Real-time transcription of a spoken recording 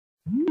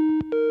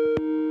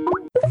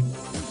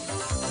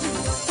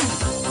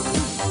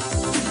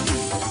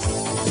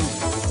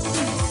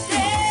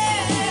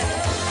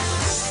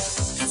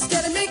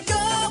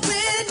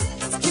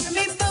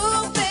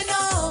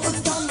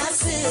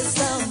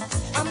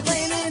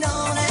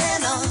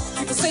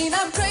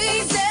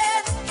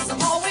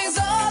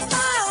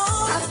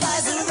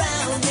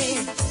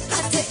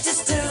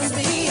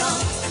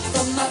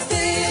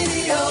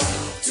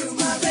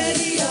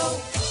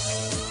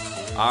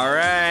All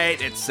right,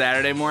 it's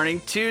Saturday morning,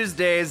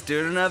 Tuesdays,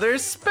 doing another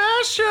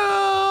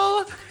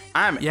special.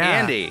 I'm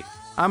Andy.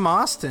 I'm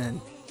Austin.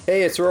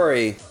 Hey, it's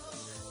Rory.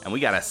 And we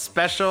got a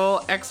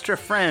special extra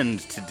friend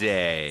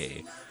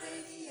today.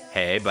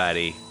 Hey,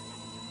 buddy.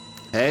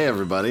 Hey,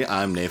 everybody.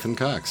 I'm Nathan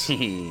Cox.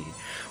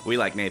 We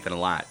like Nathan a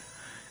lot.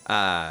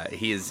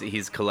 He's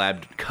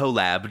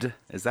collabed.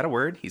 Is that a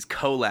word? He's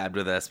collabed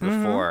with us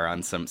before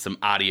on some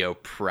audio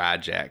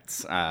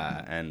projects,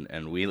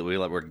 and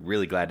we're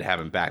really glad to have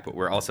him back. But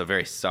we're also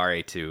very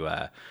sorry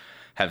to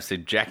have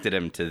subjected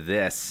him to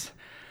this.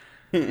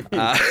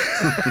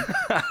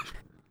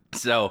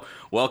 So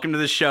welcome to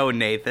the show,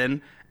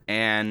 Nathan.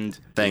 And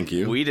thank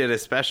you. We did a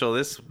special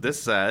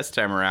this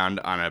time around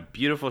on a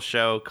beautiful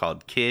show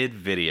called Kid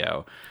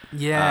Video.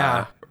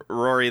 Yeah.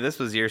 Rory, this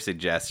was your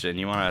suggestion.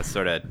 You want to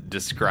sort of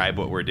describe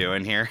what we're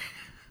doing here?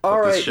 All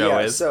right, this show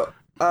is? So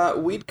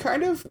we'd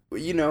kind of,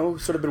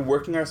 sort of been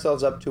working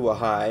ourselves up to a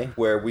high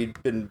where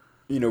we'd been,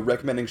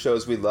 recommending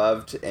shows we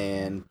loved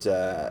and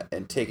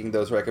taking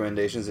those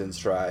recommendations in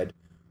stride,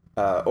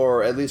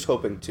 or at least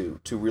hoping to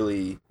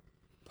really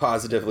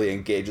positively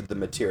engage with the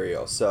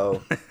material.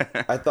 So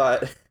I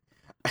thought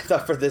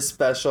for this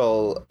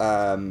special,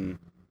 to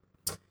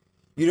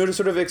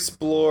sort of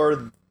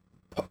explore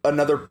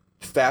another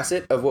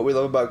facet of what we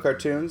love about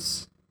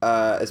cartoons,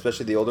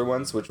 especially the older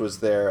ones, which was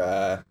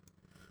their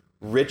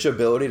rich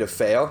ability to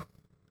fail.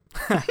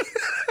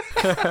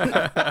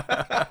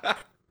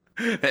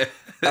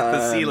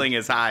 The ceiling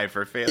is high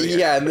for failure.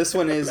 Yeah, and this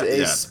one is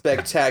a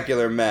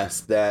spectacular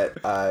mess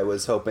that I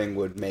was hoping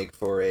would make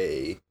for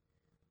a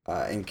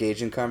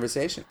engaging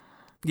conversation.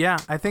 Yeah,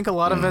 I think a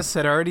lot of us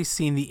had already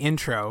seen the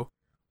intro.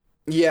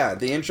 Yeah,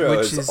 the intro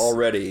is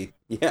already...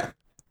 Yeah.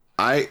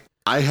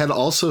 I had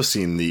also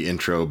seen the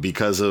intro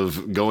because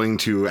of going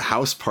to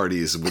house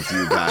parties with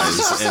you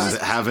guys and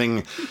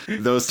having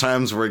those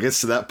times where it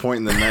gets to that point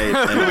in the night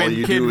and all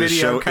you do is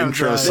show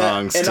intro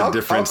songs to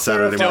different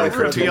Saturday morning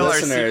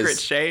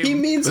cartoons. He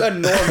means a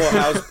normal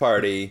house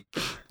party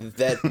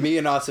that me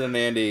and Austin and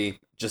Andy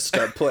just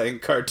start playing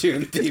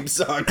cartoon theme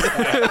songs.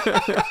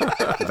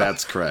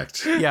 That's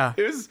correct. Yeah.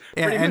 It was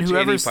pretty and much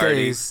whoever any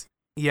party. stays.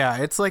 Yeah,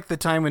 it's like the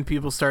time when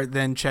people start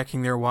then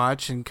checking their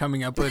watch and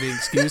coming up with an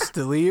excuse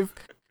to leave.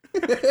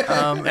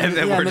 And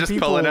then we're just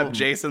pulling up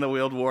Jason the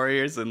Wheeled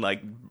Warriors and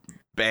like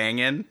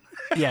banging.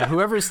 Yeah,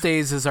 whoever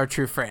stays is our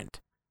true friend.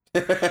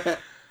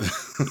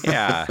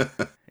 Yeah. I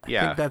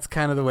think that's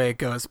kind of the way it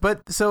goes.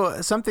 But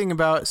so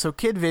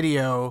Kid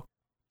Video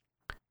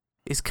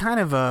is kind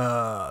of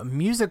a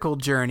musical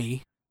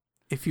journey,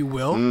 if you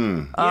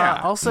will.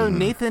 Also,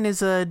 Nathan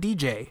is a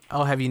DJ.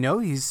 I'll have you know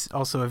he's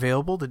also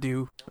available to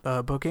do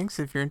bookings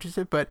if you're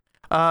interested. But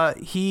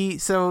he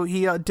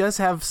does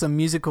have some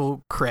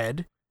musical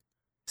cred.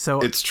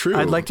 So it's true.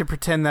 I'd like to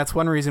pretend that's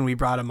one reason we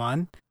brought him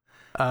on,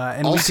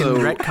 and also,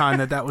 we can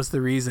retcon that was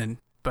the reason.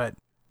 But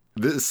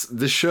this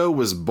show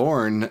was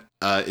born,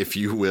 if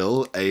you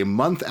will, a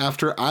month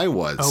after I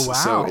was. Oh wow!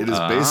 So it is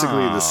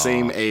basically the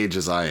same age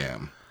as I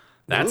am.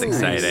 That's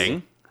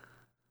exciting.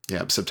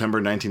 Yep, September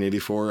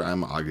 1984.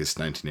 I'm August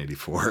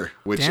 1984,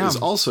 which Damn. is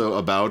also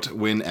about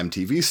when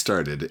MTV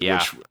started,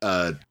 which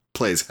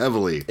plays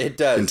heavily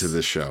into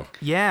this show.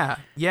 Yeah.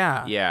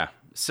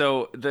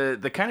 So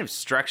the kind of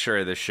structure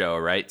of the show,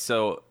 right?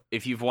 So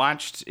if you've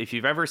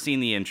ever seen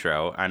the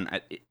intro,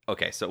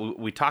 so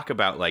we talk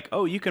about like,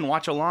 oh, you can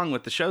watch along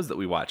with the shows that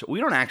we watch.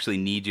 We don't actually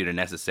need you to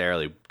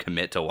necessarily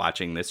commit to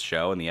watching this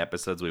show and the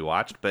episodes we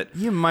watched, but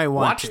you might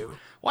want to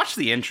watch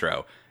the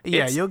intro.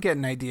 Yeah, you'll get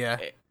an idea.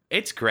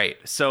 It's great.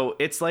 So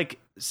it's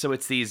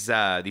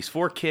these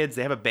four kids.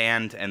 They have a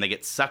band and they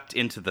get sucked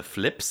into the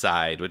flip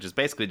side, which is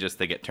basically just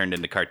they get turned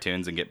into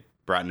cartoons and get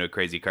brought into a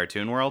crazy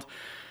cartoon world.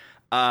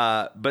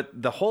 But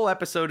the whole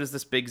episode is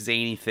this big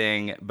zany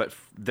thing, but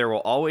there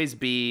will always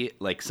be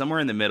like somewhere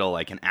in the middle,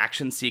 like an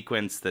action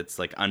sequence that's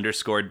like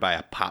underscored by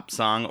a pop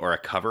song or a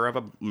cover of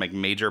a like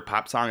major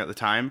pop song at the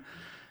time.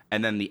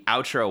 And then the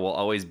outro will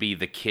always be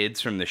the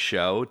kids from the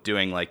show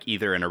doing like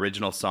either an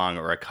original song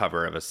or a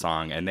cover of a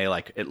song, and they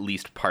like at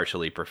least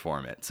partially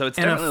perform it. So it's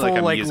definitely a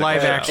full, like a musical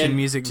live show. action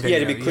music video.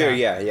 Yeah, to be clear,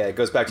 yeah, it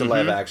goes back to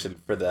live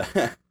action for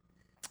the.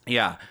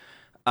 Yeah.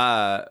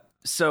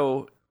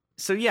 So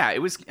yeah,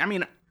 it was. I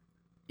mean,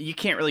 you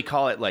can't really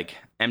call it like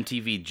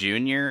MTV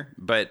Junior,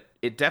 but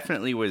it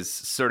definitely was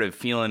sort of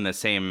feeling the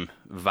same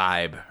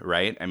vibe,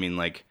 right? I mean,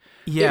 like.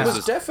 Yeah. It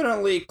was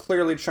definitely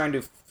clearly trying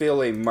to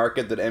fill a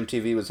market that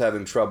MTV was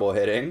having trouble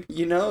hitting.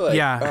 You know, like,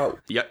 young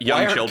why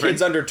aren't children.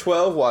 kids under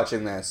 12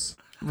 watching this?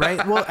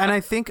 Right. Well, and I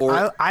think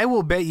I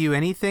will bet you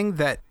anything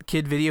that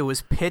Kid Video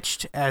was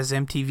pitched as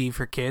MTV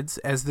for Kids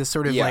as this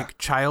sort of like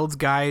child's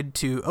guide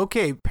to,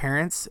 okay,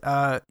 parents,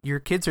 your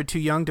kids are too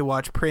young to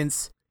watch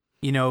Prince,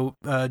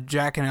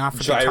 jacking off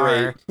the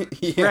guitar.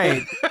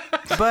 Right.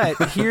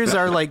 But here's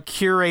our like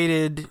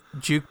curated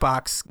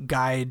jukebox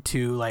guide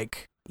to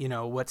like,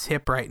 what's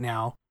hip right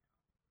now.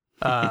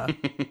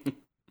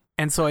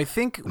 And so I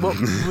think what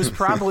was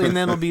probably, and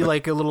then it'll be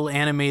like a little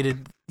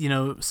animated,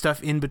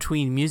 stuff in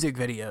between music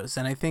videos.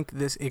 And I think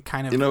it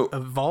kind of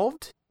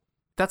evolved.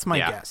 That's my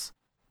guess.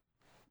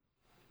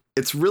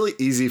 It's really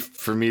easy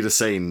for me to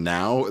say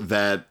now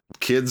that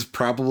kids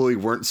probably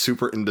weren't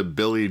super into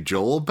Billy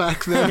Joel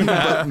back then,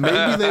 but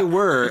maybe they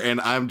were, and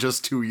I'm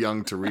just too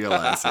young to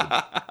realize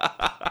it.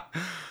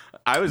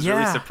 I was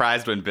really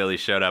surprised when Billy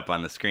showed up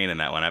on the screen in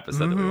that one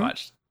episode that we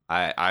watched.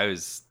 I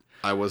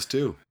was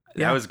too.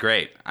 That was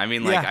great. I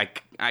mean,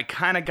 like, I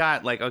kind of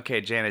got like,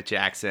 okay, Janet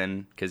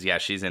Jackson, because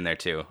she's in there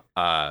too.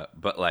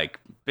 But like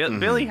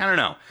Billy, I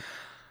don't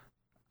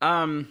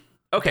know.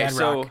 Okay,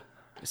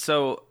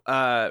 so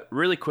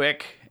really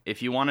quick,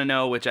 if you want to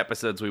know which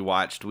episodes we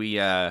watched, we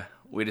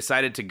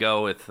decided to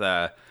go with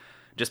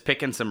just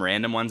picking some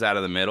random ones out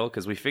of the middle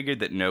because we figured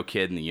that no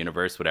kid in the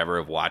universe would ever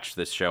have watched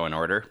this show in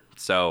order.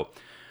 So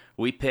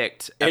we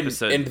picked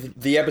episode, and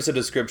the episode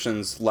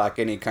descriptions lack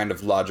any kind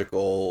of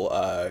logical,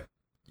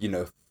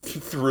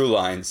 through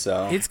line.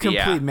 So it's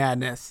complete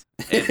madness.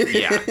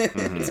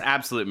 It's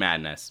absolute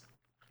madness.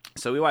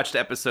 So we watched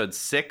episode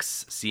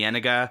 6,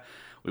 Cienega.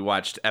 We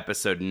watched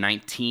episode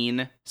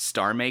 19,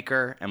 Star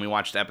Maker, and we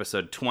watched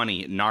episode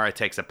 20, Nara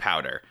Takes a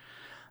Powder.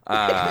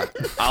 I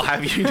will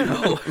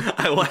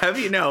have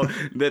you know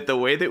that the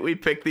way that we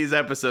pick these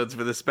episodes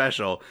for the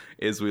special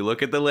is we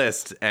look at the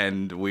list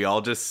and we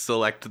all just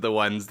select the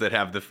ones that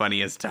have the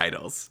funniest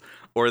titles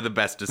or the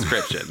best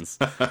descriptions.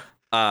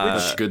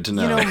 Which, good to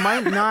know.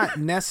 Might not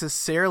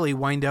necessarily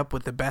wind up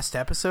with the best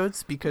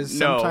episodes because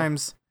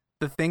sometimes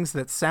the things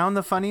that sound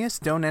the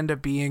funniest don't end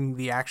up being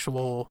the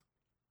actual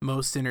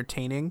most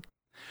entertaining.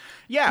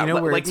 Yeah,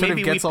 where like it sort of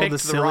gets all the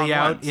silly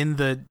out ones. in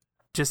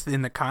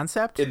the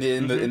concept.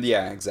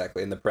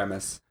 Exactly, in the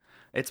premise.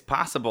 It's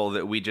possible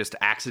that we just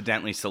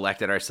accidentally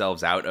selected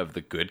ourselves out of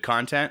the good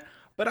content,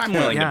 but I'm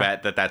willing to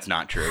bet that that's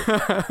not true.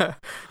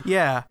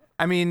 Yeah.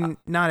 I mean,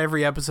 not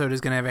every episode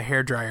is going to have a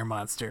hairdryer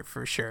monster,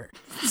 for sure.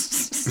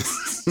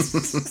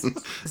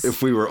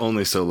 If we were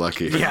only so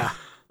lucky. Yeah.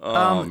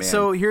 Man.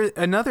 So here,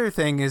 another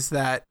thing is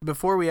that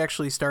before we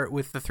actually start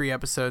with the 3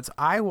 episodes,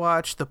 I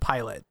watched the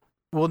pilot.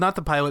 Well, not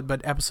the pilot,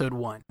 but episode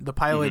 1. The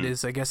pilot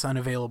is, I guess,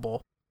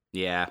 unavailable.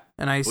 Yeah.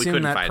 And I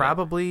assume that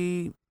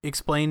probably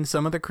explained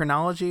some of the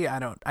chronology.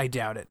 I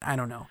doubt it. I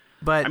don't know.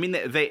 But I mean,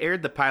 they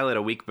aired the pilot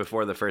a week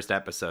before the first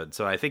episode,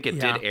 so I think it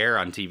did air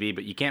on TV,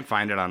 but you can't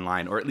find it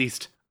online, or at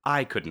least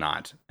I could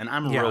not. And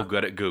I'm real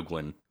good at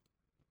Googling.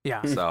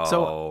 Yeah.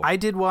 So I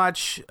did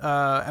watch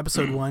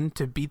episode 1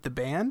 to beat the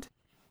band.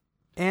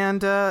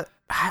 And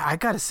I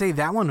got to say,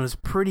 that one was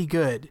pretty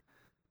good.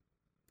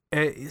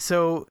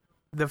 So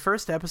the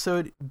first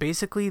episode,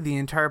 basically the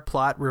entire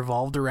plot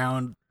revolved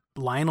around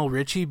Lionel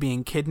Richie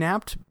being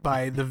kidnapped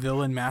by the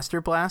villain Master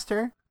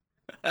Blaster.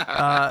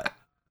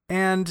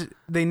 And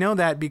they know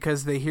that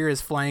because they hear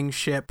his flying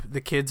ship.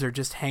 The kids are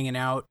just hanging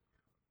out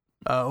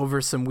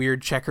over some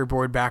weird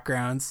checkerboard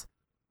backgrounds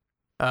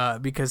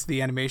because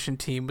the animation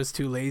team was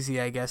too lazy,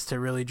 I guess, to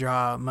really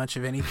draw much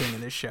of anything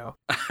in this show,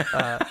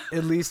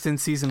 at least in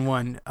season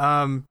 1.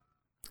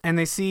 And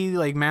they see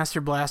like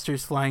Master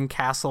Blaster's flying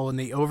castle, and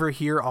they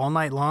overhear All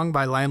Night Long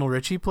by Lionel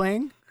Richie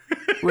playing,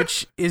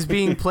 which is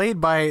being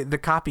played by the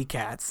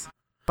copycats,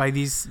 by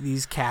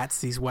these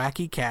cats, these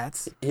wacky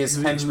cats.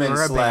 His henchmen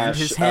slash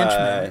his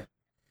henchmen.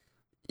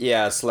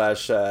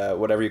 Slash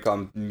whatever you call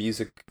them,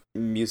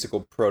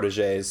 musical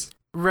proteges.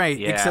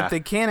 Right, except they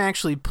can't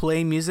actually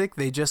play music.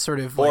 They just sort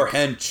of or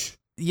hench.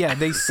 Yeah,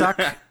 they suck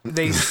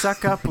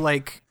up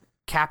like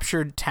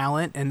captured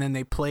talent and then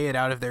they play it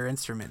out of their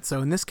instrument.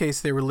 So in this case,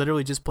 they were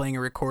literally just playing a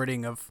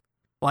recording of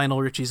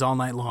Lionel Richie's All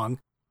Night Long.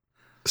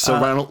 So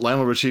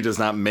Lionel Richie does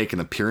not make an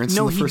appearance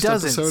in the first episode? No,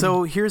 he doesn't.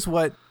 So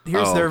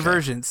here's their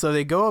version. So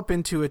they go up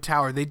into a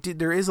tower.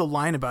 There is a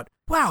line about,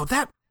 wow,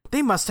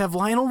 they must have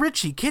Lionel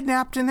Richie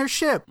kidnapped in their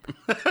ship.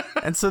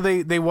 And so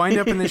they wind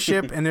up in the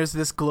ship, and there's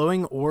this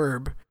glowing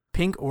orb,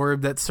 pink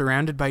orb that's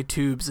surrounded by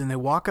tubes, and they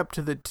walk up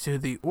to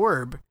the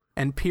orb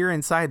and peer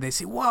inside. They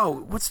say,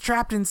 whoa, what's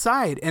trapped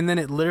inside? And then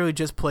it literally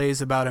just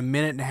plays about a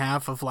minute and a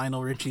half of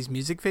Lionel Richie's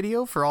music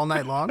video for All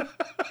Night Long.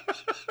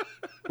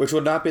 Which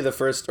would not be the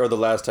first or the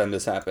last time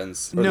this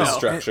happens, or this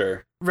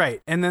structure.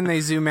 Right. And then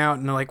they zoom out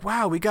and they're like,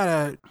 wow, we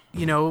gotta,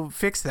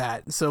 fix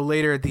that. So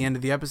later at the end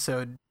of the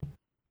episode,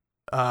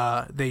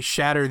 they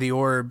shatter the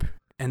orb,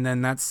 and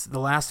then that's the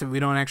last of it. We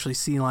don't actually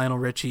see Lionel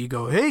Richie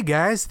go, hey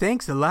guys,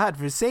 thanks a lot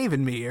for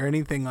saving me, or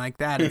anything like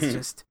that. It's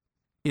just,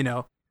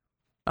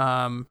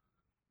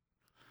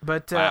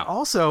 But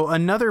also,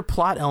 another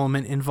plot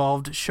element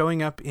involved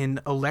showing up in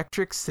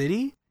Electric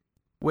City,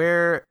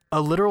 where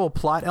a literal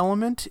plot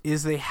element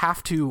is they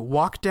have to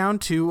walk down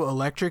to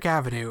Electric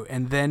Avenue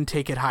and then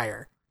take it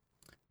higher.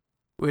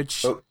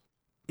 which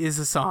is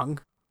a song,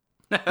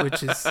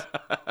 which is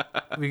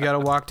we got to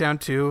walk down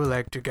to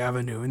Electric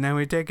Avenue, and then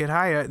we take it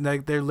higher. And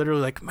like they're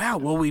literally like, wow,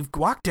 well, we've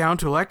walked down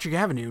to Electric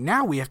Avenue.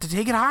 Now we have to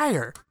take it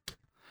higher.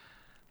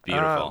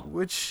 Beautiful.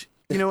 Which,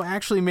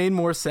 actually made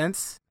more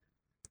sense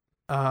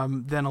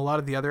than a lot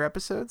of the other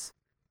episodes.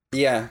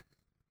 Yeah.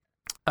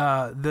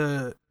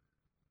 And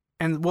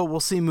what we'll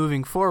see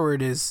moving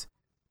forward is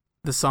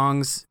the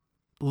songs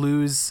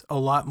lose a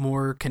lot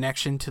more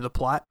connection to the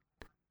plot.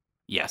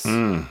 Yes.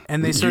 And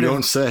they sort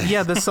don't say.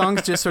 Yeah, the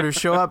songs just sort of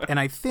show up. And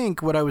I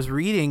think what I was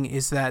reading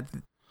is that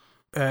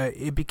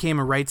it became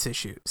a rights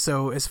issue.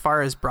 So as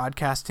far as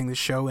broadcasting the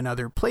show in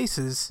other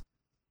places,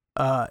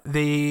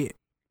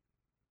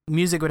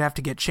 music would have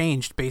to get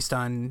changed based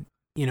on,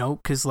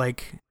 because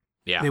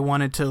they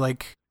wanted to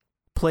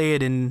play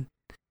it in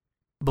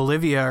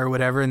Bolivia or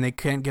whatever, and they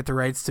can't get the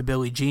rights to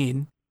Billie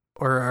Jean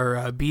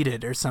or Beat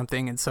It or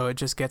something, and so it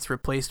just gets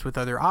replaced with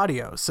other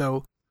audio.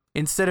 So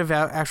instead of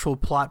actual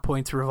plot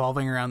points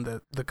revolving around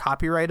the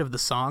copyright of the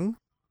song,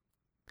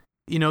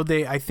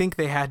 I think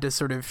they had to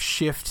sort of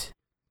shift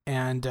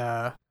and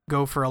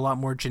go for a lot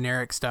more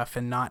generic stuff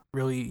and not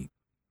really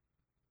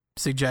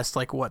suggest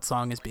what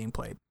song is being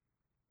played.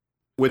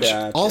 Which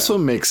also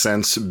makes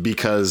sense,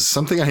 because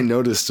something I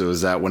noticed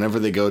was that whenever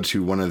they go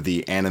to one of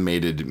the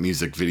animated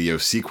music video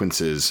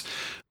sequences,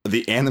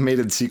 the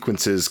animated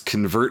sequences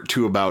convert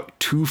to about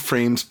 2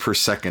 frames per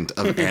second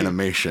of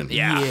animation.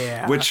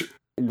 Yeah. Which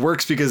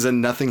works because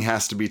then nothing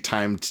has to be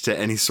timed to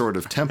any sort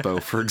of tempo.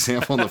 For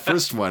example, in the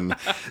first one,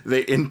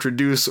 they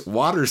introduce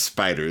water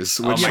spiders,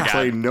 which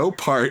play no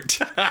part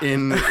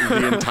in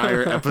the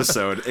entire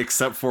episode,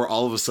 except for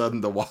all of a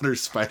sudden the water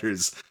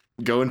spiders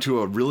go into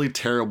a really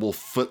terrible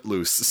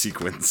Footloose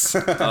sequence.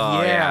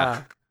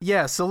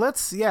 Yeah. So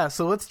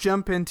let's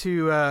jump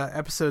into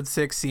episode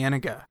 6,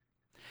 Cienega.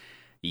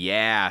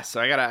 Yeah.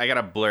 So I got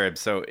a blurb.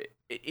 So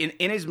in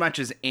as much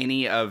as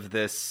any of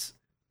this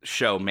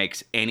show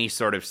makes any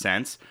sort of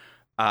sense,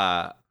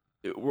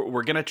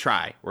 we're gonna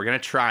try. We're gonna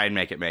try and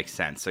make it make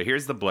sense. So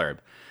here's the blurb.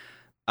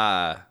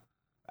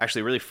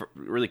 Actually,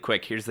 really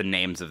quick. Here's the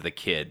names of the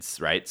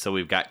kids. Right. So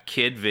we've got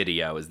Kid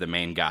Video as the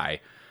main guy.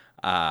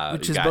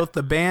 Which is both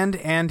the band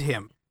and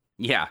him.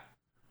 Yeah.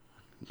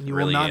 You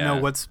will not know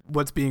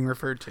what's being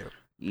referred to.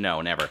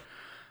 No, never.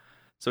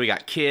 So we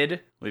got Kid,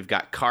 we've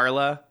got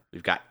Carla,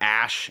 we've got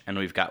Ash, and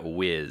we've got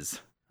Wiz.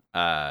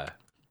 I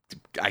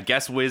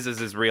guess Wiz is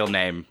his real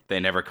name.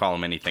 They never call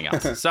him anything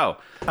else. So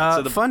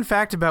the fun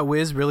fact about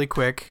Wiz, really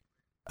quick.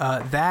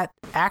 That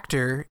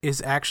actor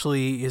is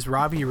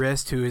Robbie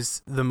Rist, who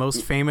is the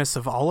most famous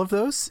of all of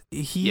those.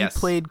 He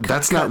played...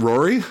 That's not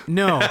Rory?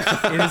 No,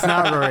 it is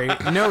not Rory.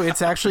 No,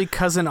 it's actually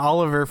Cousin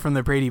Oliver from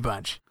the Brady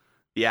Bunch.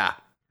 Yeah,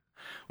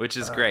 which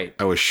is great.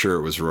 I was sure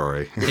it was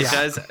Rory.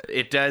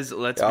 It does,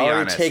 let's be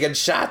honest. Taking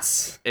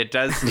shots. He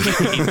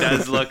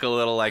does look a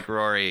little like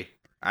Rory.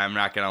 I'm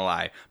not going to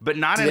lie. But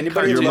not in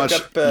anybody look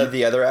up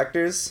the other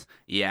actors?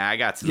 Yeah, I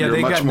got some. Yeah,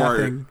 they got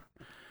nothing.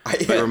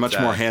 You're a much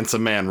more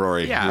handsome man,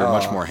 Rory. Yeah. You're a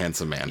much more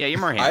handsome man. Yeah, you're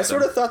more handsome. I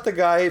sort of thought the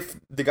guy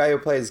who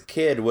plays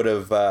Kid would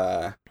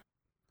have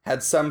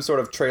had some sort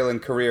of trailing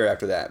career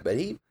after that, but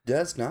he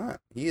does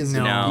not. He is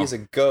he's a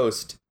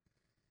ghost.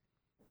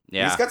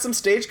 Yeah. He's got some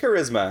stage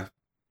charisma.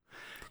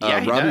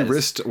 Yeah, Robbie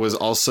Rist was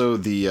also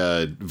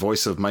the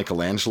voice of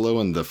Michelangelo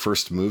in the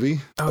first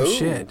movie. Oh,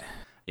 shit.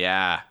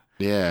 Yeah.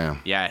 Yeah.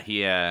 Yeah,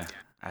 he I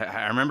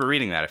remember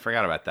reading that. I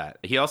forgot about that.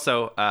 He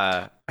also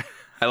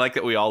I like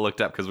that we all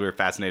looked up because we were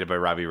fascinated by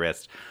Robbie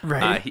Rist.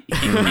 Right.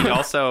 He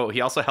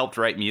also helped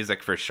write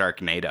music for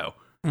Sharknado.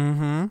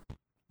 Mm-hmm.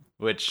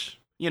 Which,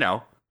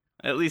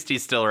 at least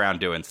he's still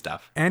around doing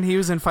stuff. And he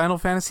was in Final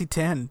Fantasy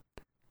X.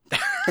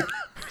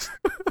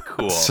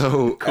 Cool.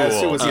 So cool.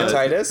 So was he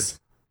Titus?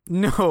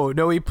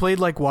 No, he played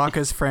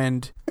Waka's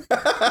friend.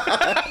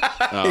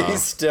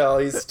 He's still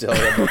he still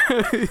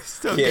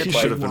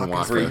should have been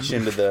Waka. Reach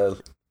into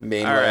the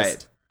main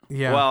list.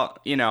 Yeah. Well,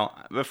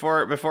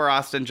 before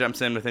Austin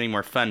jumps in with any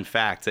more fun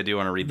facts, I do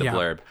want to read the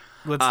blurb.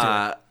 Let's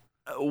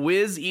do it.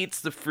 Wiz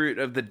eats the fruit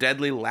of the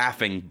deadly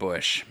laughing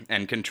bush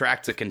and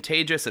contracts a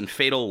contagious and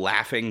fatal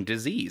laughing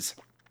disease.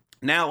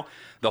 Now,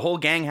 the whole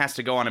gang has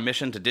to go on a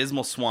mission to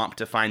Dismal Swamp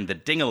to find the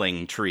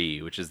Dingaling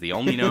tree, which is the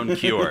only known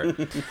cure.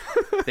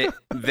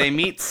 They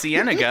meet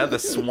Cienega, the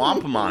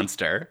swamp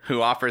monster,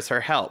 who offers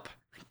her help.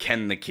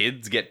 Can the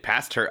kids get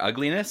past her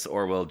ugliness,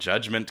 or will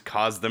judgment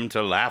cause them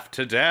to laugh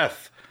to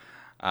death?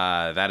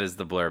 That is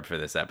the blurb for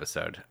this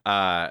episode.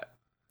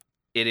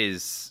 It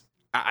is...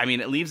 I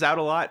mean, it leaves out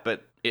a lot,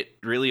 but it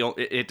really...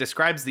 It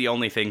describes the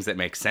only things that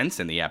make sense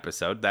in the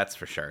episode, that's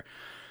for sure.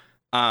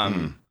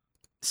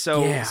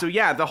 So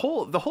the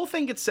whole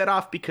thing gets set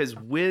off because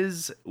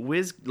Wiz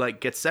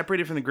gets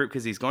separated from the group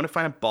because he's going to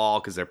find a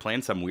ball because they're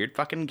playing some weird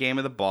fucking game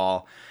of the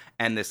ball,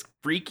 and this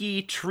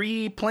freaky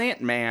tree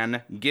plant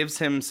man gives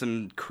him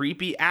some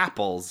creepy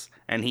apples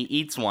and he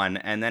eats one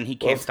and then he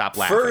can't stop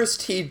laughing.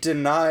 First he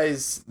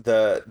denies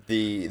the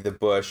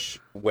bush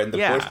when the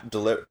bush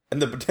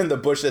and the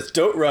bush says,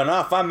 "Don't run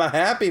off, I'm a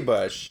happy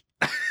bush."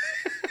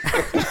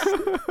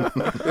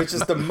 Which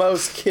is the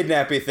most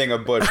kidnappy thing a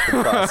Bush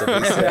could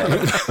possibly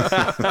say.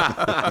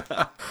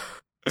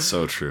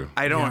 So true.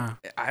 I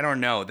don't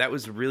know. That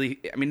was really,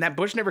 I mean, that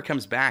Bush never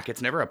comes back.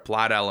 It's never a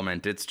plot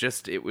element.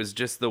 It was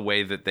just the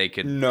way that they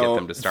could get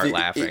them to start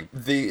laughing.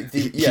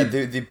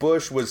 The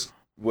Bush was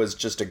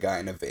just a guy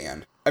in a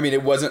van. I mean,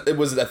 it was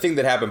a thing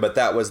that happened, but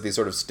that was the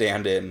sort of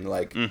stand-in,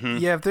 like... Mm-hmm.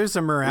 Yeah, if there's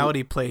a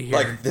morality play here.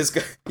 Like, this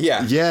guy...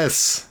 Yeah.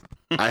 Yes.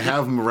 I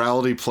have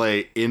morality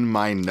play in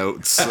my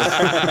notes.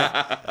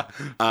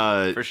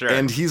 For sure.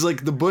 And he's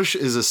like, the Bush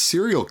is a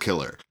serial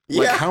killer.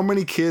 Like, how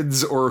many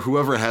kids or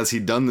whoever has he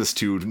done this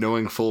to,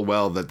 knowing full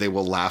well that they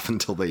will laugh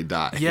until they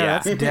die? Yeah,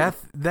 that's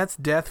death. That's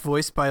death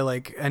voiced by,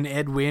 like, an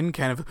Ed Wynn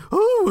kind of,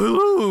 oh,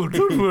 hello,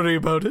 don't worry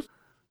about it.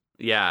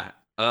 Yeah.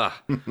 Ugh.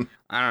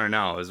 I don't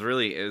know. It was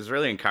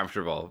really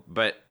uncomfortable.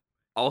 But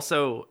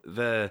also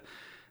the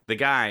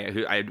guy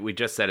who we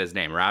just said his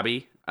name,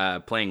 Robbie,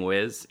 playing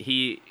Wiz,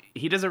 he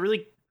does a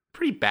really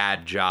pretty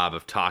bad job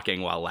of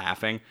talking while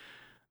laughing.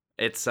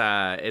 It's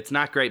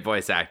not great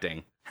voice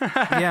acting.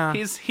 Yeah.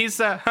 He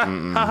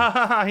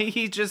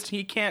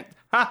can't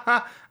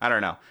I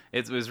don't know.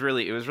 It was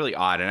really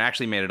odd, and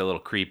actually made it a little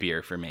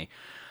creepier for me.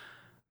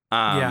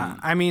 Yeah,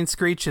 I mean,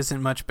 Screech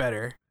isn't much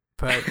better.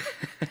 But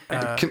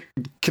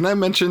can I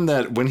mention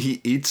that when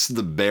he eats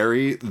the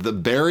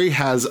berry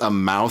has a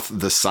mouth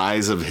the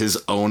size of his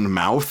own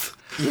mouth?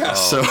 Yeah.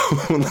 So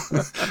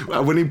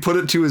when he put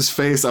it to his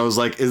face, I was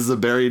like, is the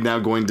berry now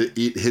going to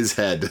eat his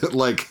head?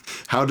 Like,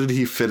 how did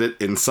he fit it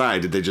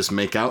inside? Did they just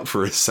make out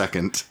for a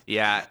second?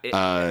 Yeah.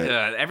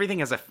 Everything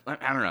has I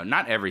don't know,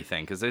 not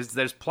everything, because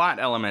there's plot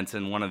elements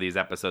in one of these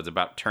episodes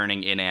about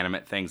turning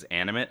inanimate things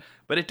animate,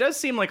 but it does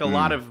seem like a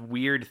lot of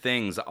weird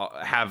things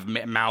have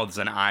mouths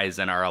and eyes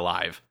and are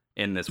alive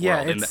in this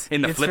world. In the flip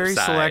side. It's very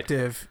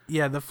selective.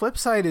 Yeah, the flip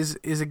side is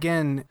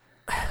again,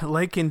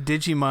 like in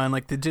Digimon,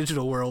 like the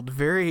digital world,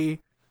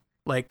 very,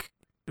 like,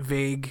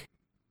 vague.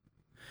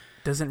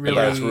 Doesn't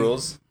really...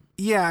 rules?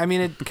 Yeah, I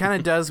mean, it kind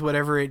of does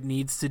whatever it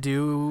needs to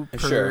do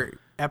per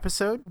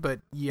episode,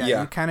 but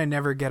you kind of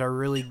never get a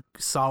really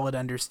solid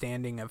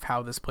understanding of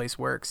how this place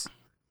works.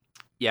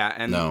 Yeah,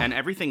 and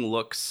everything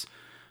looks...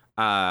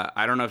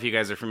 I don't know if you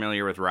guys are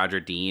familiar with Roger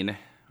Dean.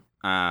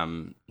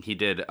 He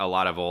did a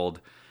lot of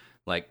old,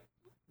 like,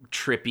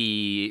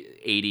 trippy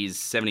 80s,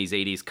 70s,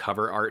 80s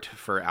cover art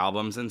for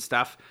albums and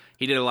stuff.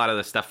 He did a lot of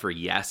the stuff for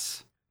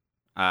Yes.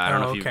 I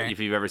don't know if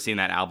you've ever seen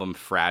that album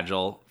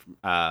Fragile,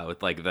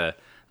 with like the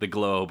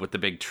globe with the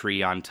big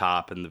tree on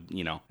top and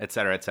the, et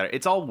cetera, et cetera.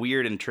 It's all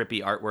weird and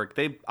trippy artwork.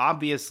 They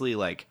obviously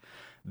like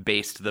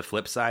based the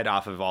flip side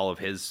off of all of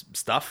his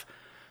stuff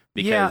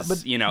because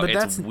but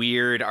it's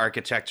weird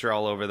architecture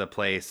all over the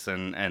place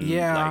and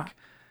like,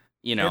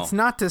 it's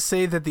not to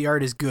say that the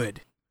art is good.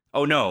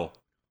 Oh no.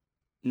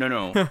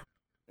 No.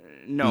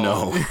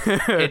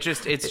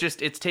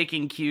 It's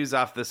taking cues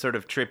off the sort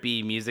of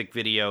trippy music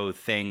video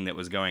thing that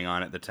was going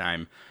on at the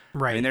time.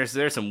 Right. I mean,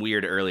 there's some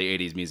weird early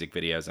 80s music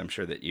videos. I'm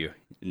sure that you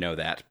know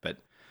that, but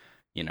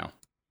I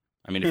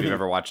mean, if you've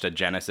ever watched a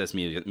Genesis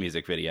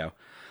music video.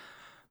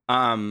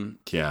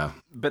 Yeah.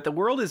 But the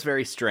world is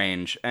very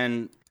strange.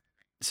 And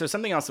so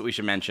something else that we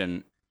should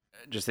mention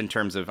just in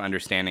terms of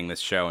understanding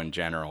this show in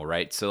general,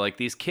 right? So like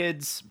these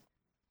kids,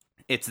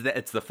 it's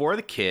the four of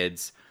the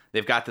kids.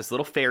 They've got this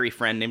little fairy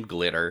friend named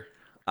Glitter,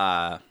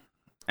 and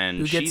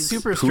who gets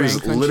super who's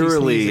strength when she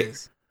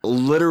sneezes.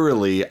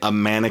 literally a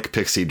manic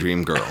pixie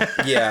dream girl.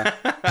 Yeah,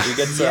 we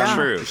get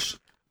true.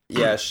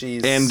 Yeah,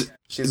 she's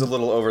a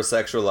little over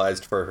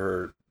sexualized for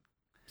her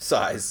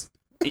size.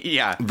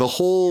 Yeah, the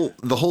whole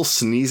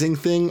sneezing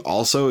thing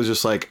also is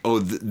just like,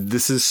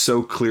 this is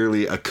so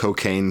clearly a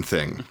cocaine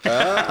thing.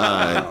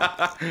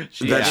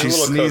 That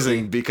she's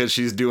sneezing because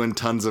she's doing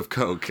tons of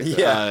coke.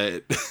 Yeah,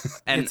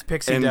 and it's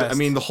pixie dust. I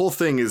mean, the whole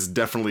thing is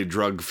definitely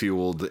drug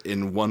fueled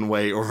in one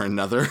way or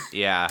another.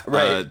 Yeah,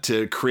 right.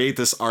 To create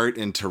this art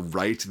and to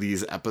write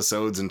these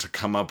episodes and to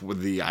come up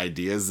with the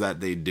ideas that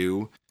they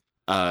do.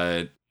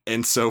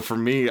 And so for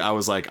me, I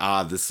was like,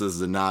 this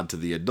is a nod to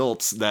the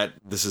adults that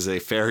this is a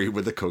fairy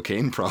with a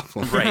cocaine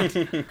problem. Right.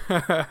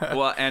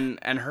 Well, and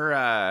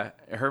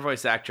her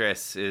voice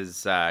actress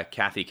is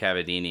Kathy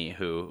Cavadini,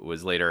 who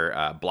was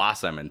later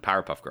Blossom in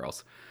Powerpuff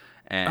Girls.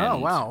 And, oh,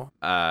 wow.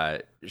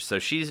 So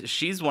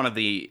she's one of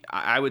the,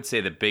 I would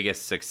say, the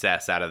biggest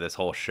success out of this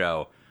whole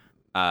show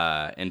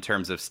in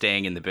terms of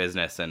staying in the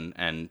business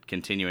and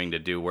continuing to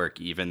do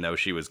work, even though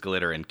she was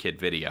Glitter in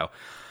Kid Video.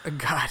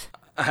 God.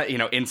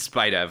 In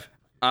spite of.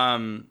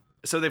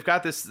 So they've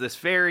got this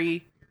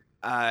fairy.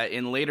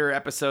 In later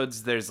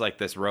episodes, there's like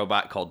this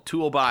robot called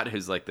Toolbot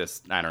who's like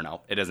this, I don't know,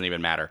 it doesn't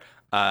even matter.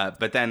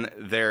 But then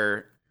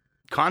they're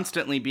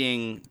constantly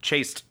being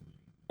chased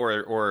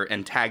or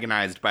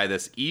antagonized by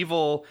this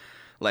evil,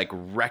 like,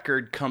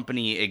 record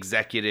company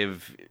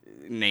executive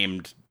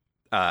named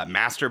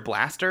Master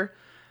Blaster.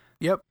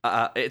 Yep.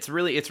 It's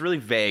really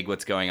vague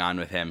what's going on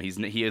with him.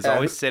 He is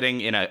always sitting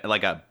in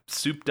a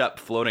souped up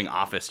floating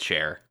office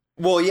chair.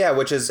 Well, yeah,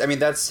 which is, I mean,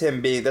 that's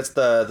him that's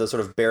the sort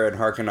of Baron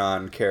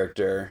Harkonnen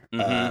character.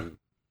 Mm-hmm.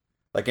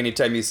 Like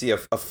anytime you see a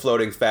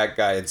floating fat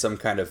guy in some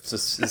kind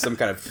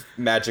of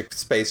magic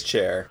space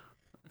chair,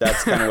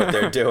 that's kind of what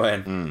they're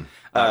doing.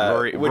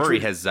 Rory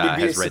has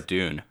read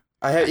Dune.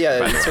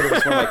 It's sort of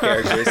one of my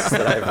characters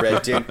that I've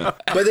read Dune.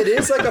 But it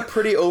is like a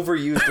pretty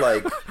overused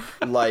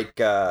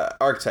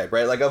archetype,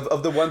 right? Like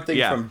of the one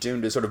thing from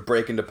Dune to sort of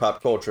break into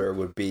pop culture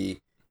would be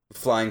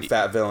flying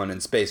fat villain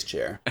in space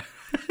chair.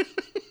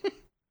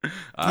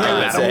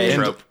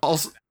 And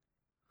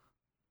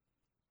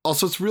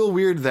also, it's real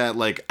weird that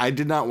like I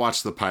did not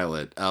watch the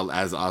pilot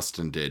as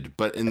Austin did,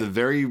 but in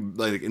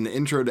the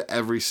intro to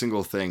every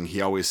single thing,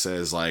 he always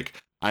says like,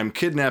 "I'm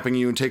kidnapping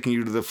you and taking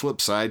you to the flip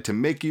side to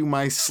make you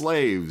my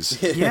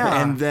slaves."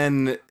 Yeah, and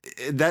then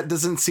that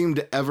doesn't seem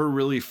to ever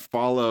really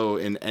follow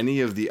in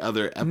any of the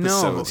other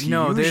episodes. He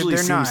usually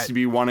seems to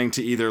be wanting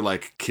to either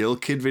like kill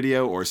Kid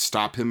Video or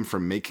stop him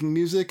from making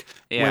music.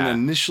 When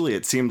initially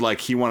it seemed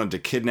like he wanted to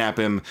kidnap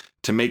him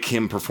to make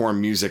him perform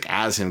music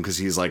as him because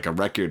he's like a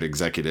record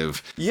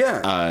executive.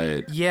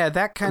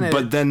 That kind of.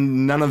 But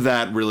then none of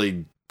that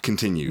really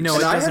continues. No,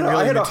 I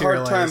had a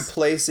hard time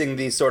placing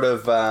the sort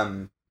of,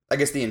 I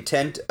guess, the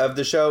intent of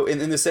the show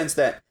in the sense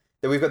that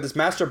we've got this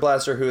Master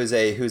Blaster who's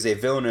a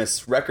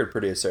villainous record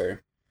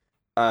producer,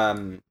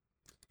 but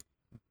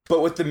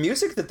with the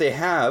music that they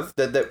have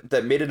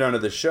that made it onto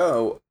the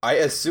show, I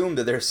assume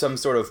that there's some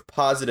sort of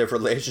positive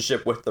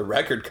relationship with the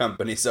record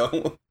company.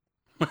 So.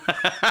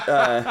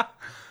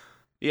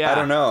 I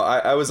don't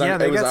know.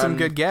 They got some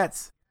good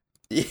gets.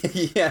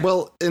 Yeah.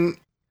 Well, and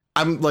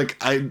I'm like,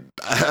 I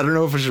don't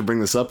know if I should bring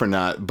this up or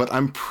not, but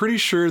I'm pretty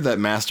sure that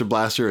Master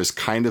Blaster is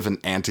kind of an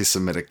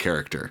anti-Semitic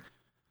character.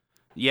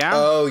 Yeah.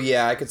 Oh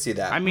yeah, I could see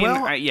that. I mean,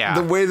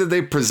 the way that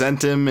they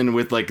present him and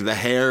with like the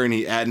hair, and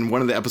in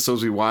one of the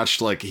episodes we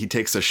watched, like he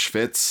takes a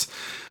schwitz,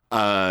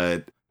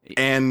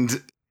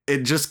 and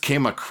it just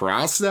came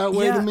across that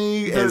way to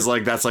me as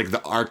like that's like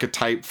the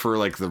archetype for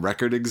like the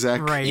record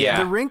exec. Right.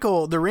 Yeah. The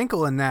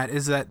wrinkle in that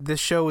is that this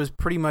show is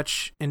pretty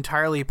much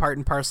entirely part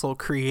and parcel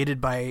created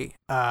by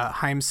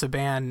Haim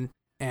Saban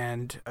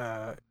and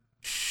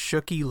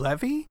Shuki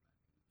Levy.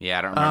 Yeah,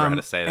 I don't remember how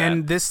to say that.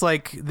 And this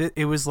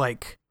it was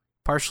like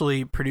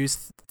partially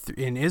produced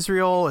in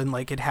Israel, and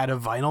like it had a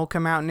vinyl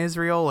come out in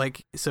Israel.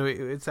 Like so,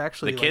 it's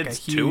actually the kids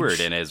toured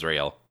in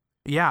Israel.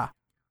 Yeah.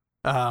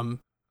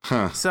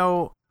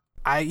 So.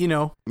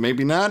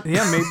 Maybe not.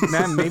 Yeah,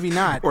 maybe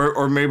not.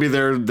 or maybe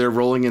they're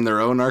rolling in their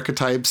own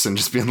archetypes and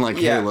just being like,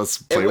 hey, let's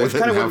play with it. It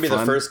kind of wouldn't be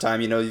the first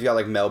time. You've got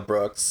like Mel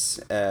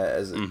Brooks,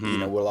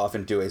 will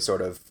often do a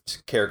sort of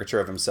caricature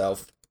of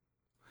himself.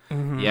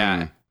 Mm-hmm.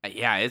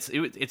 Yeah,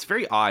 it's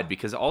very odd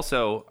because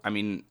also, I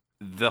mean,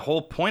 the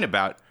whole point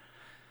about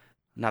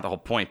not the whole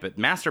point, but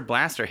Master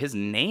Blaster, his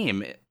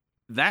name,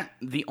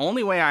 the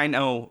only way I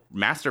know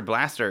Master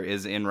Blaster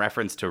is in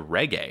reference to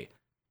reggae.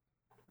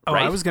 Oh,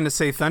 right? I was going to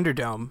say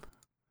Thunderdome.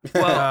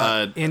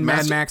 Well, in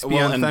Mad Max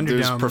Beyond Thunderdome.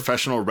 There's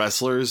professional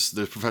wrestlers.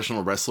 There's a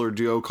professional wrestler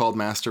duo called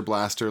Master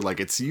Blaster. Like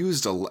it's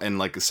used in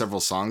like several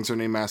songs are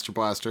named Master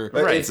Blaster.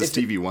 Right. It's a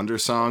Stevie Wonder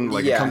song.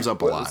 Like it comes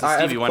up a lot.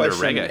 Stevie Wonder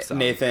reggae song.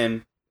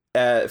 Nathan,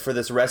 for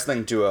this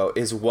wrestling duo,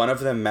 is one of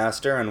them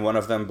Master and one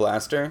of them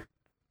Blaster?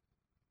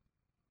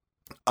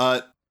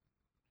 I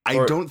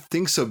don't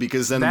think so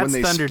because then when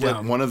they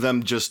split, one of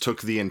them just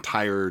took the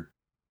entire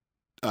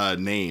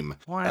name,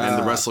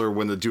 and the wrestler,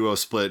 when the duo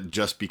split,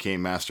 just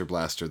became Master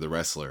Blaster the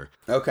wrestler.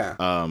 Okay.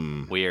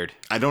 Weird.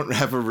 I don't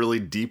have a really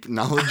deep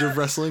knowledge of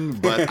wrestling,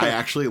 but I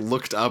actually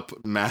looked up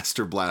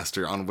Master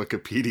Blaster on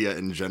Wikipedia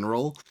in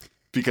general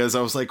because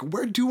I was like,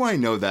 where do I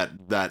know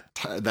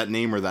that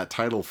name or that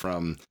title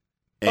from?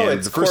 And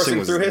it's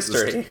coursing through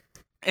history.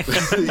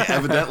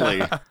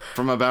 Evidently,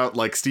 from about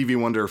like Stevie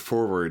Wonder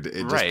forward,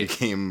 it just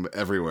became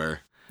everywhere.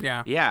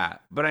 Yeah,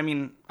 but I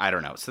mean, I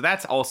don't know. So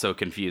that's also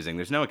confusing.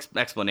 There's no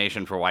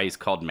explanation for why he's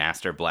called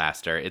Master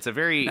Blaster. It's a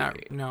very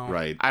no.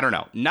 Right. I don't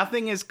know.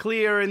 Nothing is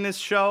clear in this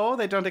show.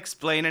 They don't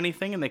explain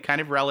anything, and they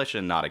kind of relish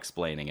in not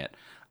explaining it.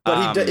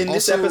 But in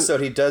this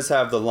episode, he does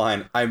have the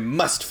line, "I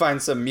must find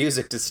some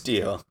music to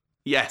steal."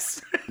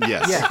 Yes.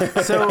 Yes.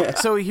 Yeah.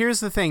 So here's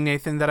the thing,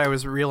 Nathan, that I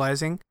was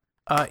realizing.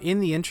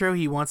 In the intro,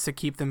 he wants to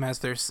keep them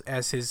as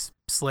his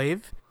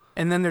slave,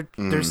 and then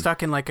they're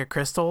stuck in like a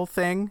crystal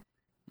thing.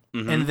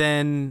 Mm-hmm. And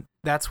then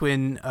that's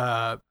when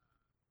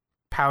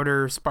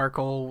Powder,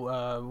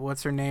 Sparkle,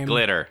 what's her name?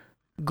 Glitter.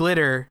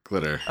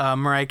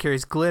 Mariah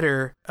Carey's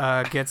Glitter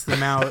gets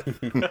them out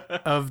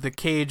of the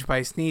cage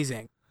by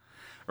sneezing.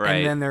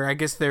 Right. And then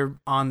they're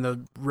on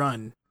the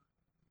run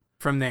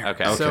from there.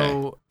 Okay.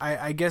 So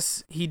I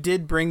guess he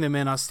did bring them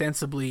in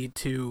ostensibly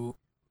to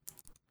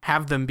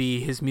have them be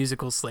his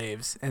musical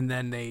slaves, and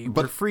then they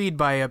were freed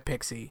by a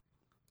pixie.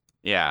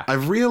 Yeah.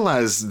 I've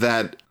realized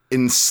that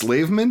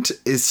enslavement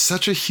is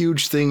such a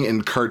huge thing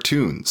in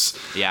cartoons.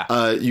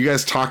 Yeah. You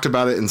guys talked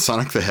about it in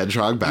Sonic the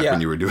Hedgehog back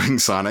when you were doing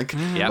Sonic.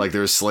 Yep. Like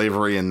there's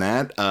slavery in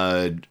that.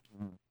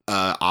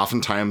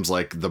 Oftentimes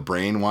like the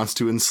brain wants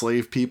to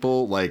enslave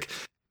people. Like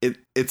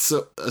it's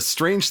a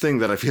strange thing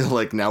that I feel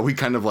like now we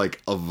kind of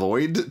like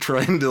avoid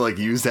trying to like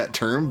use that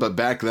term, but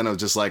back then I was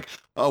just like,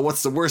 oh,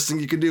 what's the worst thing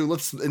you could do?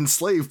 Let's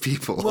enslave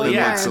people. Well,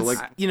 yeah, so like,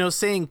 you know,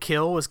 saying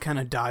kill was kind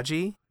of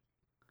dodgy.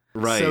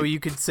 Right. So you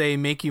could say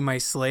make you my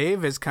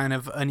slave is kind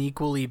of an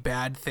equally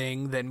bad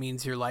thing that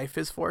means your life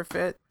is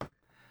forfeit.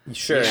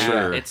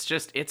 Sure.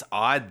 It's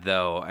odd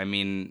though. I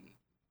mean,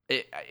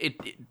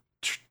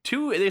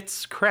 to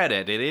its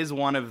credit, it is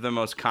one of the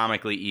most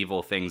comically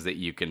evil things that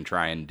you can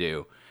try and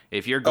do.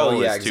 If your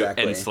goal is to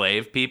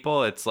enslave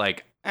people, it's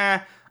like,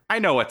 I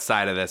know what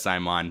side of this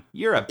I'm on.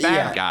 You're a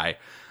bad guy.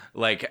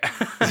 Like,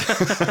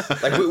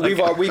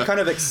 we kind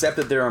of accept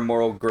that there are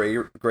moral gray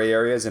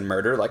areas in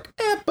murder. Like,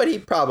 but he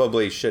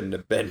probably shouldn't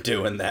have been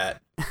doing that.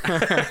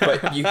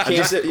 But you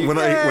can't. When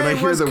I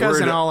hear the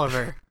Cousin word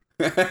Oliver.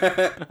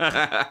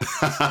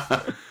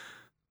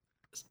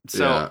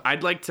 So Yeah.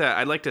 I'd like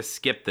to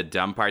skip the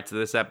dumb parts of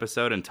this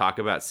episode and talk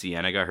about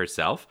Cienega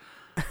herself.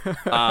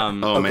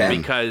 Man.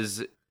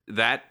 Because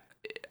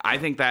I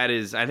think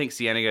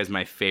Cienega is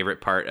my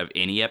favorite part of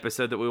any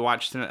episode that we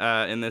watched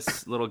in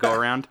this little go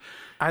around.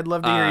 I'd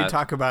love to hear you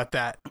talk about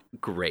that.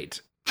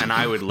 Great. And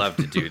I would love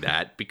to do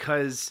that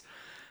because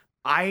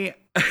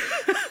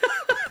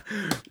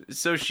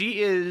so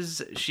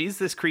she's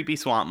this creepy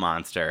swamp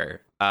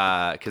monster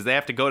because they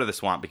have to go to the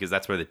swamp because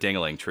that's where the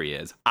Dingling tree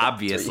is,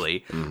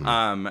 obviously.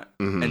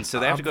 And so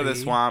they have to go to the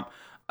swamp.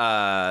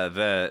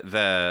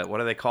 The what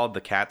are they called?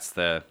 The cats?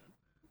 The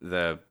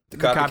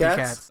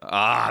copycats?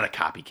 The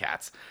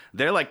copycats.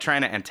 They're like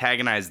trying to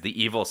antagonize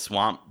the evil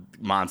swamp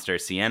monster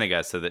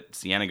Cienega so that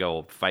Cienega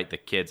will fight the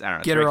kids. I don't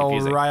know. Get her all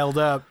riled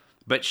up.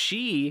 But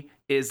she's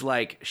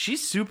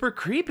super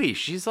creepy.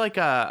 She's like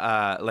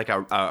a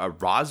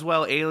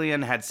Roswell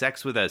alien had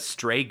sex with a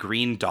stray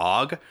green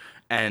dog.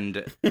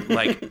 And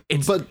like,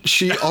 but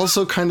she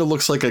also kind of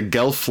looks like a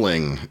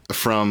Gelfling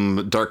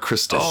from Dark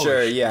Crystal. Oh,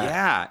 sure,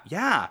 yeah.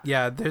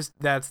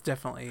 That's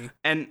definitely.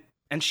 And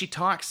she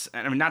talks,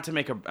 I mean, not to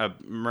make a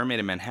Mermaid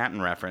in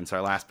Manhattan reference,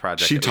 our last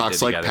project. She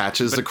talks like together,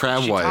 Patches the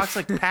Crab Wife. She talks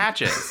like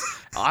Patches.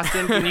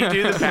 Austin, can you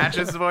do the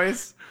Patches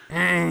voice?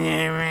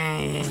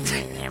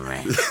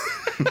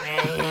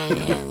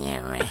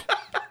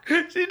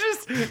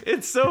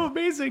 It's so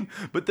amazing.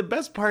 But the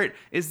best part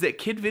is that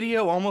Kid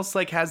Video almost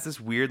like has this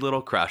weird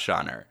little crush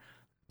on her.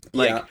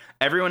 Like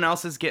everyone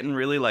else is getting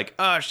really like,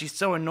 oh, she's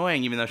so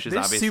annoying, even though she's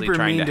obviously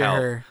trying to help.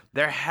 Her.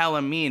 They're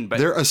hella mean, but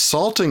they're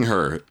assaulting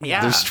her.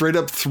 Yeah. They're straight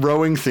up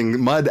throwing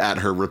mud at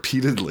her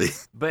repeatedly.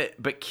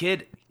 But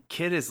Kid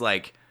is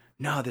like,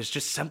 no, there's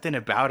just something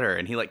about her,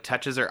 and he like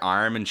touches her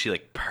arm and she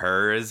like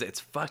purrs. It's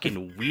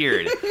fucking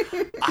weird.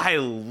 I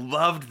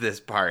loved this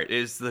part.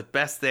 It's the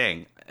best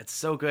thing. It's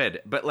so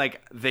good. But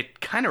like they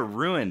kind of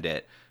ruined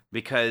it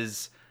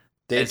because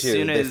they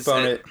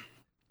phone it.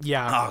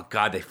 Yeah. Oh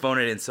God, they phone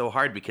it in so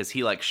hard because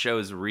he like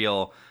shows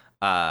real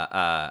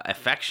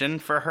affection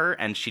for her,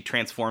 and she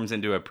transforms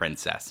into a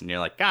princess, and you're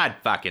like, God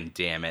fucking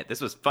damn it,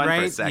 this was fun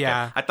for a second.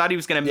 Yeah. I thought he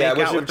was gonna make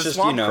out with the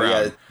swamp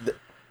crone.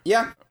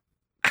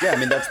 I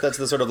mean that's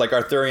the sort of like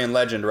Arthurian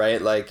legend, right?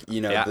 Like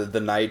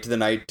the knight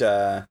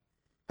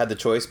had the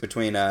choice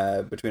between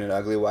an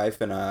ugly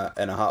wife and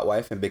a hot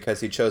wife, and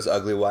because he chose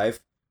ugly wife,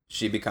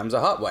 she becomes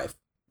a hot wife.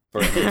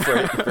 For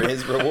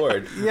his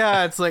reward.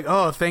 Yeah, it's like,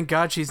 oh, thank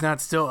God she's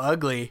not still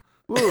ugly.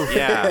 Woo.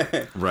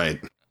 Yeah. Right.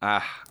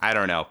 I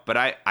don't know, but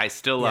I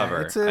still love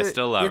her. I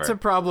still love her. It's a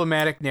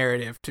problematic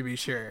narrative, to be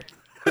sure.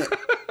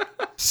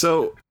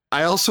 So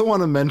I also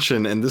want to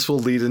mention, and this will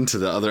lead into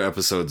the other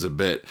episodes a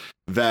bit,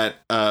 that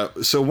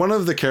so one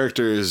of the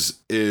characters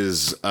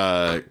is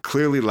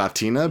clearly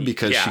Latina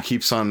because she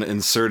keeps on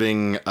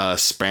inserting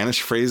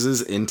Spanish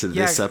phrases into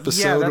this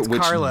episode,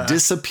 which Carla.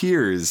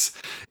 Disappears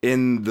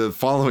in the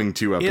following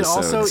two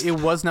episodes.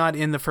 It was not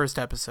in the first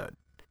episode.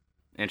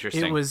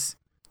 Interesting. It was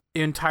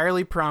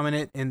entirely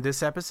prominent in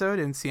this episode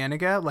in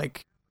Cienega.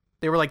 Like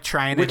they were like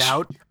trying it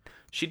out.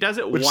 She does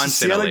it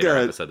once in a later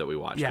episode that we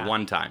watched.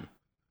 One time.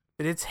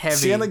 But it's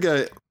heavy.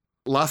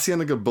 La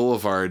Cienega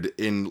Boulevard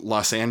in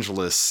Los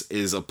Angeles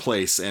is a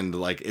place, and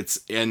like it's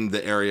in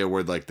the area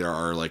where like there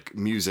are like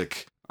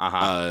music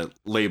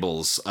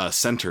labels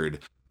centered.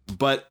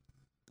 But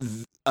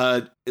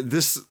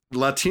this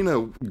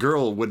Latina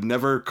girl would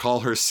never call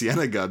her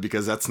Cienega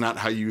because that's not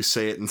how you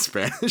say it in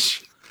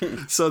Spanish.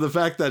 So the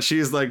fact that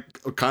she's like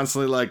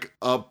constantly like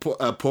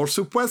por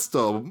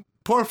supuesto,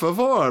 por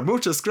favor,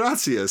 muchas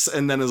gracias,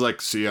 and then is like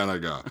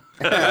Cienega.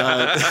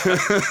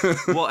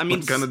 Well, I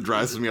mean, kind of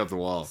drives me up the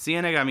wall.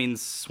 Cienega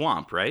means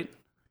swamp, right?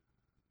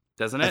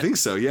 Doesn't it? I think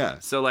so. Yeah.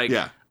 So like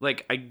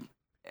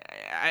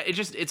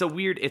it's a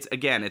weird.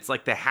 It's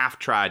like they half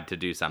tried to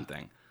do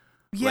something.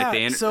 Yeah.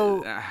 Like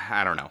so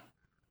I don't know.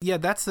 Yeah,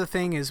 that's the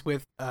thing is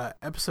with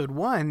episode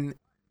 1.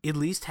 At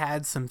least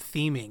had some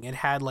theming. It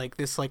had like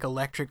this like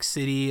Electric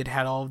City. It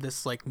had all of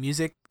this like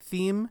music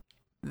theme,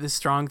 this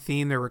strong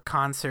theme. There were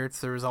concerts.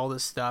 There was all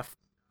this stuff.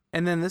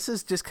 And then this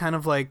is just kind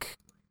of like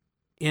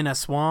in a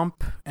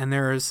swamp, and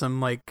there are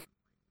some like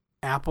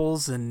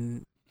apples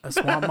and a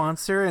swamp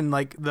monster, and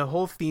like the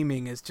whole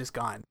theming is just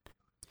gone.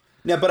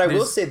 Yeah, but I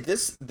will say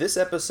this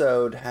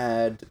episode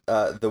had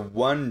the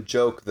one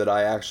joke that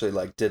I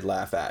actually did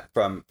laugh at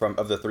from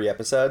of the 3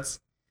 episodes.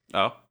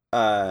 Oh.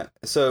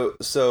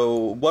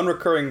 So one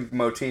recurring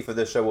motif of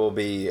this show will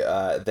be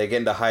they get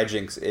into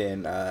hijinks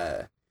in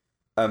a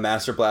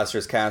Master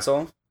Blaster's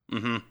castle.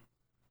 Mm-hmm.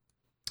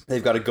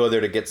 They've got to go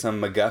there to get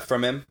some MacGuff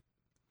from him,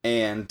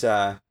 and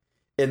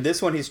in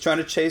this one he's trying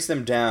to chase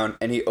them down,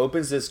 and he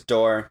opens this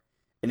door,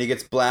 and he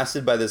gets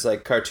blasted by this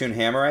cartoon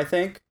hammer, I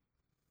think.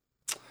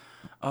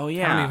 Oh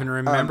yeah, I don't even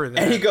remember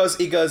that. And he goes.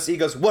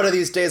 One of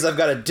these days, I've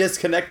got to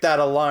disconnect that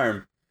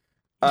alarm.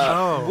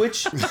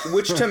 Which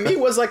to me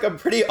was a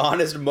pretty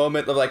honest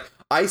moment of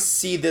I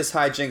see this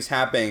hijinks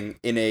happening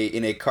in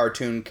a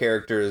cartoon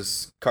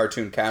character's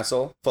cartoon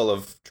castle full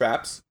of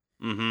traps.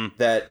 Mm-hmm.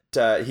 That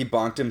he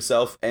bonked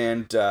himself,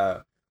 and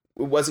it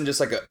wasn't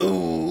just a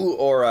ooh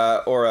or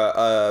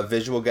a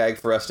visual gag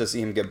for us to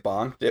see him get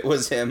bonked. It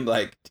was him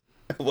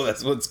well,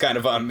 that's what's kind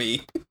of on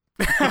me.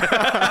 That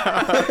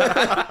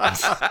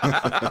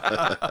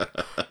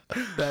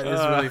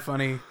is really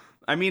funny.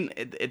 I mean,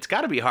 it's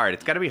got to be hard.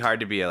 It's got to be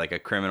hard to be a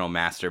criminal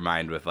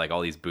mastermind with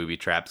all these booby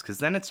traps, because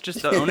then it's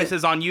just the onus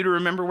is on you to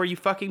remember where you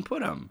fucking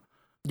put them.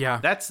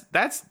 Yeah, that's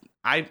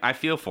I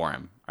feel for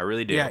him. I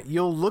really do. Yeah,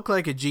 you'll look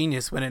like a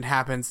genius when it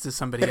happens to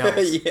somebody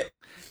else.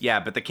 Yeah,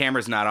 but the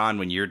camera's not on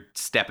when you're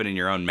stepping in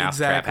your own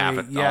mousetrap all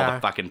the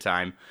fucking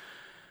time.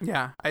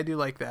 Yeah, I do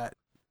like that.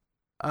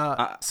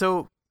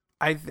 So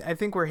I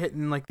think we're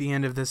hitting the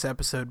end of this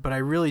episode, but I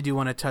really do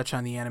want to touch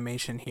on the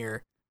animation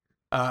here.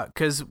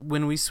 Because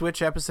when we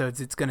switch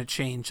episodes, it's going to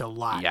change a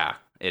lot. Yeah,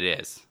 it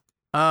is.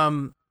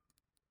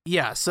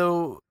 Yeah,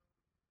 so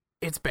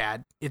it's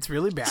bad. It's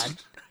really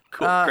bad.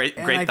 Cool.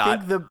 Great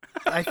thought.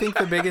 I think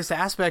the biggest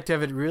aspect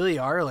of it really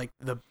are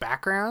the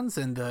backgrounds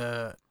and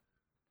the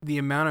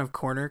amount of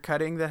corner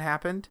cutting that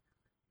happened.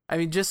 I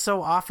mean, just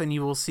so often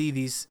you will see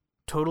these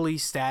totally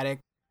static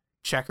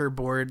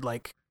checkerboard,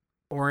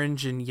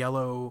 orange and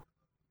yellow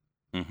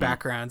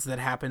backgrounds that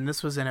happen.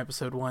 This was in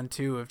episode 1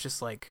 too, of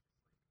just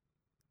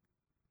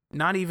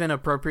not even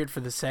appropriate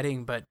for the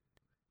setting, but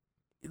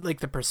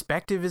the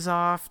perspective is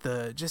off,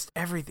 just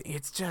everything.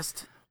 It's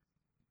just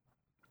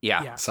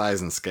yeah.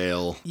 Size and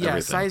scale. Yeah,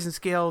 everything. Size and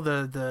scale,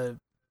 the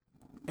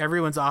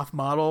everyone's off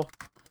model.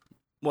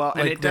 Well,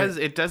 and it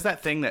does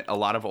that thing that a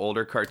lot of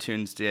older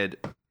cartoons did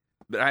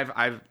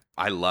that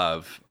I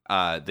love,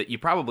 that you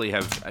probably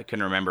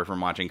can remember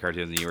from watching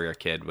cartoons when you were a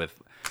kid,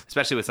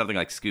 especially with something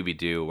like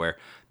Scooby-Doo, where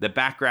the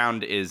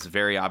background is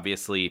very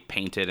obviously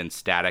painted and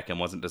static and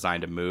wasn't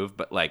designed to move,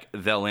 but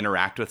they'll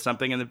interact with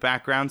something in the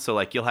background. So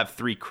you'll have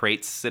 3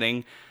 crates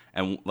sitting,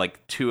 and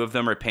 2 of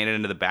them are painted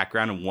into the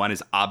background, and one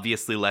is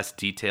obviously less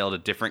detailed, a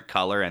different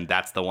color, and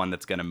that's the one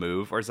that's going to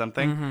move or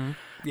something. Mm-hmm.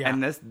 Yeah.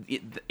 And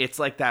it's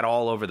like that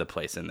all over the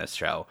place in this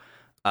show.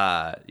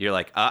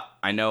 You're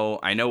I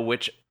know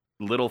which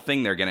little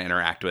thing they're going to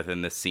interact with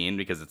in this scene,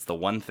 because it's the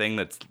one thing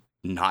that's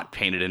not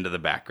painted into the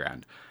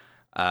background.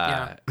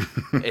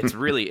 It's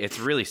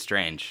really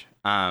strange.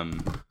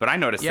 But I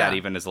noticed that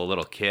even as a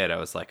little kid. I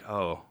was like,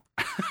 oh,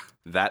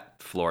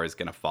 that floor is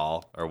gonna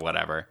fall or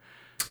whatever.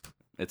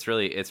 It's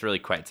really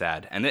quite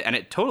sad, and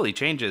it totally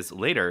changes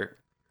later.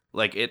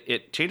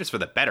 It changes for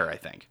the better, I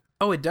think.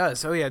 Oh, it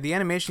does. Oh yeah, the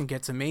animation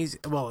gets amazing.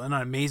 Well,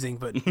 not amazing,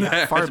 but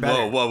far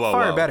better.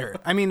 Whoa. Better.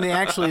 I mean, they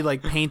actually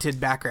painted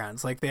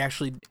backgrounds. They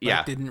actually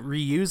didn't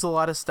reuse a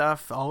lot of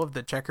stuff. All of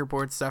the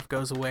checkerboard stuff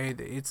goes away.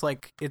 It's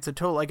it's a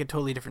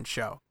totally different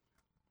show.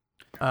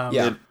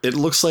 It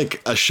looks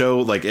like a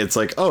show, it's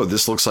oh,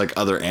 this looks like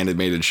other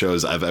animated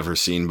shows I've ever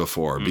seen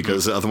before,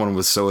 because the other one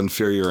was so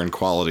inferior in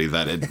quality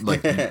that it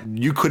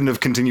you couldn't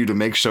have continued to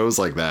make shows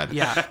like that,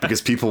 because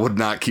people would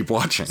not keep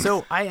watching.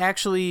 So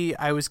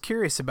I was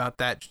curious about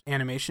that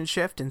animation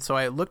shift, and so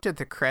I looked at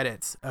the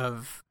credits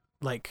of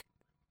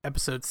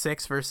episode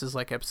 6 versus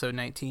episode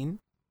 19,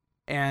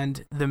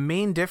 and the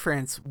main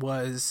difference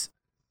was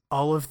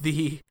all of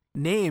the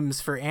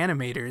names for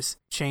animators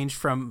changed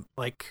from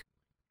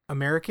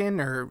American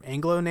or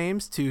Anglo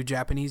names to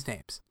Japanese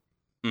names.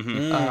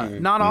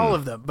 Mm-hmm. Not all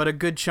of them, but a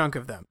good chunk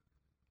of them.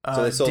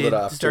 So they sold it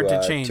off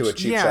to change. To a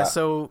cheap shop.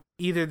 So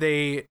either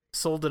they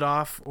sold it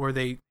off or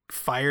they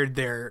fired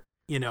their,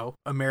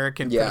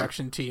 American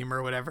production team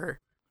or whatever.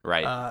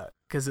 Right.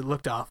 Because it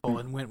looked awful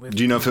and went with.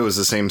 Do you know if it was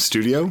the same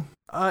studio?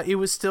 It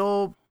was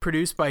still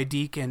produced by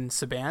Deke and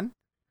Saban.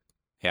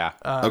 Yeah.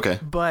 Okay.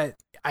 But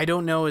I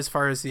don't know as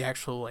far as the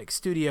actual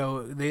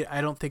studio.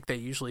 I don't think they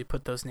usually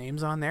put those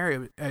names on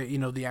there.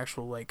 The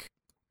actual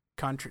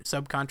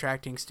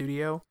subcontracting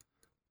studio,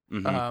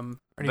 mm-hmm. Or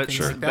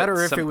anything like that,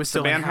 or if it was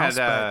still in house.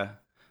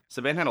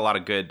 Saban had a lot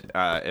of good.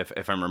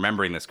 If I'm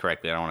remembering this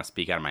correctly, I don't want to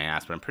speak out of my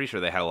ass, but I'm pretty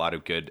sure they had a lot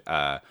of good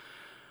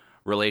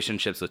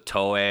relationships with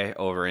Toei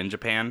over in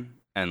Japan,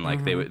 and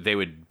mm-hmm. they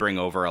would bring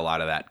over a lot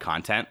of that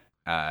content.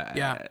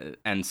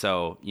 And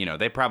so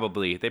they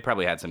probably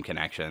had some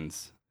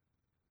connections.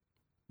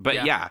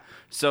 But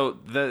so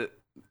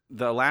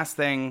the last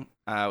thing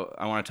I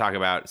want to talk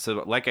about.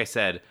 So like I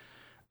said,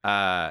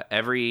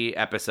 every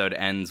episode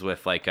ends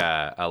with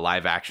a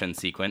live action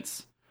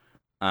sequence,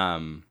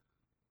 where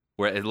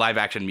where a live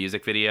action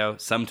music video,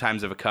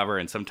 sometimes of a cover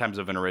and sometimes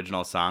of an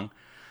original song.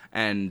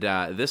 And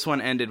this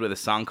one ended with a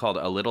song called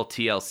 "A Little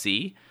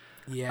TLC."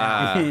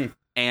 Yeah.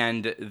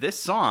 And this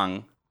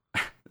song,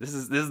 this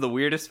is the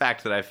weirdest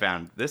fact that I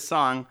found. This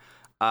song,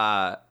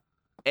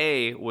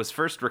 was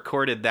first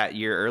recorded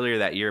earlier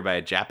that year by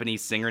a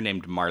Japanese singer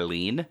named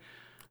Marlene,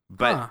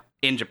 but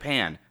in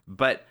Japan.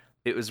 But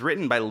it was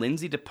written by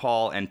Lindsay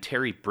DePaul and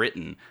Terry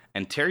Britton.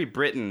 And Terry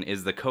Britton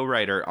is the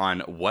co-writer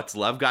on What's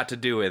Love Got to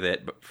Do with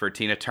It for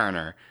Tina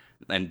Turner,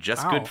 and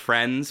Just Good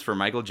Friends for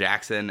Michael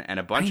Jackson, and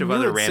a bunch of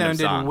other random songs.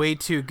 It sounded way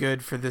too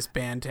good for this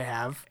band to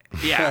have.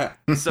 Yeah.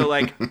 So,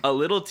 like, A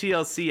Little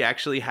TLC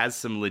actually has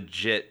some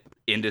legit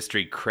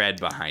industry cred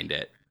behind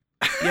it.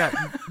 Yeah.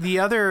 The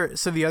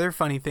other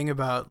funny thing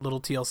about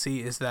Little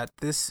TLC is that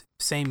this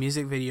same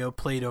music video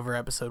played over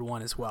episode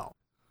 1 as well.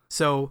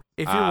 So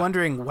if you're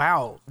wondering,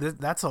 wow,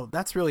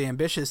 that's really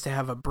ambitious to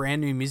have a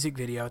brand new music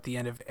video at the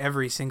end of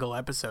every single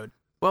episode.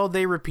 Well,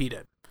 they repeat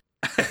it.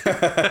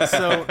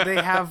 So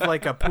they have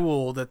like a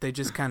pool that they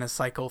just kind of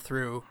cycle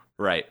through.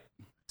 Right.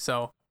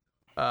 So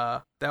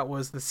that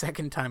was the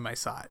second time I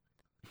saw it.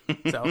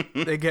 So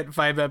they get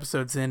 5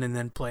 episodes in and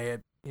then play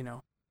it,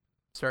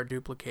 start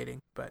duplicating.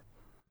 But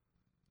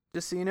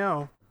just so you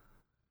know.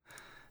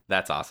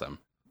 That's awesome.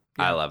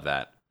 Yeah. I love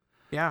that.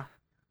 Yeah.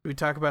 We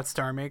talk about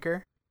Star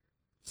Maker.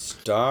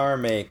 Star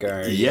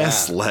Maker.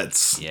 Yes,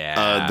 let's.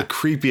 Yeah. The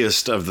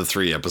creepiest of the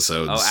 3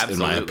 episodes, in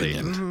my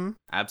opinion. Mm-hmm.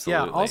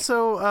 Absolutely. Yeah.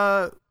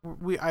 Also,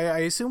 I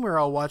assume we're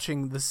all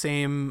watching the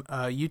same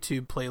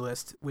YouTube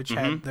playlist, which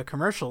had the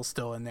commercials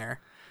still in there.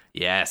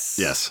 Yes.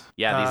 Yes.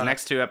 Yeah. These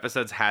next 2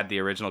 episodes had the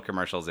original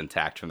commercials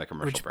intact from the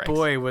commercial breaks.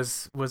 Boy,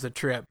 was a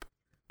trip.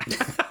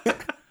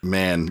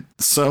 Man,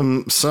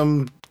 some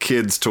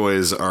kids'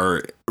 toys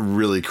are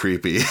really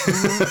creepy.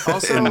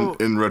 Also,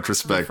 in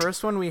retrospect, the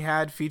first one we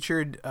had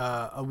featured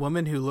a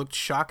woman who looked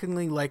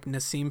shockingly like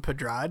Nasim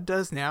Pedrad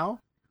does now.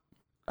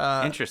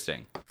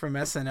 Interesting. From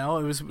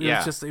SNL,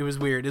 it was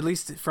weird. At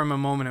least from a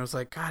moment, it was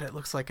like, God, it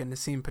looks like a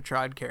Nasim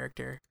Pedrad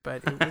character,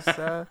 but it was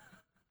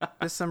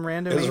just some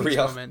random English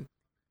woman.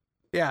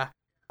 Yeah.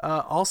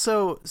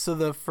 Also, so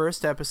the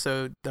first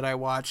episode that I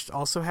watched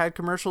also had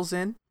commercials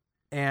in.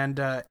 And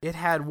it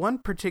had one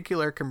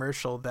particular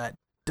commercial that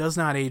does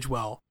not age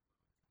well.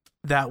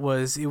 It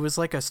was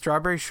like a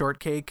strawberry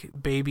shortcake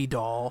baby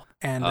doll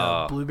and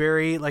a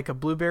blueberry, like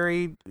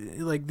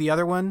the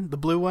other one, the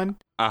blue one.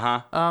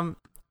 Uh-huh.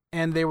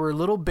 And they were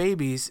little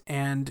babies,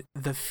 and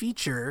the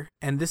feature,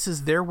 and this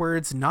is their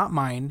words, not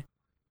mine,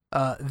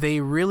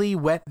 they really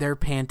wet their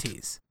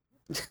panties.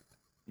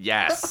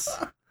 Yes.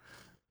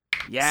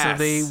 Yes. So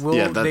they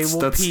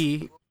will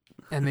pee.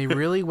 And they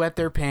really wet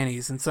their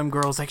panties. And some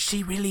girl's like,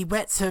 she really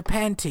wets her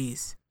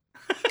panties.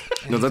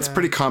 No, that's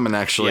pretty common,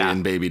 actually,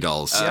 in baby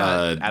dolls.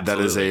 That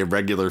is a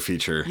regular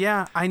feature.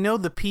 Yeah, I know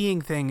the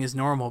peeing thing is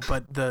normal,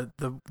 but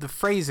the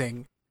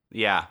phrasing.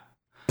 Yeah.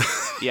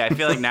 Yeah, I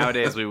feel like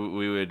nowadays we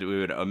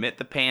would omit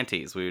the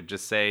panties. We would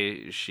just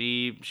say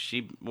she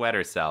wet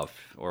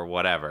herself or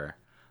whatever.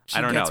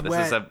 I don't know.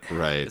 This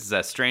is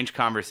a strange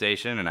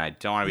conversation, and I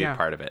don't want to be a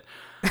part of it.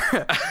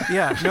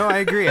 Yeah, no, I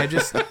agree. I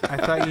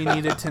thought you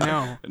needed to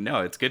know.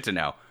 No, it's good to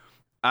know.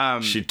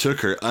 She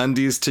took her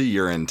undies to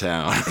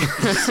Urinetown.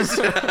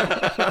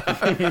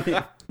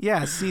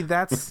 Yeah, see,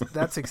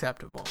 that's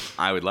acceptable.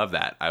 I would love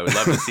that. I would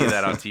love to see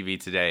that on TV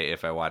today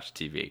if I watched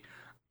TV.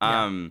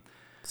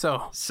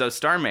 So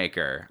Star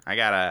Maker, I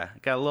got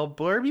a little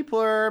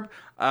blurb.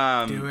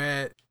 Do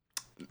it.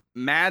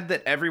 Mad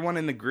that everyone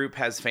in the group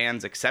has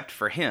fans except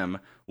for him,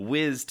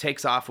 Wiz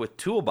takes off with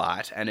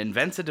Toolbot and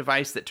invents a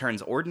device that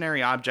turns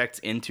ordinary objects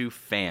into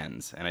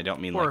fans. And I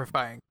don't mean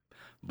horrifying. Like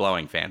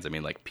blowing fans. I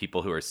mean like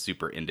people who are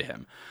super into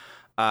him.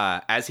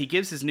 As he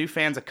gives his new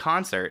fans a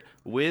concert,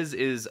 Wiz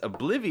is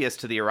oblivious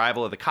to the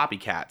arrival of the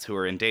copycats who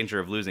are in danger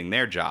of losing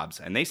their jobs,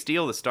 and they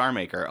steal the Star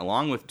Maker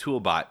along with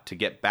Toolbot to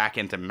get back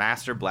into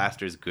Master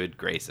Blaster's good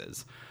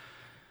graces.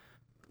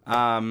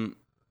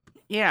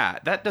 Yeah,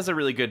 that does a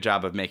really good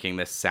job of making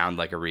this sound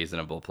like a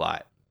reasonable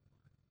plot.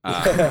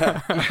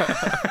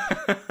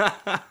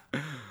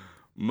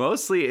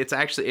 Mostly,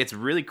 it's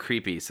really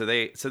creepy. So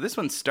this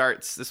one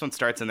starts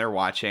and they're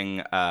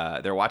watching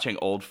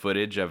old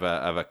footage of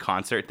a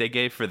concert they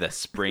gave for the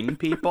Spring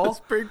People.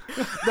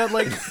 That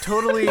like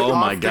totally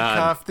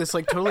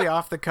totally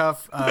off the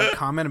cuff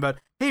comment about,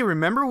 hey,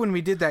 remember when we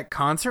did that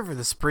concert for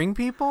the Spring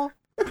People?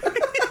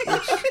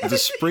 The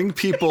Spring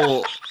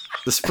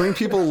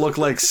People look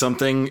like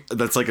something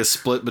that's like a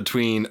split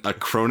between a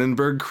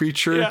Cronenberg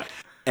creature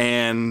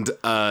and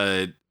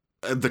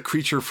the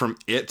creature from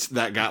It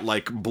that got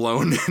like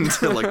blown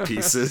into like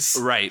pieces.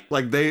 Right.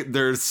 Like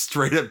they're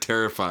straight up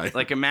terrifying.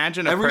 Like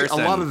imagine a person.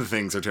 A lot of the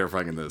things are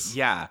terrifying in this.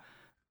 Yeah.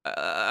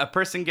 A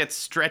person gets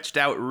stretched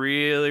out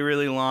really,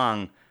 really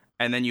long,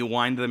 and then you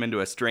wind them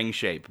into a string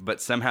shape, but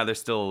somehow they're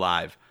still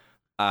alive.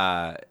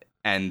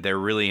 And they're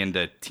really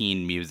into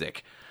teen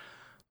music.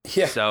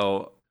 Yeah.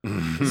 So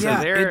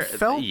it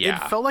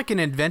felt like an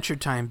Adventure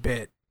Time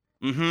bit.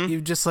 Mm-hmm.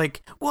 You just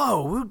like,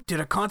 whoa, we did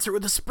a concert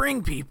with the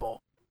Spring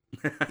People.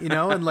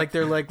 And like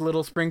they're like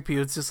little spring peas.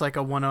 It's just like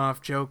a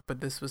one-off joke,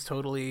 but this was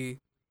totally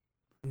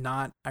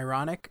not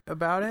ironic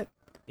about it.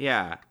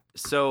 Yeah.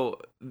 So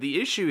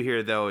the issue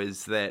here, though,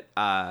 is that,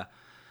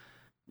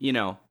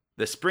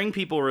 the Spring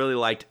people really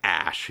liked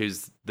Ash,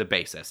 who's the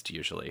bassist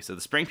usually. So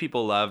the Spring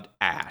people loved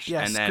Ash.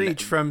 Yeah, and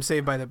Screech from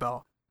Saved by the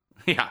Bell.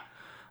 Yeah.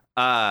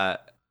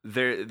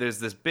 There's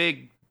this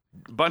big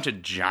bunch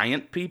of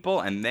giant people,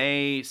 and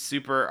they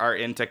super are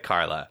into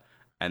Carla,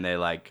 and they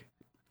like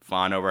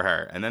fawn over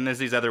her. And then there's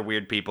these other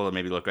weird people that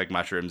maybe look like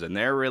mushrooms, and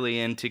they're really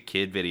into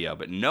Kid Video,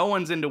 but no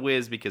one's into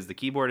Wiz because the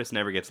keyboardist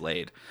never gets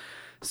laid.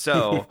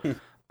 So,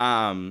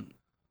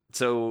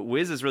 so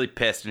Wiz is really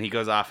pissed, and he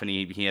goes off and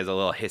he has a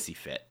little hissy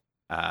fit.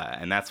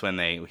 And that's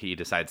when he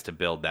decides to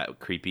build that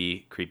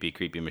creepy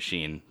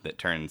machine that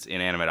turns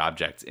inanimate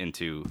objects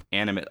into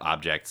animate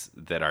objects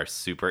that are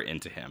super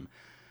into him.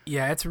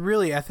 Yeah, it's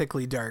really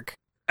ethically dark.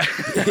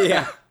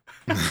 Yeah.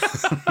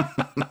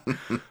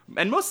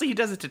 And mostly he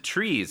does it to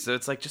trees, so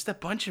it's like just a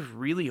bunch of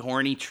really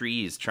horny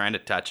trees trying to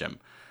touch him.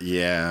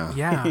 Yeah.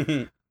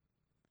 Yeah.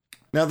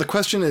 Now the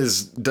question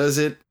is, does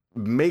it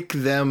make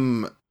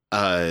them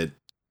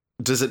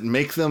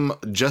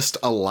just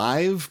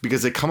alive?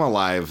 Because they come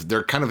alive,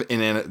 they're kind of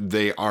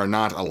they are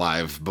not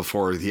alive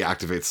before he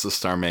activates the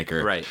Star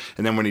Maker. Right.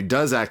 And then when he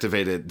does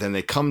activate it, then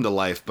they come to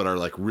life but are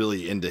like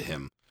really into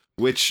him.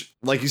 Which,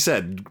 like you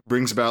said,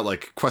 brings about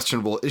like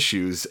questionable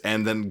issues,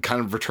 and then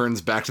kind of returns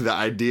back to the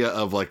idea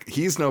of like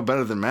he's no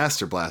better than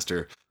Master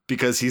Blaster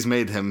because he's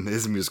made him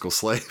his musical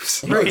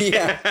slaves. Right.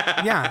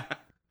 Yeah. Yeah.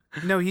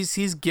 No,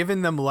 he's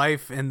given them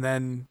life and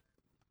then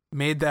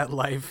made that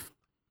life,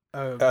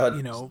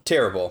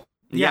 terrible.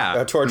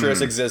 Yeah. A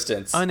torturous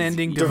existence.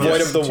 Unending devoid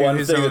of the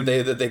one thing own,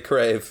 that they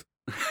crave.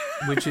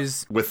 Which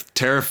is with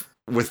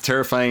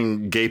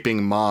terrifying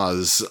gaping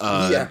maws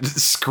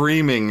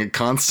screaming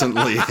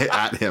constantly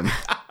at him.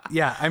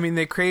 Yeah, I mean,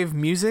 they crave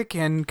music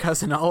and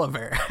Cousin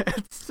Oliver.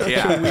 It's such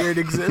a weird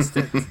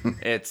existence.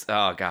 It's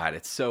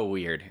so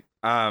weird.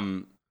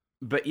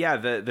 But yeah,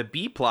 the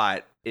B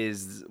plot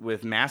is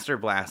with Master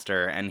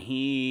Blaster, and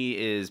he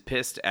is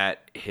pissed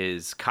at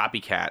his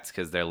copycats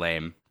because they're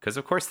lame. Because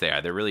of course they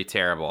are. They're really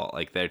terrible.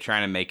 Like they're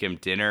trying to make him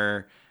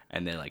dinner,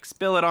 and they like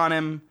spill it on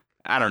him.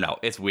 I don't know.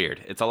 It's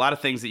weird. It's a lot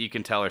of things that you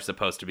can tell are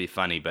supposed to be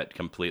funny, but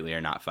completely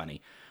are not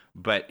funny.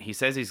 But he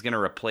says he's going to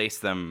replace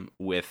them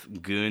with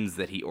goons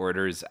that he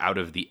orders out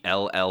of the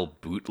LL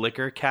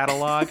Bootlicker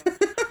catalog.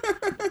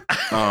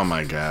 Oh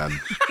my God.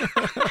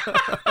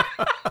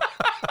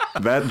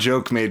 That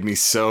joke made me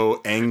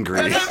so angry.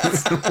 I'm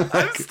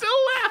still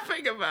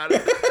laughing about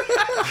it.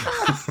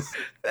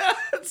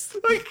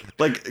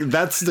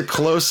 That's the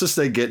closest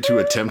they get to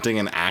attempting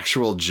an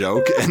actual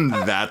joke, and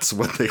that's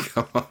what they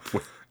come up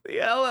with. The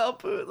LL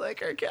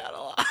Bootlicker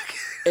catalog.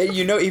 And,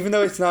 even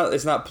though it's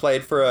not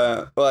played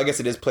for I guess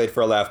it is played for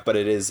a laugh, but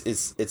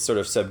it's sort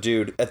of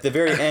subdued. At the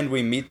very end,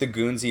 we meet the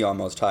goons he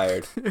almost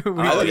hired. They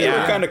were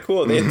kind of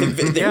cool. They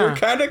were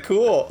kind of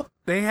cool.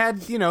 They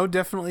had,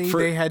 definitely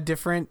they had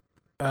different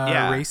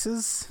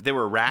races. They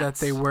were rats. That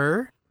they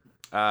were.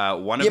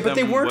 One of them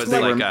they weren't was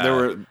supposedly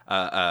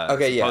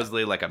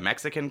like a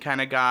Mexican kind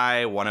of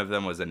guy. One of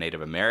them was a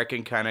Native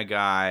American kind of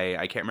guy.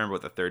 I can't remember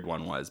what the third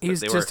one was. But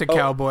He's just a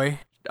cowboy.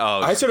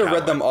 Oh, I sort of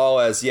read them all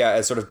as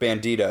sort of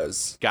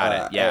banditos.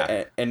 Got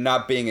it, and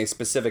not being a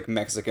specific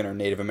Mexican or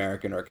Native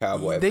American or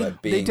cowboy.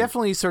 They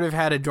definitely sort of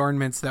had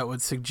adornments that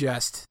would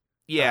suggest.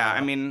 Yeah, I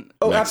mean.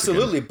 Oh, Mexican.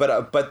 Absolutely,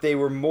 but they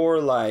were more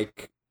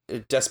like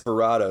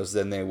desperados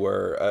than they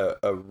were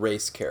a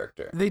race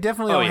character. They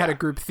definitely all had a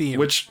group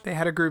theme. They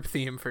had a group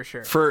theme for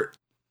sure. For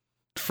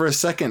a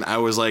second, I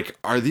was like,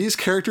 "Are these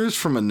characters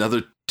from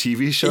another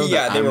TV show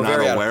that they I'm were not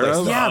very aware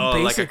of?" Yeah,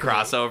 basically. Like a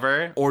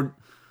crossover,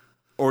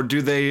 or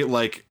do they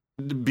like?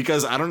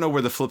 Because I don't know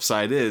where the flip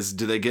side is.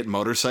 Do they get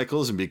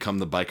motorcycles and become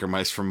the biker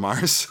mice from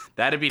Mars?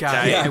 That'd be God,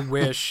 tight. yeah. I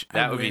wish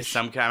that would be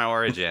some kind of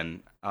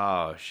origin.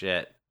 Oh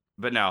shit!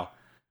 But no,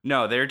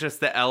 they're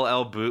just the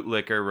LL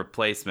Bootlicker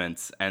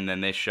replacements, and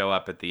then they show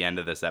up at the end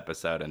of this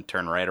episode and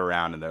turn right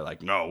around, and they're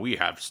like, "No, we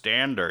have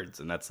standards,"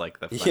 and that's like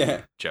the funny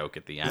joke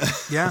at the end.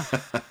 Yeah.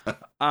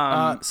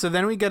 So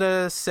then we get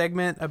a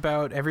segment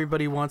about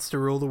Everybody Wants to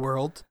Rule the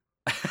World.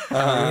 We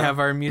have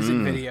our music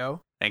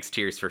video. Thanks,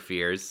 Tears for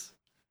Fears.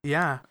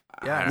 Yeah.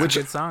 Yeah, it's a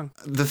good song.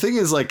 The thing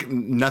is, like,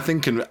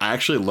 I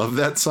actually love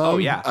that song. Oh,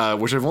 yeah.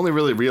 Which I've only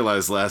really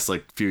realized the last,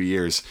 like, few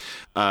years.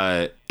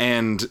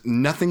 And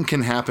nothing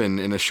can happen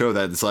in a show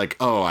that's like,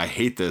 oh, I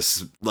hate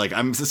this. Like,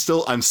 I'm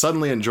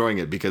suddenly enjoying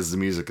it because the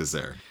music is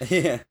there.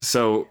 Yeah.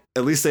 So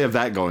at least they have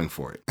that going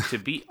for it. To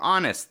be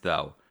honest,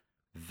 though,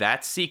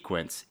 that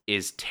sequence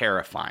is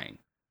terrifying.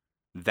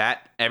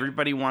 That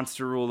Everybody Wants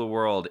to Rule the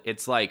World.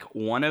 It's like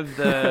one of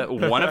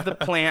the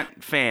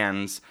plant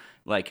fans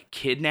like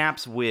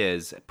kidnaps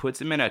Wiz,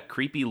 puts him in a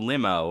creepy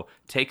limo,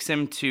 takes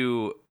him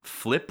to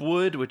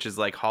Flipwood, which is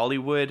like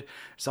Hollywood.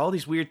 There's all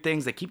these weird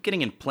things. They keep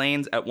getting in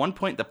planes. At one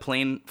point, the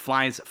plane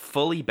flies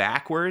fully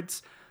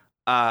backwards.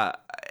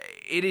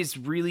 It is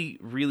really,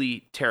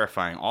 really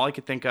terrifying. All I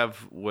could think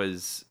of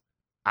was,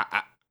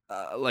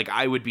 like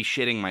I would be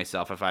shitting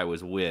myself if I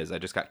was Wiz. I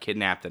just got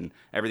kidnapped and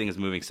everything is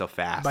moving so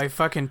fast. By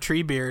fucking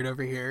Treebeard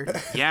over here.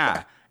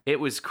 Yeah, it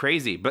was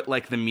crazy. But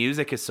like the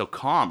music is so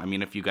calm. I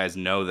mean, if you guys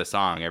know the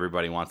song,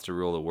 Everybody Wants to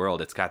Rule the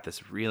World, it's got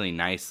this really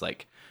nice,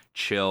 like,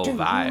 chill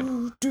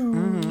vibe.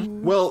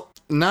 Mm-hmm. Well,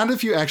 not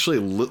if you actually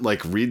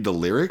like read the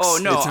lyrics. Oh,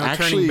 no, it's no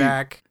actually turning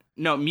back.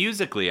 No,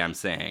 musically, I'm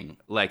saying,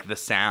 like, the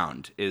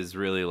sound is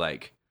really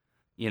like,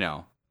 you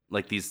know,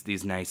 like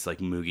these nice like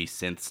Moogie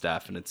synth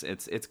stuff, and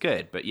it's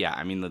good. But yeah,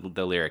 I mean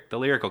the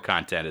lyrical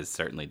content is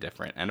certainly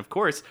different, and of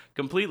course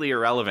completely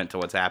irrelevant to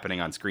what's happening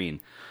on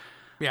screen.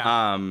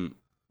 Yeah.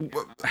 Do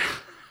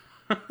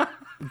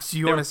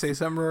you want to say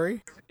something,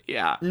 Rory?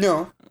 Yeah.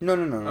 No.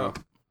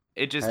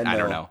 It just I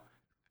don't know.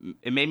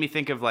 It made me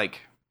think of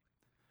like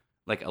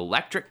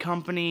Electric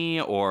Company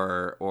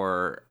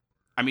or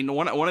I mean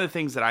one of the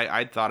things that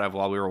I thought of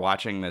while we were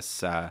watching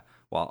this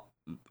while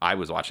I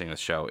was watching this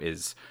show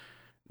is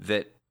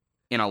that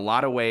in a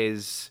lot of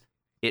ways,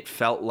 it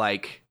felt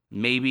like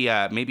maybe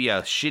a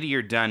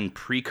shittier done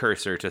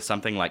precursor to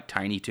something like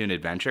Tiny Toon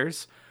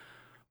Adventures,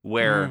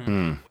 where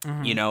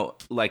you know,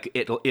 like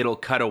it'll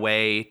cut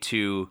away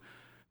to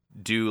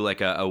do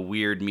like a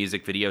weird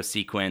music video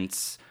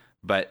sequence,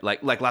 but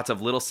like lots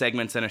of little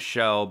segments in a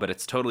show, but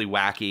it's totally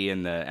wacky,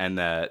 and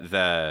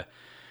the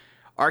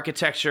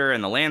architecture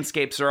and the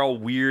landscapes are all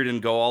weird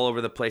and go all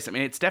over the place. I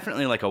mean, it's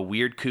definitely like a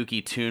weird,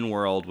 kooky Toon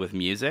world with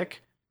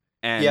music.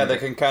 And yeah, they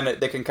can kind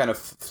of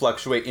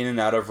fluctuate in and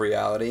out of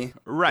reality.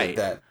 Right.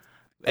 That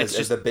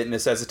as the bit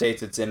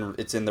necessitates, it's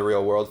in the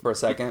real world for a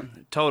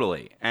second.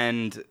 Totally.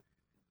 And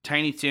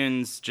Tiny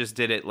Toons just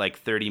did it like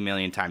 30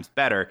 million times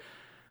better.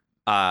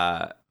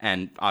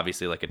 And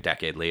obviously like a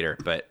decade later,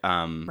 but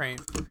right.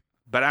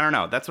 But I don't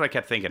know. That's what I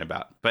kept thinking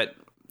about. But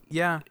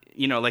yeah,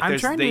 you know, like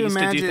they used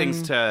to do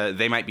things to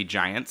They Might Be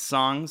Giants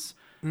songs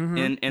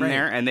in right.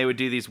 there, and they would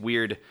do these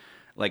weird,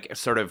 like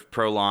sort of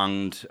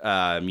prolonged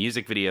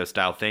music video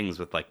style things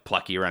with like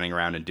Plucky running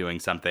around and doing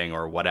something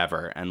or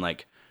whatever, and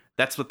like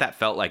that's what that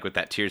felt like with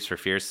that Tears for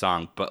Fears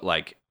song, but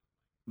like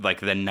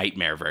the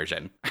Nightmare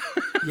version.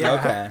 Yeah.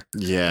 Okay.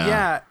 Yeah.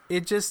 Yeah.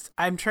 It just,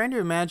 I'm trying to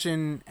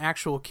imagine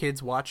actual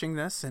kids watching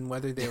this and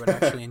whether they would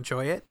actually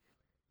enjoy it.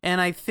 And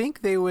I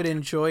think they would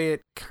enjoy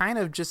it kind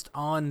of just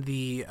on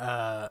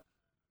the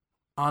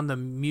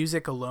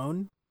music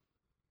alone.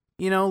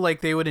 You know, like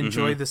they would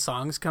enjoy the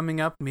songs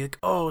coming up and be like,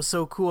 oh,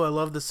 so cool, I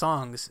love the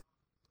songs.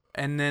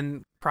 And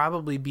then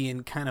probably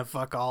being kind of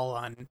fuck all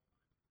on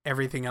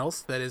everything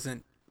else that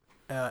isn't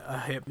a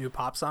hip new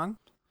pop song.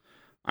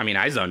 I mean,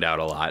 I zoned out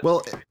a lot.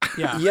 Well,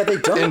 yeah. Yeah, they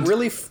don't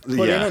really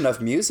put in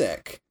enough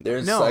music.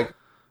 There's like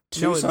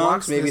two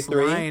songs, maybe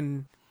three.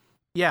 Line.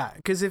 Yeah,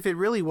 because if it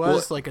really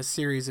was like a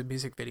series of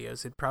music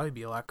videos, it'd probably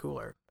be a lot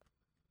cooler.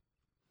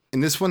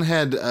 And this one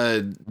had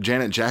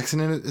Janet Jackson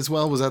in it as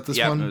well. Was that this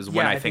one? Yeah, it was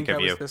When I Think of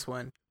You. Was this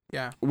one.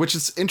 Yeah. Which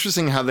is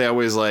interesting how they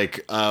always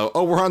like,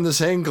 oh, we're on this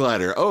hang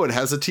glider. Oh, it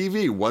has a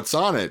TV. What's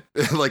on it?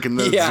 Like, and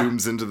then it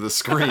zooms into the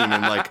screen,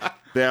 and like,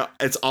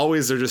 it's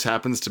always there just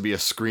happens to be a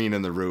screen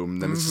in the room.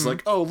 Then it's just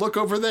like, oh, look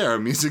over there, a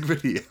music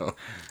video.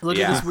 Look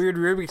at this weird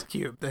Rubik's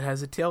Cube that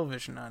has a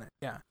television on it.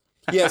 Yeah.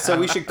 Yeah, so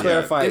we should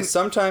clarify.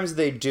 Sometimes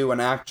they do an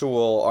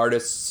actual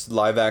artist's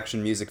live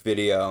action music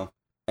video,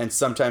 and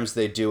sometimes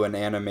they do an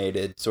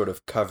animated sort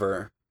of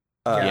cover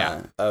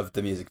of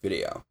the music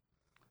video.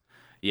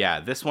 Yeah,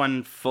 this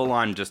one full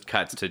on just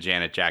cuts to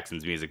Janet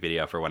Jackson's music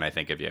video for When I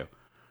Think of You.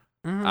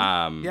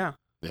 Mm-hmm.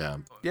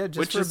 Yeah, just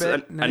which for is a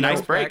bit. a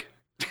nice break.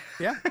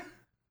 Yeah.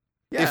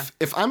 Yeah.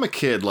 If I'm a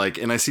kid, like,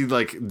 and I see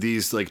like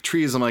these like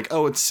trees, I'm like,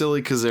 oh, it's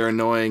silly because they're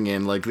annoying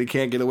and like they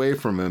can't get away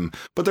from him.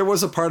 But there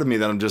was a part of me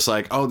that I'm just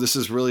like, oh, this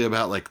is really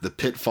about like the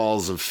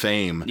pitfalls of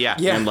fame. Yeah.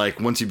 And like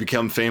once you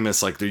become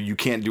famous, like you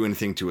can't do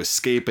anything to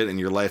escape it, and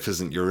your life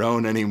isn't your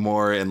own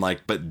anymore. And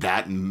like, but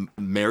that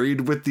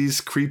married with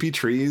these creepy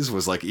trees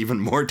was like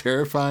even more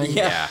terrifying.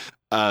 Yeah.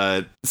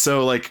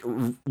 So like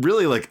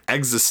really like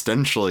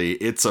existentially,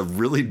 it's a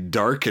really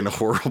dark and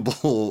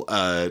horrible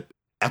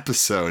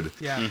episode.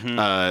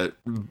 Yeah.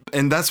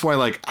 And that's why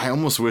like I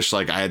almost wish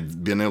like I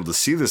had been able to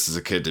see this as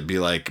a kid to be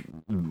like,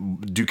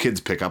 do kids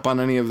pick up on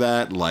any of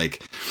that?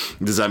 Like,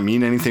 does that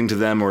mean anything to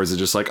them, or is it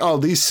just like, oh,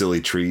 these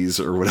silly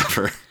trees or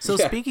whatever? So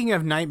speaking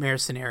of nightmare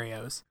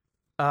scenarios,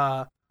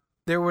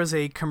 there was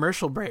a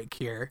commercial break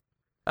here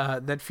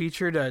that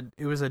featured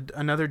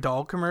another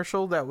doll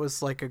commercial that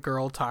was like a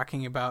girl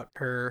talking about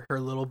her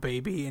little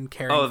baby and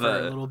caring for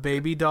her little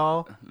baby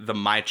doll. The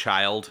My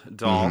Child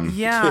doll. Mm-hmm.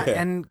 Yeah,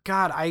 and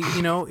God,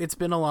 it's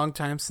been a long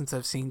time since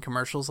I've seen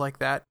commercials like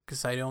that,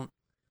 because I don't,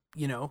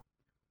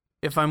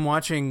 if I'm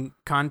watching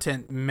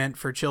content meant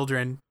for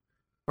children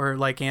or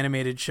like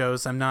animated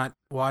shows, I'm not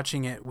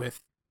watching it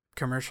with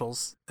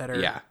commercials that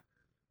are,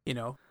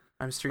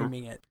 I'm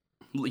streaming it.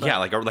 Yeah,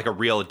 like a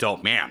real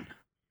adult man.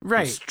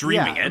 Right.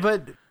 Streaming it.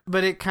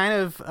 But it kind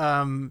of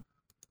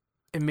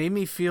it made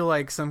me feel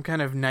like some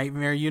kind of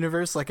nightmare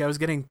universe, like I was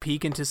getting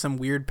peek into some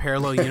weird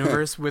parallel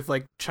universe with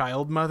like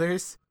child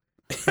mothers.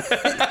 With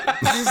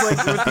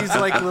these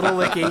like little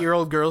like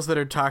 8-year-old girls that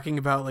are talking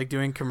about like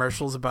doing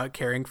commercials about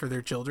caring for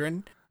their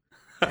children.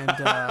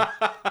 and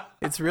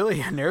it's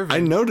really unnerving.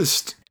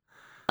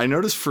 I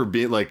noticed for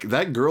being like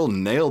that girl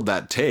nailed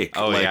that take.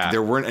 Oh, like yeah.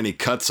 there weren't any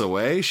cuts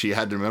away. She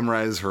had to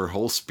memorize her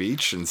whole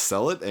speech and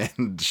sell it,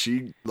 and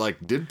she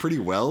like did pretty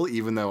well,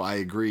 even though I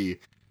agree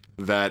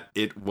that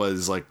it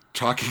was like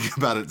talking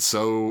about it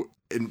so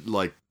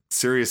like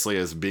seriously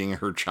as being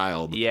her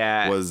child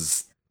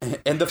was.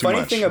 And the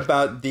funny thing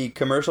about the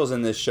commercials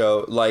in this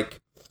show,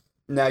 like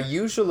now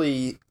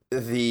usually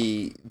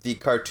the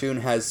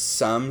cartoon has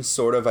some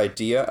sort of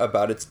idea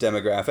about its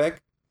demographic,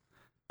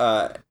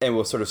 and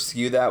will sort of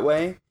skew that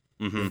way.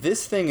 Mm-hmm.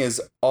 This thing is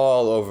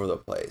all over the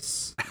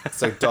place.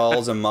 It's like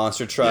dolls and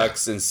monster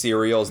trucks and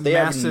cereals. They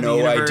Massive have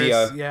no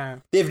idea. Yeah.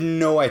 They have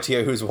no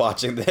idea who's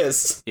watching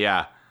this.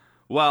 Yeah.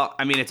 Well,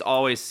 I mean, it's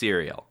always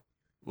cereal.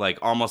 Like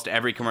almost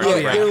every commercial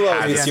Yeah, it'll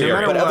always be has cereal.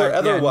 cereal. But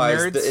otherwise,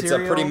 nerd it's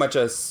cereal. a pretty much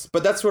a.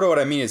 But that's sort of what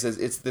I mean is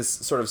it's this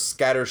sort of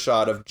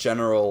scattershot of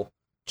general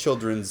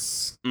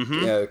children's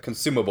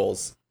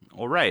consumables.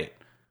 All right.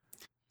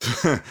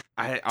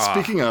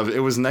 Speaking of, it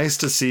was nice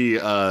to see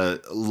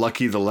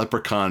Lucky the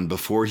Leprechaun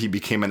before he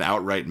became an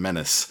outright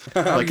menace.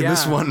 Like in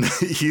this one,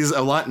 he's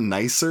a lot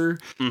nicer,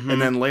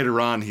 and then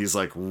later on, he's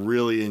like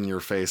really in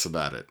your face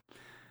about it.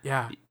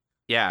 Yeah.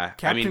 Yeah.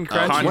 Captain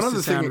Crunch used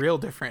to sound real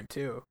different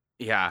too.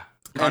 Yeah.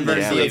 And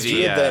there's the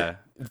idea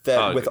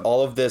that with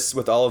all of these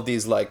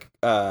like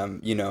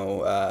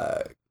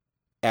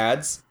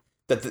ads,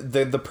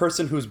 that the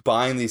person who's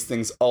buying these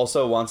things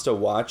also wants to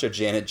watch a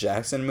Janet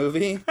Jackson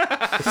movie.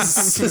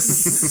 It's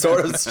just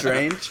sort of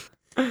strange.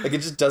 Like it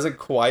just doesn't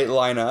quite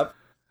line up.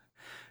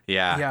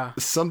 Yeah. Yeah.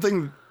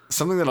 Something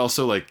that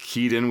also like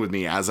keyed in with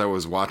me as I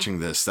was watching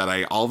this, that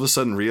I all of a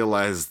sudden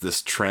realized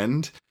this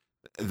trend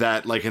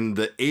that like in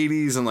the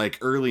 80s and like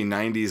early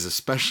 90s,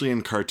 especially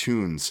in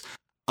cartoons,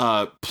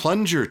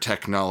 plunger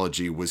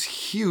technology was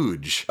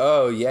huge.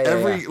 Oh yeah.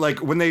 Like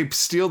when they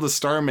steal the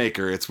Star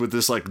Maker, it's with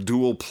this like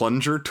dual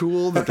plunger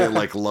tool that they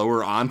like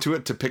lower onto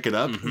it to pick it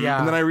up. Yeah.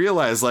 And then I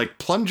realized like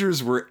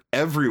plungers were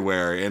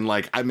everywhere, and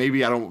like I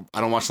don't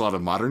watch a lot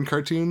of modern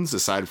cartoons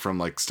aside from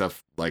like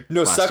stuff like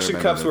suction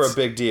cups were a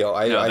big deal.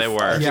 They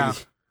were.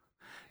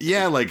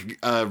 Yeah, like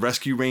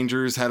Rescue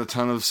Rangers had a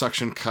ton of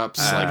suction cups.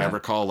 Like I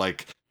recall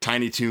like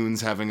Tiny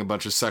Toons having a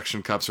bunch of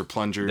suction cups or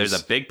plungers. There's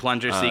a big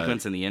plunger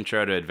sequence in the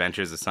intro to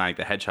Adventures of Sonic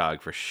the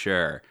Hedgehog for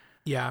sure.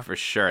 Yeah. For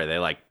sure. They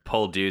like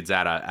pull dudes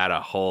out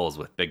of holes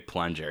with big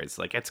plungers.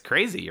 Like it's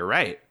crazy. You're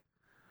right.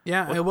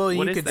 Yeah,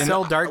 you could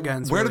sell dart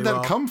guns. Where really did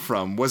that well. come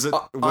from? Was it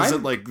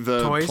like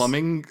the toys?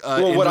 plumbing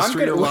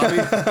industry or lobby?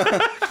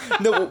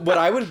 No, what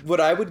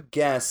I would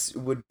guess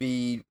would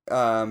be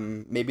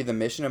maybe the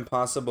Mission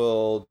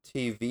Impossible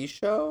TV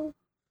show.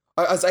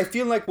 As I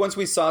feel like once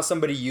we saw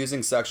somebody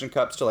using suction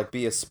cups to like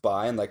be a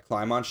spy and like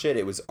climb on shit,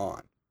 it was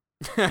on.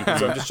 So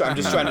I'm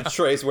just trying to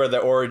trace where the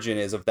origin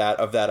is of that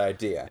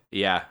idea.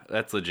 Yeah,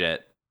 that's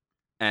legit.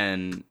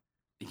 And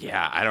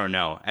yeah, I don't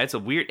know. It's a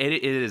weird.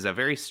 It is a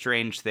very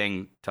strange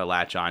thing to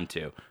latch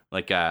onto,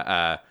 like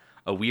a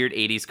weird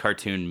 '80s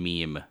cartoon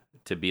meme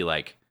to be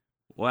like,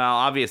 well,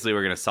 obviously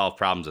we're gonna solve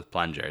problems with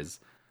plungers.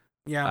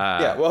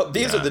 Yeah. Well,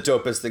 these are the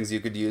dopest things you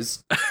could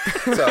use.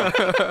 So,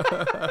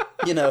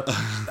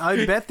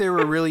 I bet they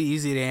were really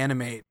easy to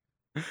animate.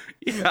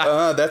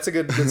 Yeah. That's a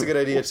good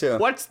idea too.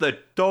 What's the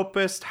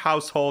dopest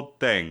household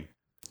thing?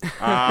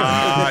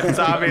 It's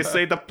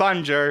obviously the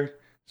plunger.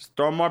 Just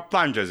throw more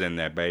plungers in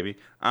there, baby.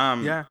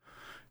 Yeah.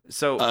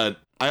 So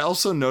I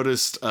also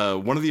noticed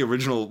one of the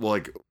original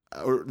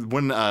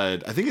when I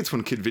think it's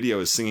when Kid Video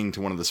is singing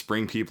to one of the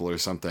Spring People or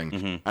something.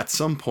 Mm-hmm. At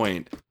some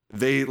point,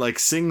 they like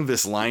sing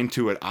this line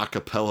to it a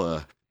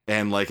cappella,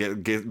 and like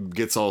it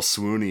gets all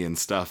swoony and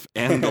stuff.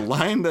 And the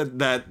line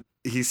that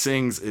he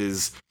sings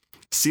is,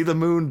 "See the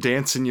moon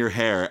dance in your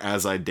hair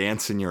as I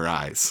dance in your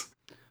eyes."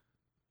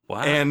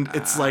 Wow. And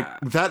it's like,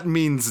 that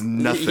means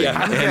nothing.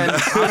 Yeah.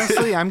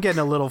 Honestly, I'm getting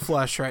a little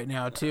flush right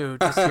now too,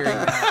 just hearing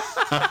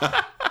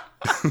that.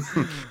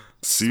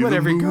 See what the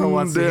every girl moon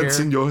wants to dance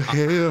hear. in your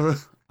hair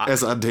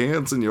as I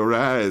dance in your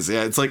eyes.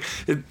 Yeah, it's like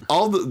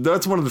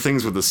that's one of the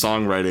things with the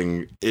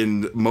songwriting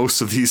in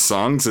most of these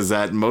songs, is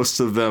that most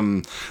of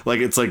them, like,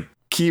 it's like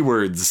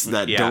keywords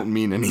that don't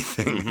mean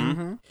anything.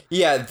 Mm-hmm.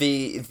 Yeah,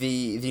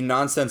 the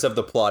nonsense of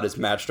the plot is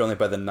matched only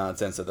by the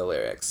nonsense of the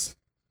lyrics.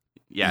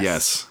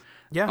 Yes.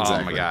 Yeah.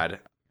 Oh my god.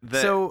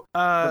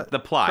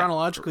 The plot.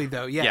 Chronologically,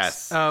 though,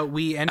 yes.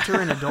 We enter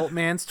an adult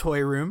man's toy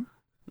room.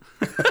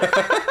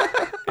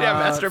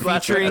 Master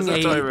Blaster has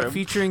a toy room.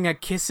 Featuring a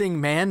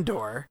kissing man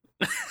door.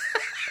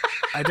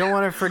 I don't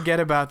want to forget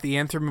about the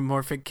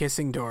anthropomorphic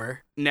kissing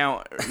door.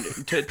 Now,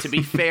 to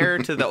be fair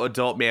to the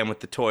adult man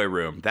with the toy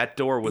room, that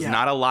door was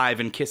not alive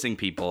and kissing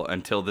people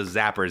until the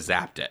zapper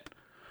zapped it.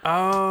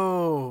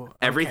 Oh. Okay.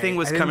 Everything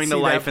was coming to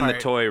life in the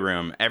toy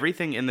room.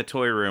 Everything in the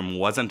toy room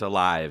wasn't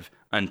alive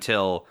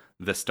until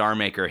the Star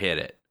Maker hit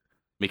it.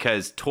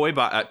 Because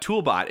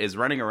Toolbot is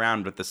running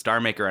around with the Star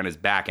Maker on his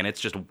back, and it's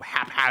just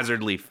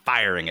haphazardly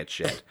firing at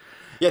shit.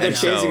 Yeah, they're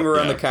chasing him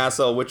around the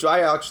castle, which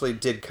I actually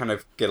did kind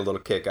of get a little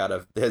kick out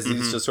of, as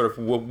he's just sort of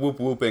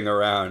whooping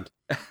around.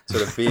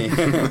 sort of being.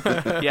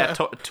 Yeah,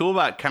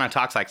 Toolbot kind of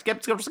talks like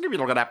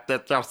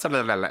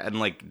and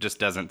like just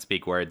doesn't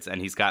speak words,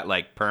 and he's got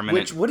like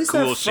permanent what is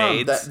cool that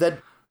from? shades.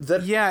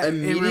 That yeah,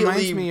 immediately... it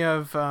reminds me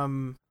of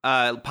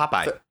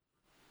Popeye.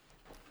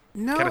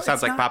 No, Kind of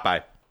sounds like not.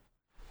 Popeye.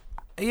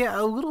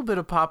 Yeah, a little bit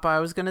of Popeye. I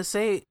was gonna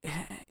say,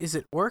 is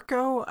it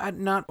Orko?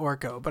 Not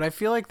Orko, but I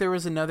feel like there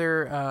was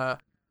another,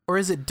 or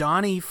is it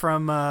Donnie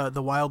from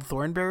the Wild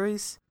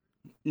Thornberries?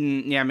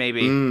 Yeah,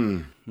 maybe.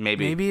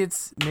 Maybe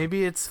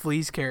it's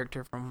Flea's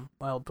character from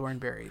Wild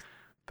Thornberries.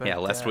 But, yeah,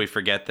 lest we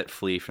forget that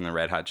Flea from the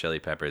Red Hot Chili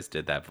Peppers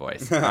did that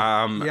voice.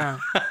 Yeah.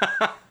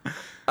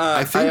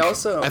 I think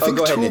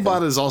Toolbot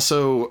Nathan. Is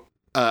also.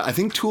 I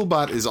think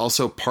Toolbot is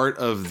also part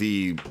of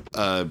the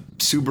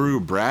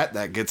Subaru Brat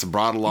that gets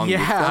brought along with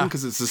them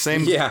because it's the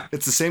same. Yeah.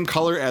 It's the same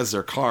color as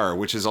their car,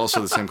 which is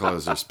also the same color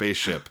as their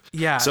spaceship.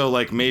 Yeah. So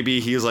like maybe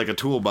he's like a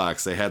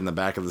toolbox they had in the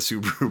back of the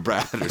Subaru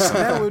Brat or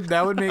something.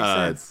 that would make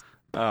sense.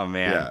 Oh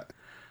man.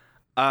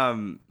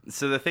 Yeah.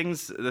 So the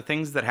things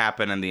that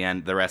happen in the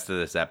end, the rest of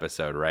this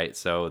episode, right?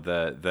 So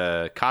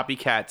the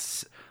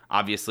copycats,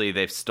 obviously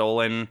they've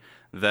stolen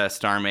the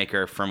Star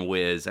Maker from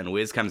Wiz, and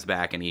Wiz comes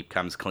back and he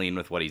comes clean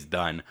with what he's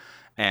done.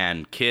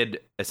 And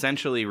Kid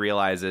essentially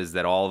realizes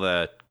that all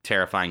the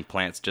terrifying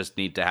plants just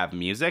need to have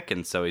music,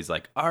 and so he's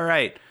like, all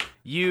right,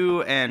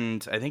 you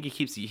and I think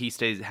has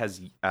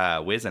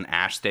Wiz and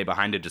Ash stay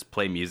behind to just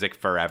play music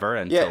forever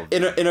until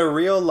in a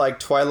real like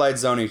Twilight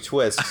Zone-y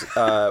twist,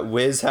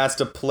 Wiz has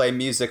to play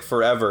music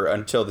forever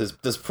until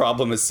this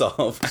problem is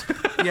solved.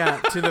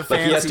 Yeah, to the fans. Like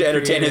he has to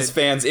entertain his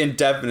fans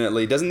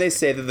indefinitely. Doesn't they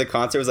say that the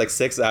concert was like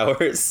 6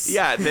 hours?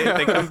 Yeah, they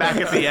come back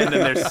at the end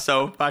and they're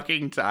so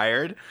fucking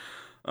tired.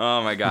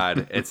 Oh my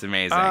god, it's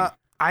amazing.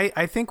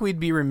 I think we'd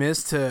be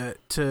remiss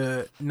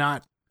to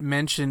not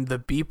mention the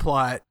B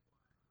plot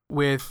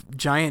with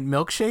giant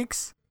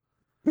milkshakes,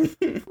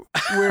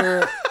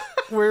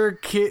 where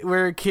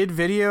Kid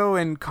Video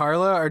and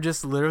Carla are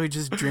just literally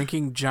just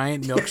drinking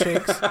giant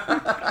milkshakes.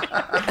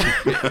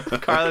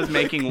 Carla's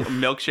making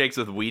milkshakes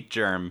with wheat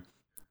germ.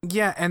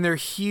 Yeah, and they're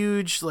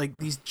huge, like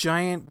these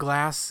giant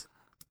glass,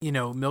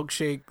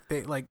 milkshake,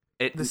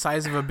 the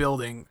size of a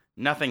building.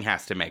 Nothing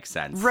has to make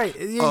sense. Right.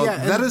 Yeah,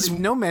 that is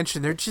no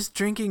mention. They're just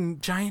drinking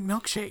giant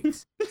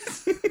milkshakes.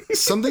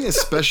 Something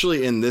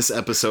especially in this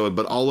episode,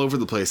 but all over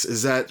the place,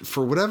 is that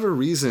for whatever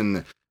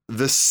reason,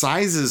 the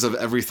sizes of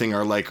everything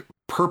are like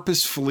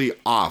purposefully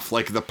off.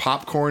 Like the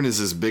popcorn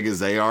is as big as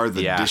they are.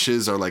 The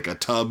dishes are like a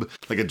tub,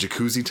 like a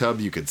jacuzzi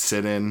tub you could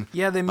sit in.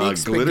 Yeah, they make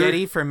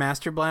spaghetti for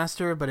Master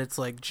Blaster, but it's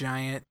like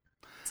giant.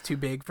 It's too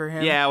big for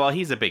him. Yeah, well,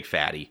 he's a big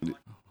fatty.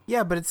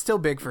 Yeah, but it's still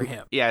big for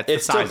him. Yeah,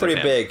 it's still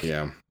pretty big.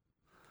 Yeah.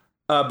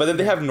 But then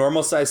they have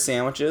normal sized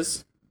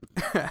sandwiches.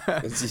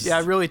 Yeah,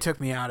 it really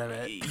took me out of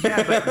it.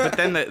 Yeah, but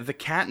then the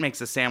cat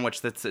makes a sandwich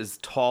that's as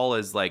tall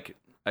as like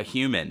a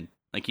human.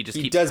 Like he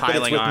keeps piling but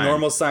it's with on.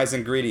 normal size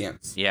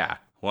ingredients. Yeah.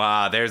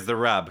 Wow, there's the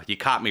rub. You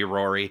caught me,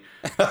 Rory.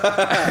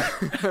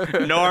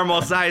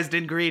 Normal sized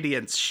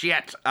ingredients.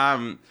 Shit.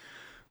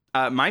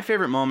 My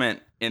favorite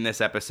moment in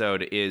this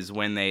episode is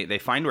when they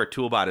find where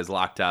Toolbot is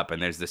locked up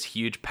and there's this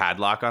huge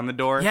padlock on the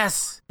door.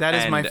 Yes, that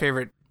is my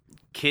favorite.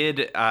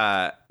 Kid,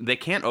 they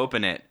can't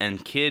open it,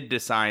 and Kid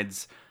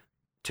decides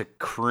to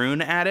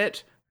croon at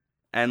it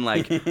and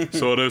like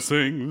sort of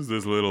sings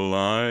this little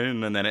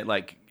line, and then it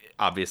like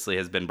obviously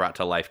has been brought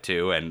to life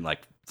too, and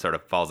like sort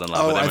of falls in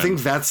love with him. I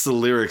think that's the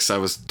lyrics I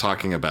was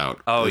talking about.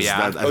 Oh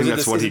yeah, I think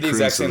that's what he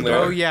croons to the door.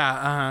 Oh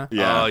yeah,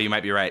 yeah. Oh, you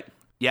might be right.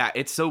 Yeah,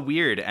 it's so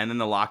weird. And then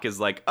the lock is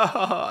like,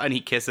 oh, and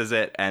he kisses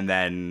it, and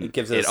then it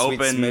gives it a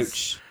opens. Sweet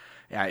smooch.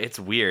 Yeah, it's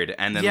weird.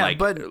 And then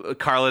but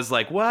Carla's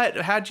like, what?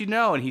 How'd you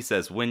know? And he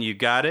says, when you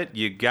got it,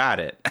 you got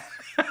it.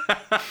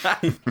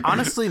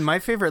 Honestly, my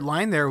favorite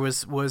line there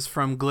was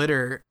from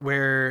Glitter,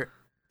 where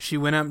she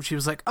went up and she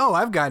was like, oh,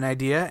 I've got an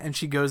idea. And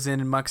she goes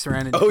in and mucks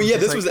around. And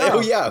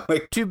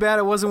like, too bad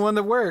it wasn't one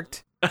that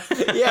worked.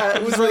 Yeah,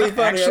 it was really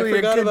funny. Actually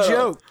a good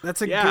joke.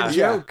 That's a good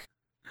joke.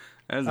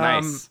 That was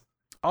nice.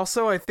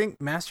 Also, I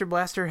think Master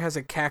Blaster has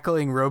a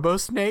cackling robo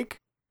snake.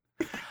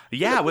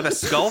 Yeah, with a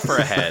skull for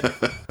a head.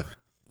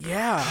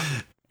 Yeah.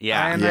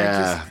 Yeah. And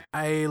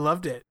I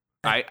loved it.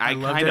 I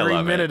loved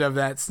every minute of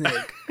that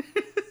snake.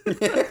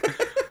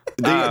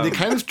 They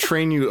kind of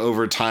train you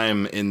over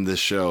time in the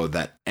show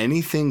that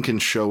anything can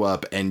show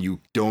up and you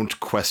don't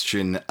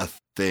question a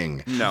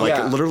thing. No.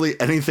 Literally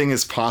anything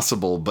is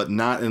possible, but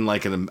not in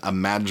like a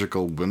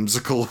magical,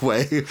 whimsical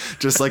way.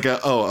 Just like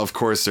of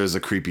course there's a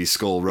creepy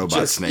skull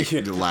robot snake.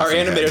 Our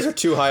animators are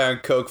too high on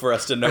coke for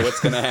us to know what's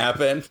going to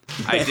happen.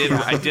 I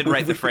did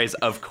write the phrase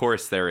 "of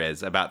course there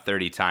is" about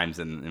 30 times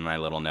in my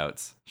little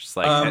notes. Just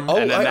like I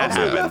also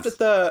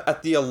laughed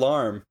at the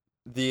alarm.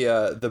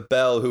 The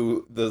bell,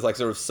 the like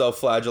sort of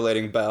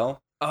self-flagellating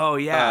bell. Oh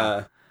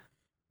yeah.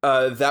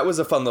 That was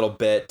a fun little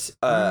bit.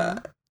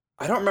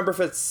 I don't remember if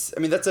it's. I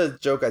mean, that's a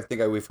joke I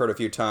think we've heard a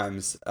few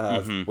times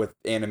with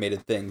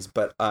animated things,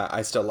 but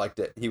I still liked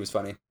it. He was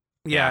funny.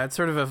 Yeah, it's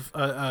sort of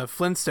a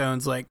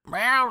Flintstones like,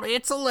 well,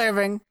 it's a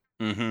living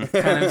kind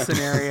of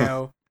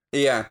scenario.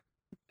 Yeah.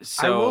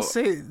 So I will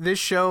say this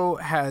show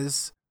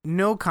has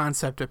no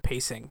concept of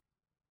pacing.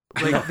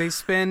 Like they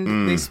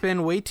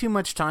spend way too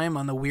much time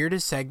on the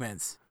weirdest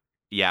segments.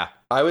 Yeah,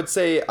 I would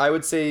say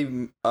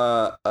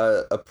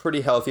a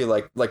pretty healthy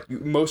like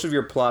most of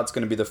your plot's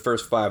going to be the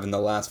first 5 and the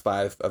last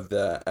 5 of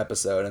the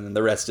episode, and then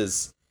the rest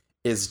is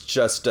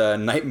just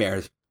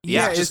nightmare.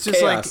 Yeah, it's just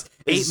chaos. like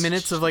 8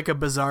 minutes of like a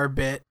bizarre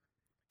bit.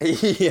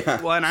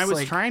 Yeah. Well, and I was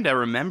like- trying to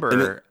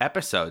remember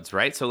episodes,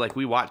 right? So like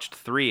we watched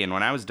 3, and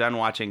when I was done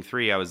watching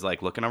 3, I was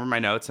like looking over my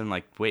notes and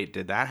like, wait,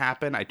 did that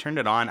happen? I turned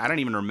it on. I don't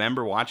even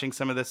remember watching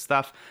some of this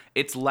stuff.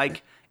 It's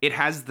like it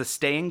has the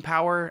staying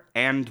power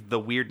and the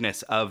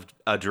weirdness of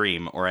a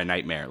dream or a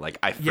nightmare. Like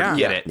I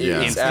forget it. Yeah.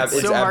 It's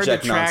It's so hard to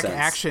abject track nonsense.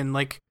 action,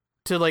 like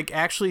to like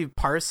actually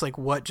parse like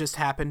what just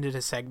happened in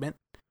a segment.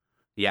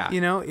 Yeah. You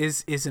know,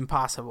 is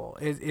impossible.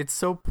 It's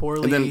so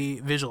poorly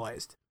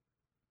visualized.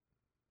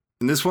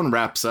 And this one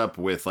wraps up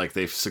with like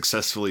they've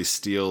successfully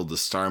stealed the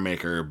Star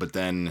Maker, but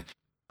then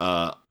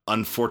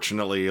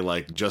unfortunately,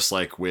 like just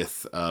like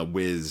with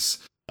Wiz,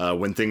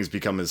 when things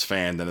become his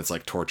fan, then it's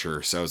like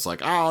torture. So it's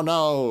like, oh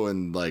no,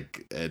 and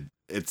like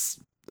it's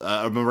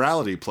a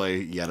morality play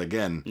yet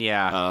again.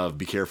 Yeah.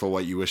 Be careful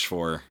what you wish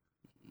for.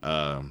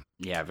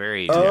 Yeah,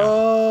 very.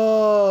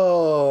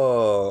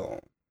 Oh.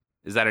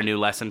 Is that a new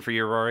lesson for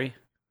you, Rory?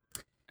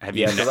 Have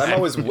you? Yeah,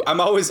 because I'm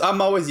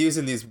always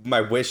using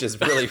my wishes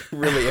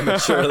really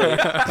immaturely.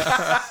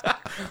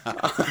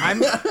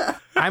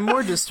 I'm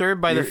more disturbed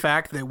by the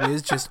fact that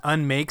Wiz just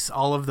unmakes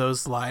all of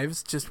those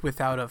lives just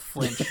without a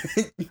flinch.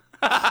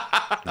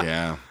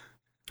 Yeah.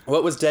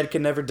 What was dead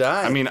can never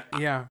die. I mean,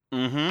 Yeah.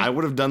 Mm-hmm. I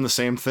would have done the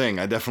same thing.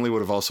 I definitely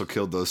would have also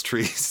killed those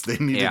trees. They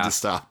needed Yeah. to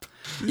stop.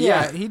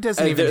 Yeah, he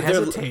doesn't even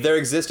hesitate. Their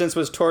existence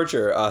was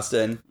torture,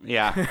 Austin.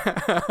 Yeah.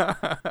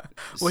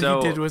 What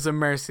So- he did was a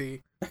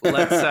mercy.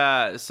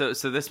 Let's so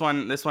this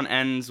one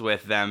ends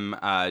with them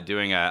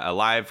doing a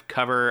live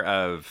cover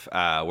of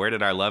Where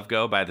Did Our Love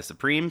Go by the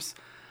Supremes,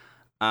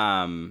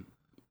 and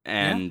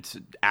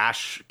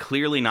Ash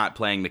clearly not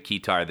playing the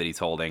guitar that he's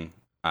holding,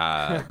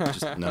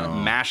 just No.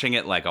 mashing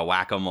it like a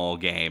whack-a-mole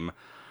game.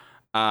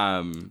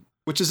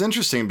 Which is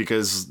interesting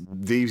because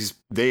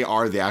they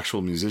are the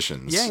actual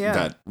musicians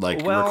that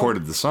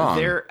recorded the song.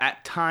 They're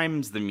at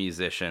times the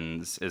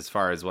musicians, as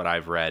far as what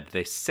I've read.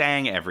 They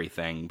sang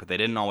everything, but they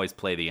didn't always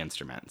play the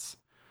instruments.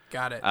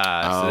 Got it.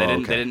 So they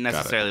didn't Got it.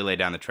 necessarily lay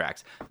down the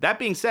tracks. That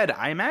being said,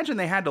 I imagine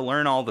they had to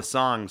learn all the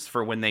songs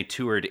for when they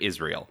toured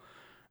Israel,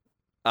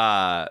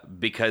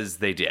 because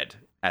they did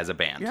as a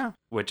band,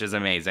 which is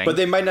amazing. But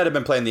they might not have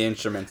been playing the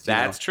instruments.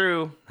 That's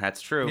true.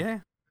 That's true. Yeah.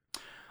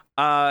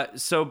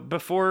 So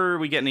before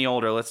we get any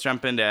older, let's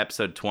jump into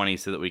episode 20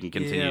 so that we can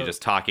continue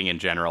just talking in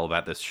general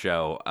about this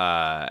show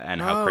and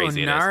how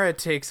crazy it is. Nara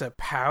takes a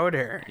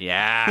powder.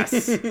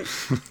 Yes.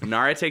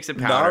 Nara takes a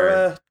powder.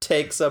 Nara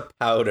takes a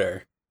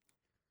powder.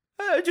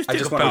 I just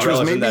want to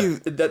powder.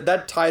 mention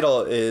that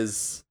title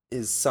is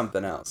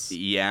something else.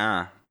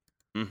 Yeah.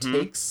 Mm-hmm.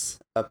 Takes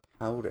a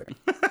powder.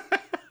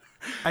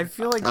 I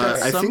feel like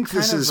that's I some think kind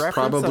this of is reference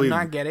probably- I'm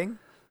not getting.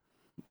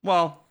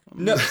 Well,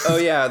 No, oh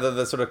yeah,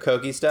 the sort of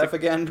cokey stuff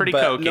again. pretty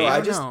but cokey. No, I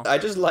I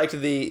just liked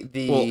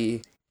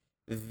the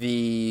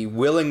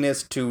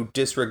willingness to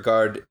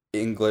disregard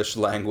English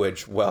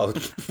language while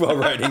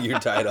writing your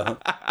title.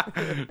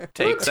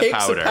 takes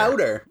Takes a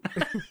powder.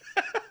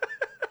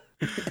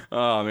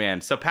 Oh man.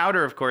 So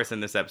powder, of course, in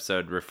this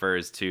episode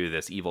refers to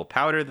this evil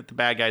powder that the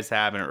bad guys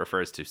have, and it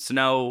refers to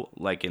snow,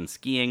 like in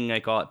skiing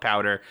they call it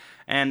powder.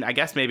 And I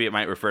guess maybe it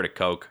might refer to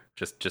Coke,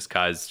 just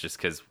cause,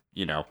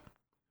 you know,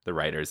 the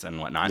writers and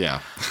whatnot.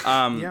 Yeah.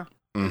 Yeah.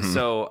 Mhm.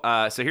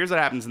 So here's what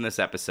happens in this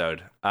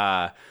episode.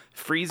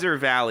 Freezer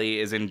Valley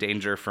is in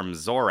danger from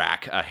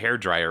Zorak, a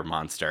hairdryer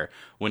monster,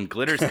 when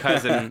Glitter's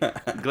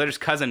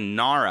cousin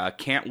Nara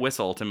can't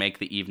whistle to make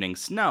the evening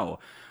snow.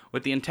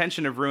 With the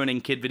intention of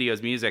ruining Kid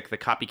Video's music, the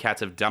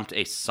copycats have dumped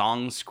a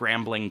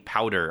song-scrambling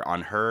powder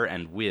on her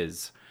and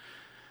Wiz.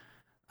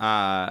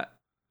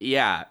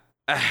 Yeah.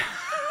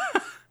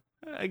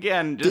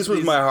 Again, This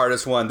was my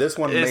hardest one. This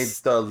one made It's-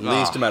 the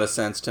least amount of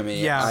sense to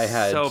me. Yeah. I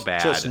had So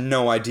bad. just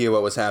no idea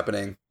what was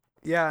happening.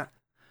 Yeah.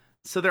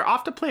 So they're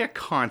off to play a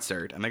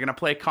concert, and they're going to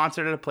play a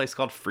concert at a place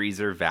called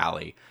Freezer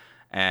Valley.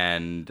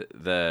 And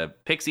the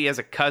Pixie has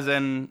a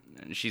cousin.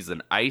 She's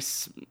an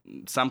ice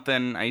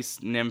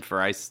nymph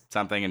or ice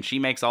something, and she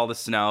makes all the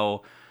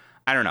snow.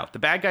 I don't know. The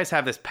bad guys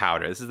have this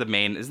powder. This is the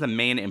main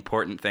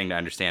important thing to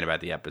understand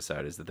about the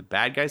episode, is that the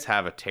bad guys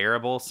have a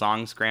terrible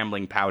song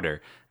scrambling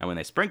powder, and when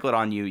they sprinkle it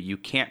on you, you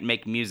can't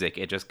make music.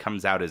 It just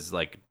comes out as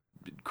like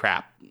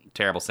crap,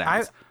 terrible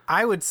sounds.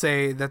 I would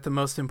say that the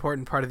most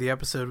important part of the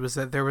episode was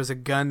that there was a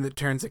gun that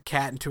turns a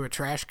cat into a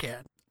trash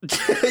can.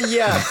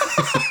 Yeah.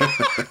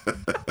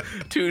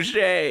 Touche.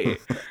 I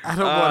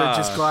don't want to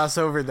just gloss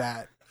over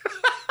that.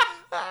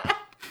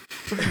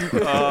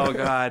 Oh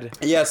God.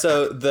 Yeah,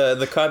 so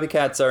the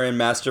copycats are in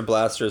Master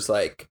Blaster's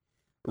like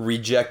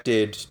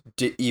rejected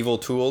evil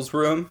tools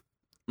room,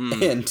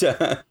 and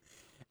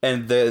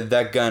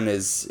that gun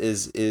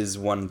is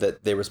one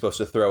that they were supposed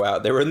to throw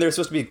out. They're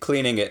supposed to be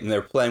cleaning it, and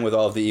they're playing with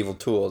all of the evil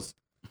tools,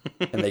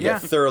 And they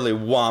get thoroughly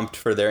whomped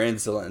for their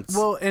insolence.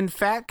 Well, and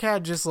Fat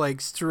Cat just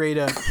like straight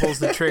up pulls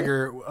the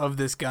trigger of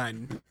this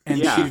gun and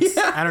shoots.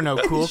 I don't know,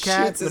 Cool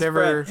Cat,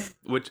 whatever.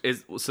 Which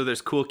is so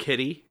there's Cool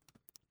Kitty,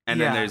 and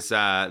then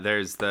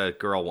there's the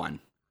girl one.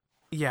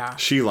 Yeah.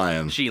 She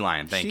Lion.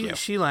 Thank you.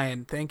 She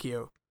Lion, thank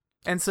you.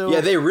 And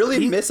so they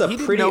really miss a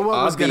pretty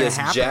obvious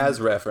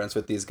jazz reference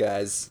with these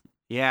guys.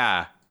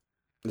 Yeah.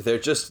 They're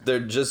just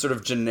sort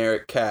of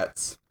generic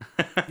cats.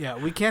 Yeah,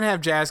 we can't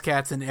have jazz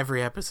cats in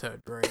every episode,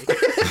 Bray.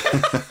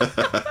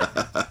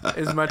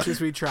 As much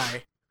as we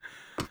try.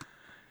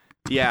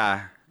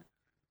 Yeah.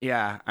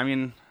 Yeah. I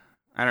mean,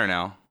 I don't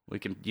know. We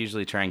can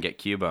usually try and get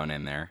Cubone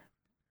in there.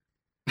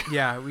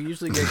 Yeah, we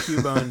usually get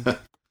Cubone.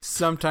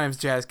 Sometimes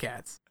jazz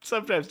cats.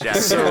 Sometimes jazz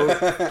cats. So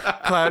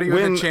Cloudy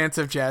with a chance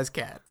of jazz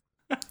cats.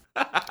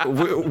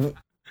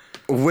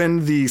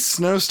 When the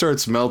snow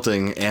starts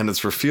melting and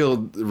it's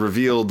revealed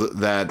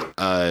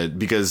that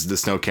because the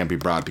snow can't be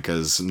brought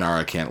because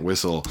Nara can't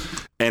whistle,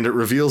 and it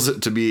reveals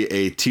it to be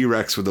a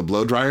T-Rex with a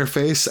blow dryer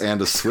face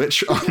and a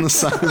switch on the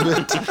side of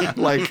it,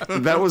 like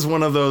that was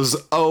one of those.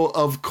 Oh,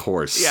 of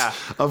course, yeah,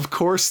 of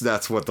course,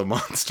 that's what the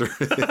monster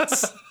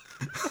is.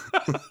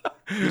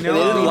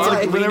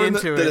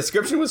 The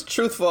description was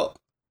truthful.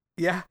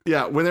 Yeah.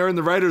 Yeah, when they're in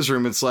the writer's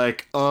room, it's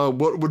like,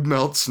 what would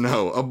melt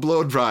snow? A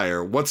blow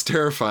dryer. What's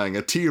terrifying?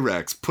 A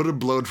T-Rex. Put a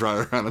blow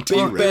dryer on a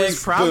T-Rex.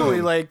 It's probably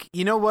like,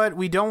 you know what?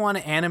 We don't want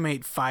to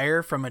animate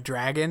fire from a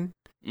dragon.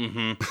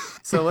 Mm-hmm.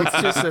 So let's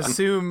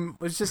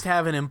just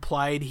have an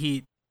implied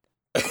heat.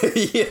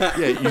 Yeah,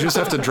 you just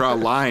have to draw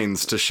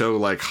lines to show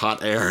like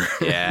hot air.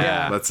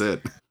 Yeah. That's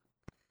it.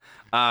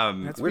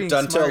 We're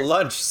done till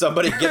lunch.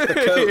 Somebody get the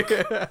Coke.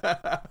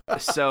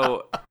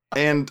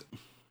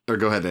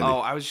 Go ahead, Andy. Oh,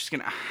 I was just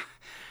gonna.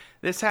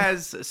 This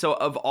has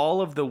of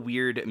all of the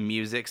weird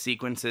music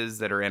sequences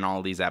that are in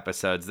all these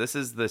episodes, this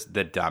is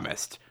the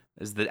dumbest.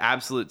 This is the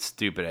absolute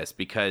stupidest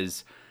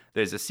because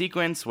there's a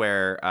sequence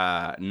where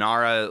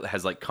Nara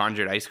has like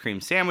conjured ice cream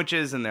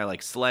sandwiches and they're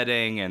like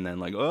sledding and then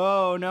like,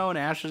 oh no,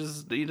 Nash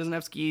he doesn't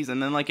have skis,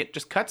 and then like it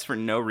just cuts for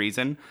no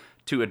reason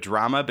to a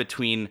drama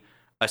between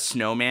a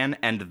snowman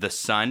and the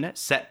sun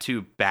set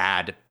to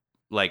Bad.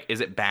 Like,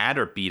 is it Bad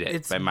or Beat It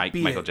it's by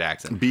Michael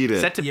Jackson? Beat It.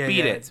 Set to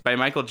Beat It by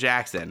Michael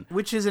Jackson.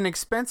 Which is an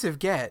expensive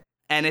get.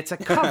 And it's a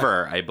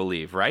cover, I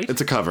believe, right?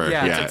 It's a cover.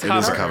 Yeah, it's a cover.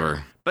 It is a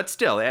cover. But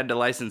still, they had to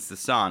license the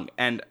song.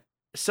 And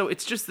so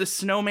it's just the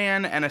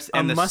snowman and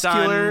the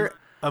muscular, sun.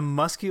 A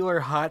muscular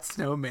hot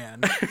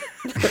snowman.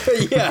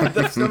 Yeah,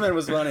 the snowman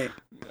was funny.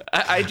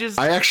 I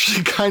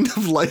actually kind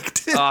of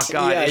liked it. Oh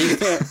god,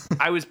 yeah.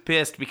 I was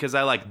pissed because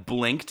I like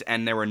blinked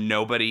and there were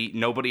nobody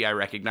I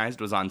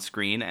recognized was on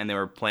screen, and they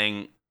were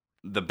playing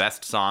the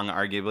best song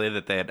arguably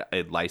that they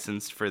had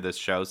licensed for this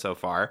show so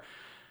far,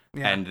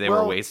 and they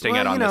were wasting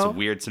it on this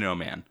weird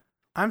snowman.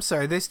 I'm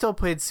sorry, they still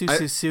played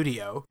Susu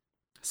Studio.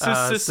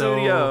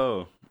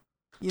 Studio.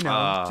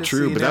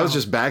 True, but that was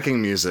just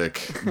backing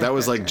music. That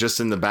was like just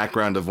in the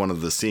background of one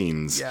of the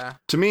scenes. Yeah.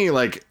 To me,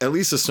 like at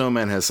least the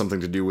snowman has something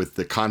to do with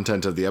the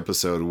content of the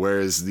episode,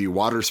 whereas the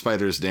water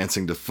spiders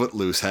dancing to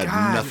Footloose had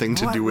nothing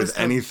to do with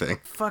anything.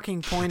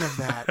 Fucking point of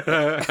that.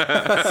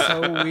 That's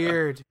so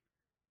weird.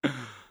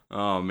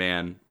 Oh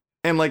man.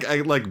 And like I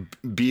like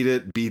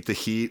beat the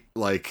heat,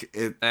 like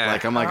it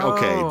like I'm like,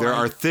 okay, there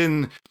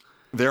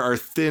are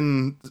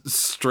thin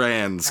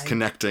strands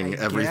connecting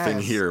everything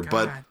here,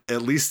 but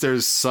at least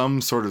there's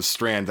some sort of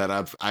strand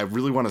that I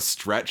really want to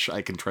stretch.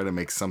 I can try to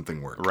make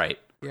something work. Right.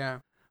 Yeah.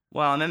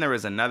 Well, and then there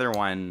was another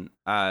one.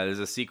 There's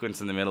a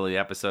sequence in the middle of the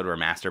episode where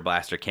Master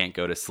Blaster can't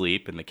go to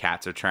sleep, and the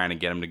cats are trying to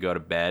get him to go to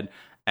bed,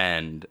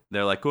 and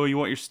they're like, "Oh, you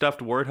want your stuffed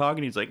warthog?"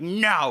 And he's like,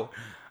 "No."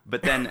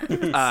 But then,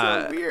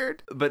 so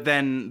weird. But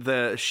then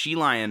the She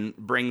Lion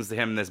brings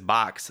him this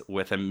box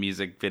with a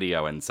music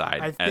video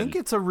inside. I think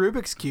it's a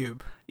Rubik's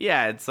Cube.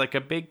 Yeah, it's like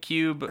a big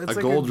cube, it's like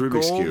gold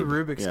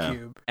Rubik's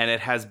Cube, and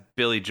it has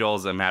Billy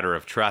Joel's "A Matter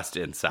of Trust"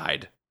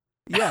 inside.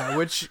 Yeah,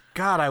 which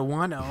God, I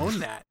want to own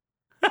that.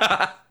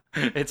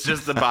 It's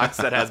just the box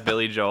that has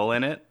Billy Joel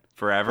in it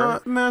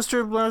forever.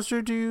 Master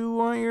Blaster, do you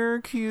want your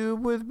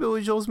cube with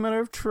Billy Joel's "Matter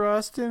of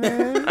Trust" in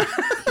it?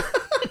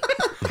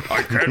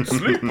 I can't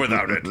sleep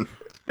without it.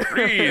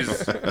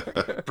 Please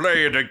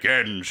play it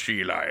again,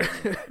 She Lion.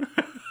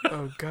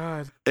 Oh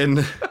God.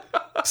 And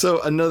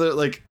so another,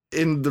 like,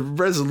 in the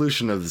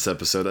resolution of this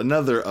episode,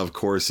 another of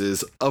course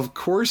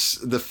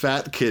the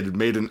fat kid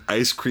made an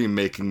ice cream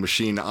making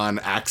machine on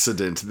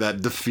accident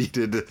that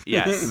defeated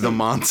the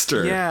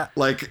monster. Yeah.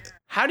 Like,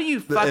 how do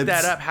you fuck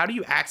that up? How do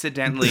you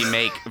accidentally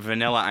make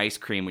vanilla ice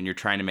cream when you're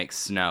trying to make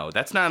snow?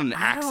 That's not an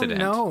accident.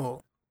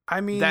 No.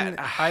 I mean,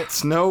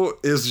 snow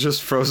is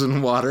just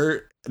frozen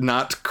water,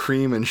 not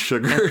cream and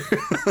sugar.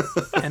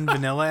 And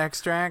vanilla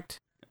extract.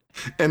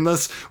 And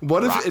thus,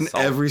 what if in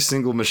every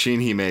single machine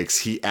he makes,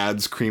 he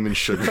adds cream and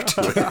sugar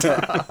to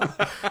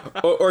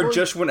it? or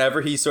just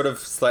whenever he sort of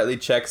slightly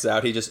checks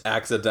out, he just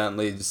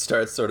accidentally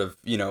starts sort of,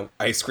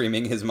 ice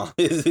creaming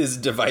his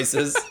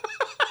devices.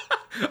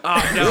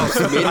 Oh, no.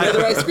 Made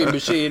another ice cream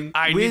machine.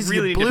 I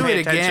really blew it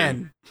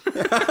again.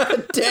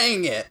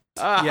 Dang it.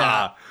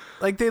 Yeah.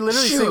 Like they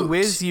literally say,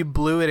 "Wiz, you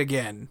blew it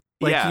again."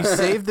 Like you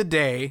saved the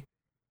day,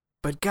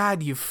 but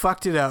God, you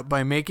fucked it up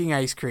by making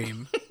ice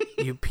cream.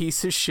 You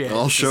piece of shit.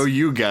 I'll show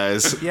you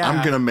guys. Yeah.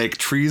 I'm gonna make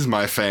trees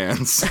my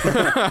fans.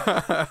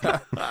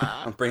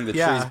 I'll bring the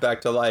trees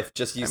back to life.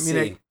 Just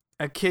see.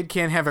 A kid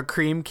can't have a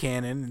cream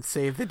cannon and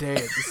save the day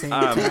at the same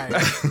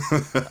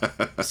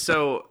time.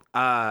 So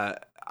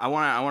I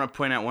want to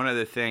point out one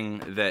other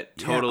thing that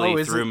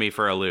totally threw me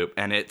for a loop,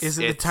 and it's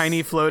the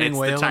tiny floating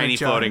whale. It's the tiny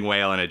floating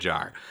whale in a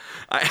jar.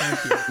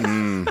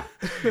 Yeah.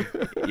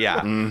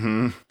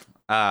 Mm-hmm.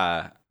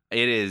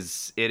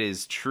 It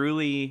is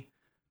truly.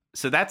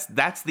 So that's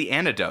the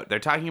antidote. They're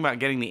talking about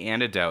getting the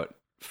antidote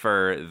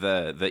for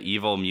the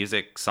evil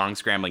music song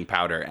scrambling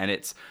powder, and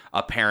it's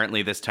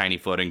apparently this tiny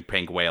floating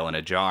pink whale in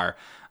a jar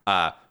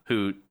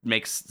who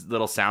makes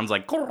little sounds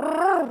like,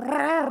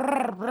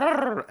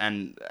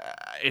 and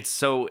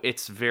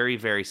it's very,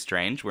 very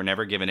strange. We're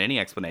never given any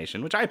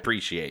explanation, which I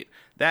appreciate.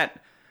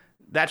 That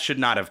should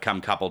not have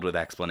come coupled with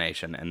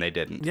explanation, and they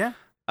didn't. Yeah.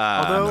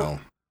 Although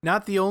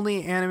not the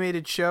only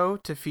animated show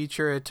to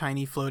feature a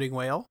tiny floating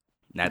whale.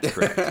 That's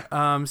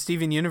correct.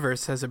 Steven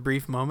Universe has a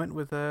brief moment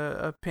with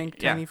a pink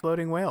tiny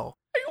floating whale.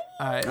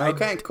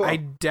 Okay, cool. I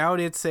doubt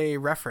it's a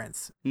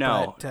reference.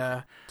 No.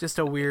 But, just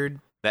a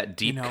weird... That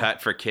deep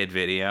cut for kid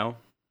video?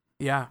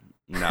 Yeah.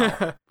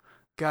 No.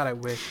 God, I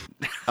wish.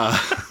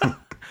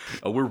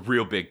 We're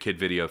real big kid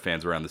video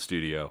fans around the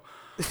studio.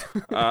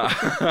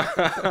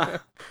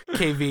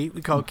 KV.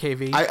 We call it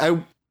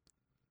KV.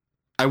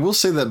 I will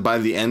say that by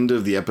the end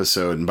of the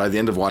episode, and by the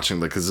end of watching,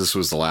 because this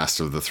was the last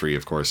of the three,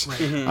 of course,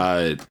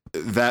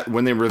 that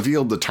when they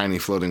revealed the tiny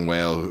floating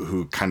whale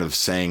who kind of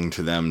sang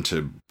to them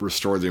to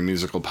restore their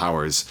musical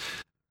powers,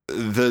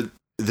 the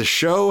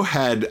show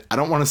had, I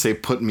don't want to say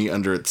put me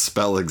under its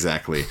spell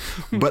exactly,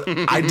 but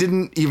I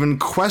didn't even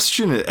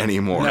question it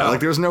anymore. No. Like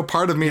there was no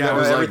part of me that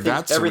was like,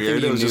 that's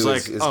weird. It was just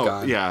like,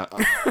 gone. Yeah,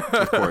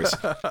 of course.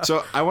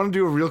 So I want to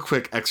do a real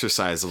quick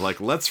exercise of like,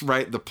 let's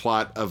write the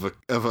plot of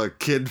a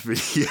kid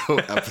video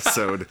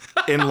episode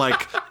in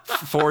like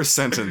 4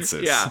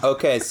 sentences. Yeah.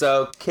 Okay,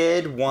 so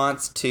kid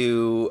wants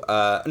to,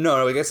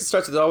 no, I guess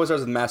it always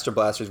starts with Master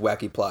Blaster's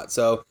wacky plot.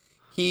 So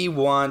he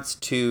wants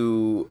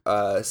to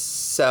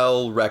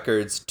sell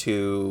records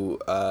to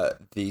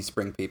the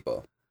Spring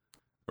People.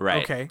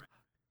 Right. Okay.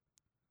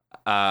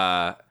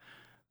 I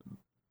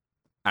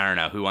don't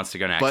know who wants to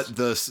go next. But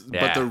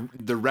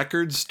the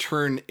records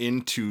turn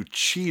into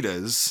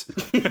cheetahs,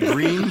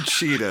 green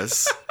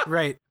cheetahs.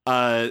 Right.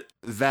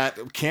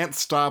 That can't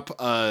stop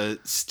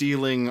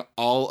stealing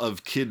all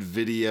of Kid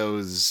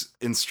Video's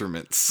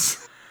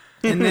instruments.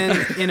 And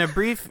then, in a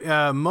brief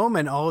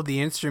moment, all of the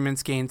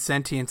instruments gain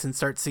sentience and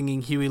start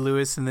singing Huey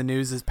Lewis and the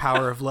News'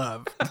 Power of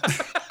Love.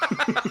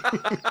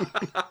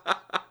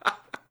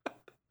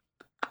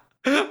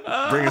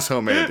 Bring us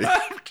home, Andy.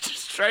 I'm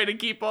just trying to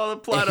keep all the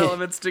plot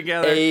elements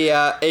together.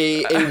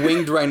 A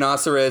winged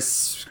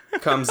rhinoceros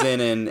comes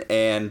in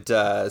and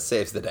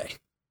saves the day.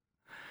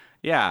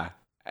 Yeah,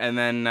 and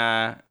then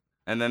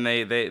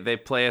they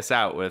play us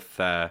out with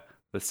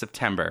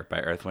September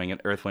by Earth,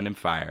 Wind and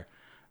Fire.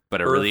 But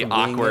a really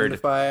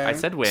awkward, I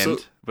said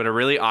wind, but a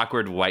really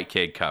awkward White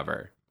Kid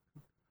cover.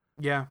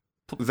 Yeah.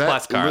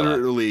 Plus Carla.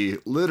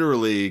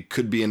 literally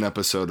could be an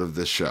episode of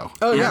this show.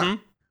 Oh, yeah.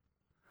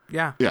 Mm-hmm.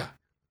 Yeah. Yeah.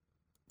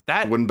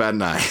 That wouldn't bad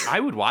an eye. I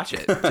would watch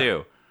it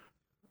too.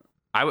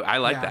 I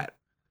like that.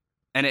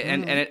 And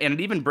it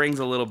even brings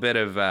a little bit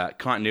of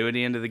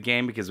continuity into the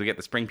game because we get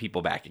the Spring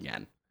People back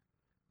again.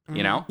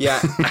 You know? Yeah.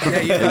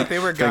 Yeah, you thought they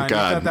were gone. You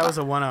thought that was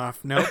a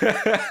one-off. Nope.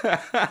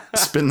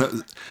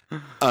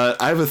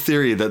 I have a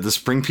theory that the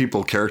Spring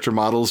People character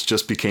models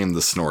just became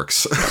the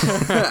Snorks.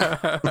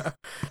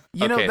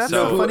 That's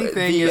the funny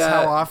thing is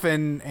how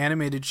often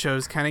animated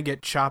shows kind of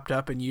get chopped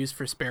up and used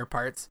for spare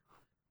parts.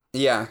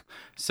 Yeah.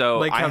 So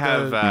like I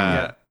have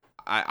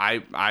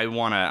I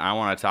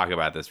want to talk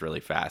about this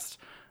really fast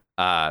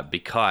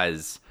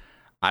because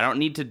I don't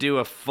need to do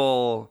a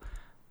full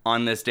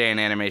on this day in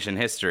animation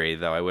history,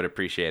 though I would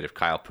appreciate if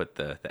Kyle put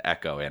the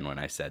echo in when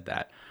I said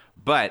that.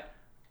 But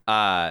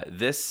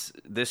this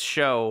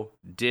show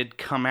did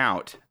come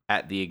out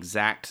at the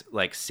exact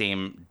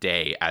same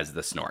day as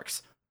the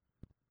Snorks.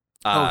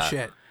 Oh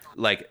shit!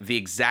 Like the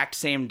exact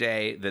same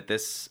day that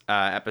this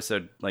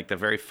episode, like the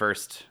very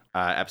first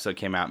episode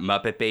came out,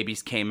 Muppet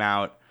Babies came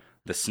out,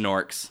 the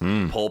Snorks,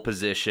 Pole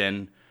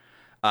Position.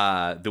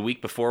 The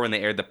week before when they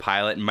aired the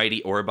pilot,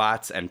 Mighty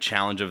Orbots and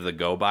Challenge of the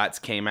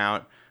GoBots came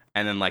out.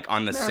 And then,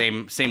 on the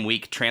same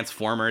week,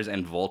 Transformers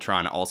and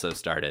Voltron also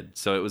started.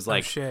 So it was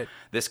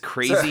this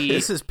crazy.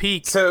 This is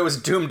peak. So it was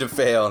doomed to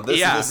fail.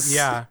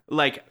 Yeah.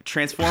 Like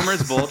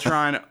Transformers,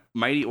 Voltron,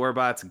 Mighty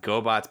Orbots,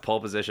 GoBots, Pole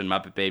Position,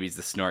 Muppet Babies,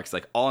 the Snorks,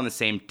 all in the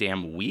same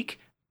damn week.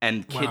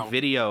 And Kid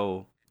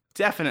Video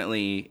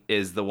definitely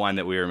is the one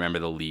that we remember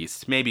the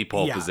least. Maybe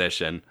Pole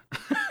Position.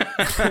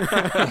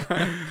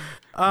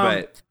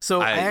 But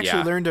so I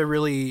actually learned a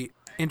really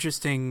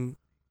interesting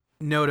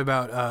note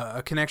about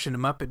a connection to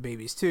Muppet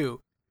Babies too,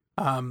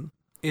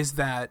 is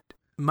that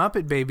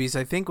Muppet Babies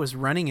I think was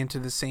running into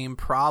the same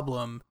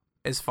problem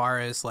as far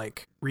as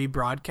like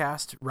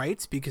rebroadcast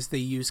rights because they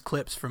use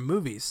clips from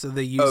movies. So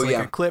they use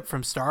a clip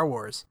from Star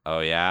Wars. Oh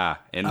yeah,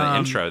 in the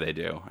intro they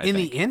do. I think.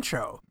 The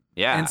intro.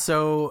 Yeah. And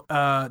so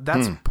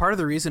that's part of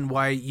the reason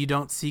why you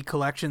don't see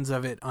collections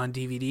of it on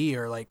DVD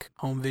or like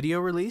home video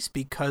release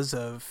because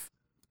of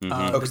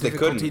the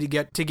difficulty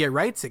to get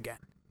rights again.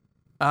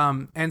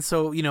 And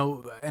so,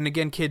 and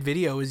again, Kid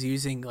Video is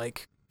using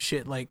like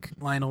shit like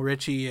Lionel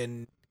Richie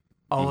and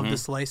all of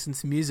this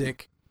licensed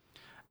music.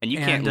 And you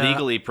can't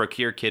legally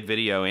procure Kid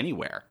Video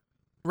anywhere.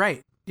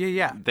 Right.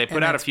 Yeah. They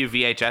put out a few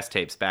VHS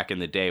tapes back in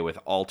the day with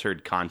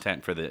altered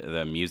content for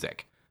the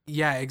music.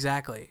 Yeah,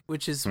 exactly.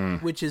 Which is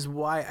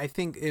why I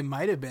think it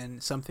might have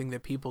been something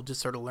that people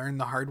just sort of learned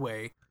the hard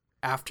way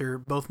after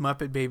both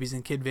Muppet Babies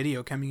and Kid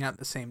Video coming out at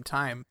the same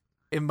time.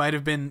 It might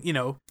have been,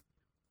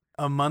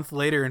 a month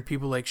later and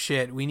people like,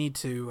 shit, we need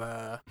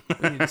to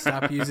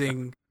stop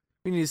using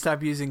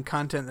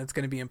content that's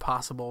going to be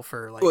impossible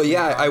for like. Well,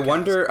 yeah, I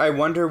wonder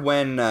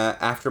when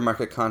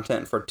aftermarket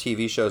content for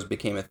TV shows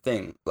became a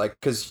thing. Like,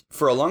 because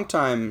for a long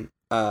time,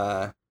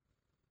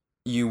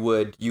 you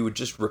would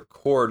just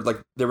record,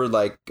 like there were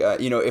like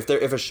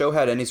if a show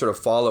had any sort of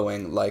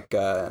following, like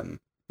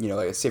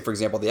like say for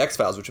example the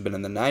X-Files, which had been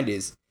in the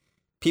 90s,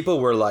 people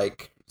were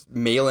like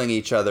mailing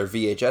each other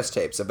VHS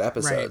tapes of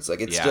episodes. Right.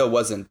 Like it still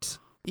wasn't.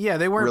 Yeah,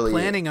 they weren't really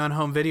planning on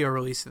home video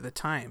release at the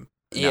time.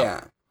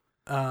 Yeah.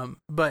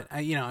 But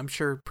I'm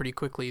sure pretty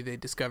quickly they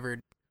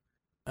discovered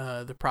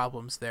the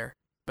problems there.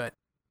 But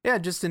yeah,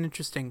 just an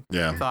interesting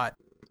thought.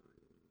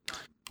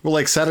 Well,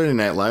 like Saturday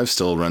Night Live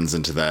still runs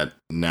into that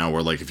now,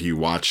 where like if you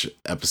watch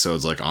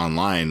episodes like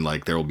online,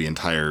 like there will be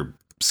entire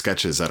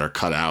sketches that are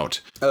cut out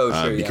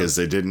because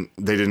they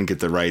didn't get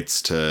the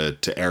rights to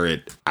air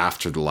it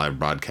after the live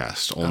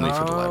broadcast, only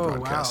for the live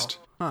broadcast.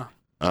 Wow.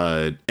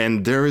 Huh.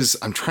 And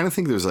I'm trying to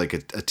think, there's like a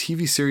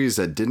TV series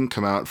that didn't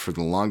come out for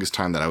the longest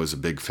time that I was a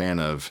big fan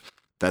of,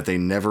 that they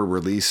never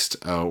released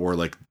or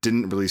like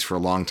didn't release for a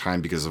long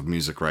time because of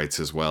music rights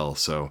as well.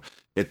 So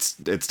it's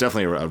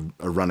definitely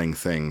a running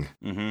thing.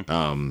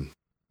 Mm-hmm.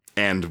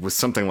 And with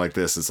something like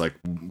this, it's like,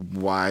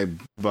 why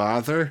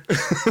bother?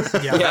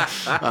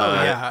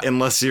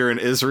 Unless you're in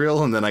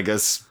Israel, and then I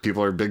guess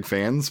people are big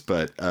fans.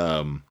 But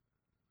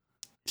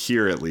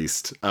here, at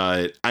least,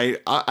 I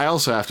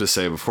also have to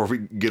say before we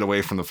get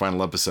away from the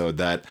final episode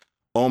that,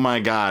 oh my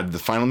God, the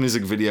final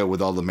music video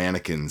with all the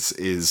mannequins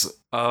is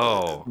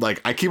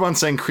like, I keep on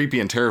saying creepy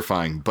and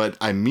terrifying, but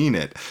I mean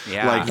it.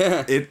 Yeah. Like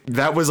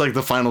that was like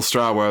the final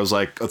straw where I was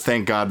like, oh,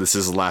 thank God this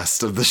is the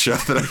last of the show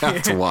that I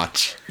have to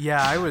watch.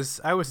 Yeah, I was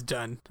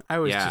done. I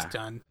was just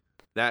done.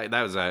 That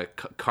was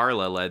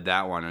Carla led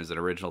that one. It was an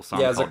original song.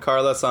 Yeah, it's a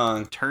Carla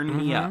song. Turn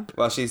Me Up.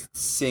 While she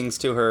sings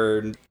to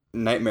her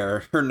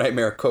nightmare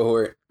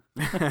cohort.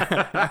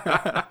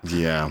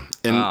 Yeah.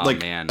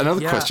 And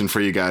another question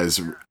for you guys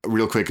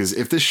real quick is,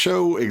 if this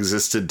show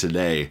existed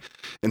today,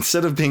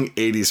 instead of being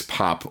 80s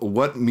pop,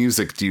 what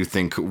music do you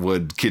think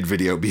would Kid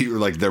Video be, or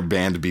like their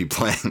band be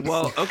playing?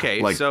 Well,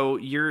 okay, so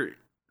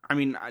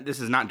this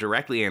is not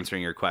directly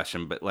answering your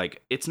question, but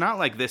like, it's not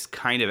like this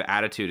kind of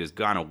attitude has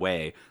gone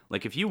away.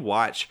 Like if you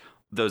watch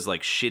those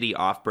like shitty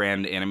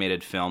off-brand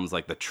animated films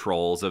like the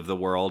Trolls of the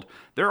world,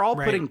 they're all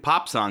putting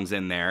pop songs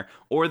in there,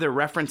 or they're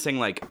referencing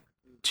like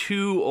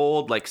 2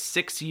 old, like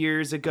 6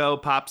 years ago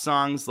pop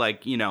songs,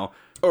 like,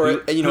 or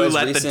who as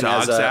let recent the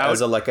dogs out,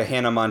 as a like a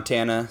Hannah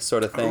Montana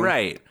sort of thing,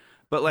 right?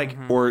 But like,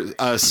 or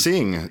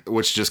Sing,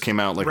 which just came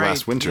out like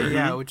last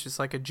winter, which is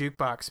like a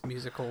jukebox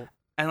musical,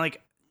 and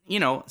like,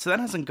 so that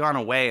hasn't gone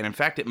away, and in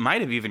fact, it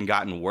might have even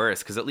gotten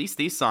worse, because at least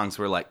these songs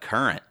were like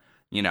current.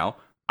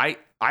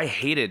 I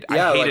hated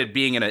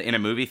being in a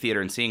movie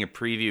theater and seeing a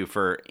preview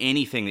for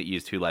anything that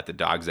used Who Let the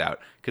Dogs Out,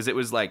 because it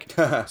was like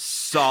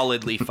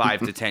solidly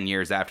 5 to 10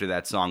 years after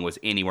that song was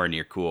anywhere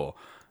near cool.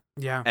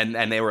 Yeah.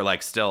 And they were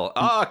like still,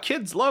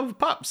 kids love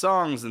pop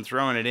songs, and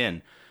throwing it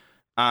in.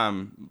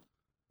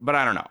 But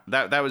I don't know.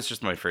 That was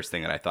just my first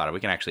thing that I thought of. We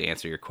can actually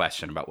answer your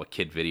question about what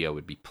Kid Video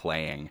would be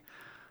playing.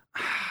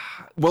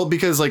 Well,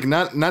 because like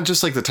not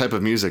just like the type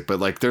of music, but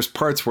like there's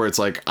parts where it's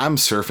like I'm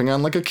surfing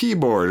on like a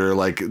keyboard, or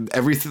like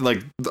everything,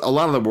 like a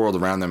lot of the world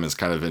around them is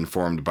kind of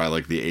informed by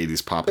like the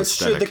 80s pop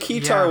aesthetic. The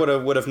guitar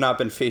would have not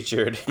been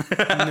featured.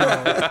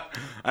 No.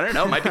 I don't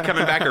know. Might be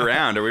coming back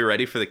around. Are we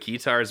ready for the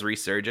guitar's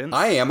resurgence?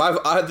 I am.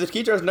 The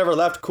guitar's never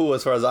left cool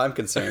as far as I'm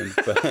concerned.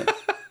 But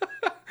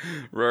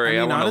Rory,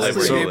 I want to live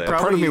where you live.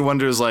 Part of me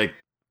wonders like,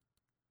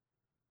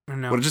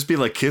 would it just be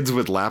like kids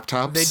with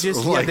laptops? They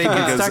just they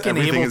get stuck in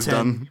everything Ableton. is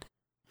done.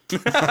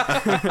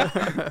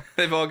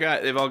 They've all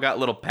got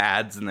little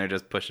pads, and they're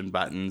just pushing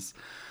buttons.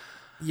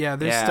 Yeah,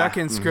 they're stuck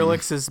in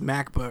Skrillex's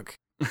MacBook.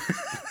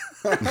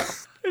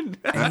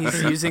 And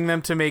he's using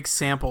them to make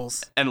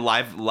samples. And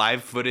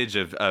live footage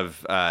of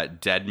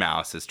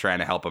Deadmau5 is trying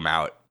to help him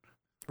out.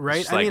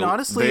 Right? I mean,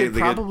 honestly, it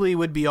probably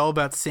would be all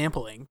about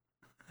sampling.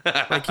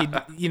 Like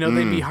they'd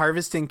be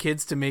harvesting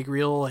kids to make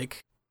real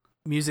like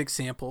music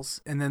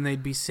samples, and then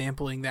they'd be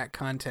sampling that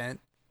content.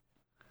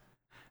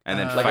 and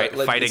then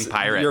fighting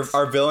pirates.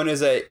 Our villain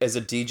is a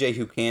DJ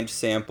who can't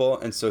sample,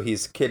 and so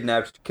he's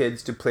kidnapped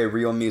kids to play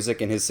real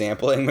music in his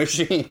sampling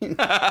machine.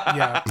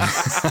 Yeah.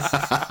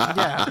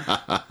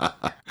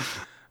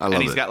 And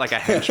he's got like a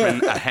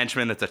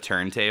henchman that's a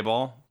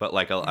turntable, but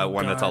like a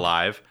one that's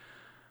alive.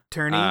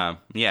 Turney?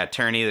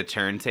 Turney the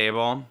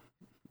turntable.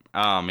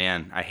 Oh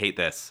man, I hate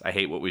this. I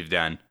hate what we've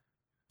done.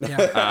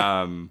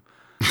 Yeah.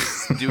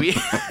 Do we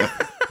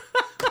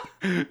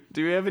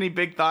have any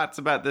big thoughts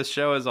about this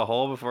show as a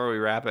whole before we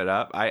wrap it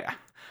up? I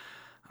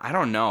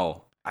don't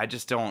know. I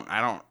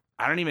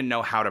don't even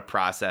know how to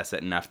process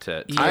it enough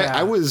to.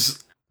 I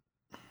was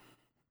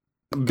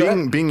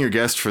being your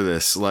guest for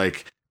this.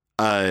 Like,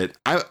 I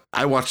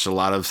watched a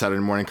lot of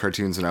Saturday morning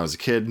cartoons when I was a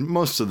kid.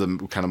 Most of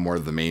them kind of more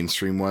of the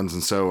mainstream ones,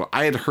 and so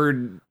I had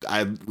heard.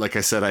 Like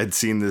I said, I'd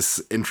seen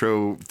this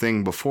intro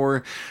thing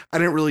before. I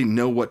didn't really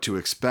know what to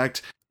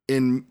expect.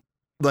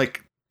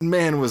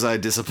 Man, was I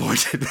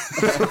disappointed.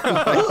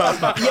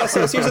 Yeah, so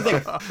here's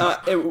the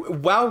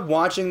thing. While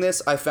watching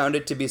this, I found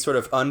it to be sort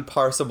of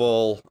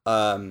unparsable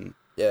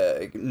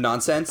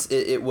nonsense.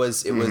 It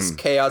was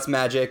chaos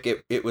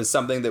magic. It was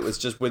something that was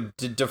just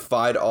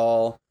defied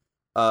all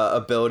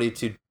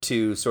ability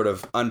to sort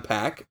of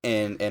unpack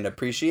and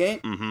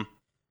appreciate. Mm-hmm.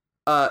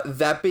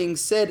 That being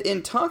said,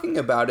 in talking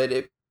about it,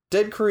 it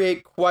did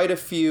create quite a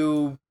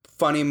few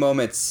funny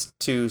moments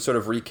to sort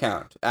of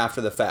recount after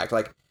the fact.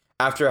 Like,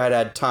 after I'd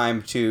had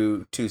time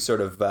to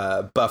sort of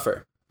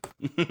buffer.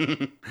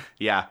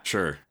 Yeah,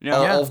 sure.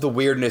 All of the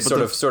weirdness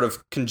sort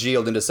of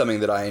congealed into something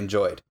that I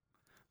enjoyed.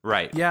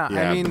 Right. Yeah.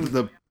 I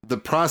mean, the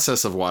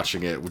process of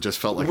watching it just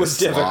felt like was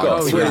a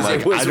slog.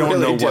 difficult. I don't really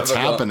know what's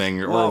difficult.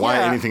 happening or why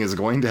anything is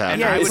going to happen.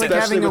 Yeah, it's like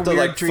especially having with a the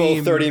weird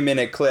dream. full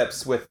 30-minute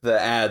clips with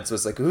the ads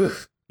was like,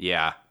 oof.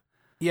 Yeah.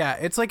 Yeah,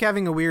 it's like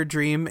having a weird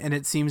dream, and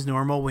it seems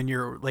normal when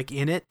you're like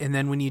in it, and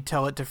then when you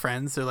tell it to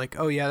friends, they're like,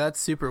 "Oh yeah, that's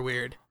super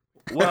weird."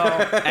 Well,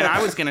 and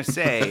I was gonna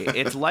say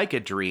it's like a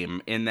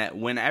dream in that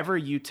whenever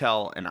you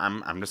tell, and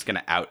I'm just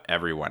gonna out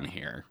everyone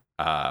here.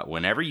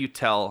 Whenever you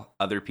tell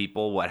other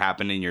people what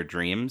happened in your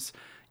dreams,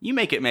 you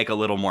make it make a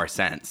little more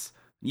sense.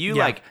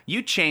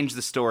 You change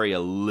the story a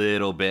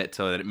little bit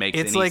so that it makes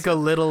it's like a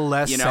little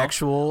less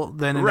sexual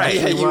than it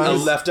actually was. was.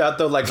 You left out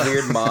the like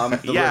weird mom,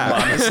 weird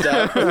mommy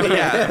stuff.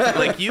 Yeah,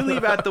 like you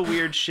leave out the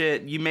weird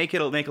shit. You make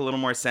it make a little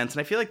more sense,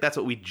 and I feel like that's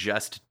what we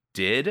just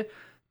did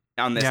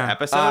on this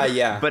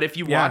episode. But if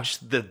you watch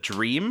the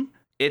dream,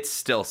 it's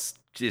still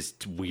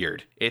just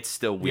weird. It's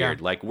still weird.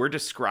 Yeah. Like, we're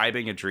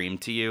describing a dream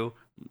to you,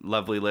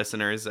 lovely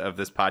listeners of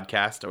this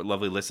podcast, or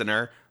lovely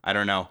listener. I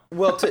don't know.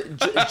 Well,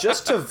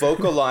 just to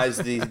vocalize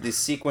the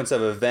sequence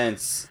of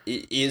events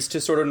is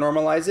to sort of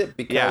normalize it,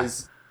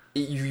 because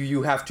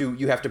you have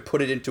to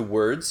put it into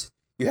words.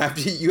 You have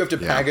to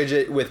package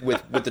it with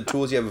the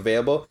tools you have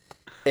available.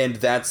 And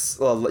that's,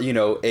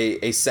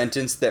 a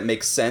sentence that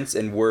makes sense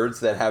in words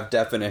that have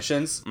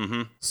definitions.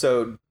 Mm-hmm.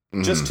 So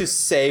just to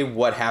say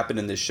what happened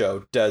in the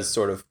show does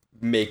sort of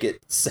make it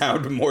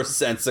sound more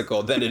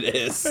sensical than it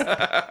is.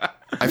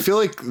 I feel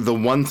like the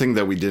one thing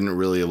that we didn't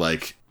really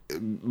like,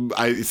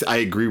 I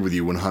agree with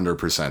you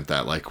 100%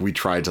 that like we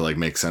tried to like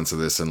make sense of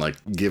this and like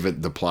give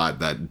it the plot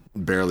that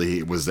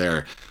barely was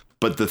there.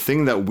 But the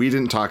thing that we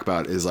didn't talk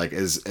about is like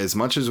as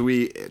much as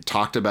we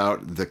talked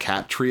about the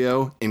cat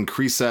trio,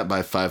 increase that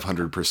by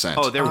 500%.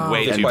 Oh, they're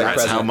way too and that's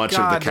present. how much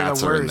of the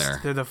cats are in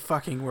there. They're the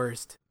fucking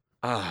worst.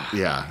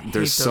 Yeah,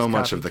 there's so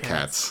much of the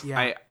cats.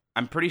 Yeah.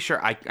 I'm pretty sure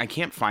I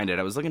can't find it.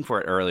 I was looking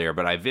for it earlier,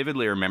 but I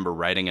vividly remember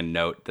writing a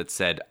note that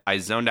said, "I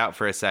zoned out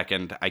for a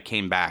second. I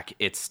came back.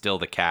 It's still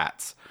the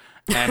cats."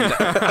 And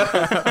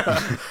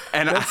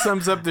and that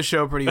sums up the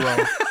show pretty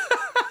well.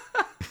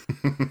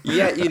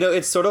 Yeah,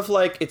 it's sort of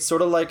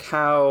like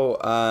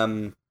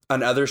how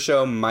another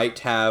show might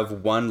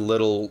have one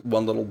little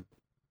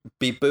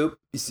beep boop.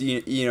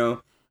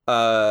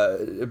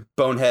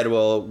 Bonehead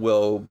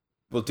will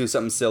do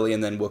something silly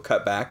and then we'll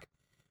cut back.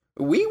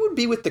 We would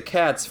be with the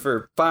cats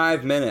for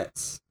 5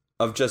 minutes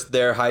of just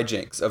their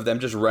hijinks, of them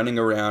just running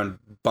around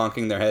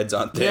bonking their heads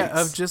on things. Yeah,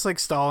 of just like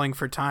stalling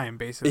for time,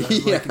 basically.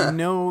 Yeah. Like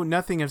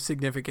nothing of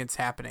significance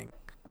happening.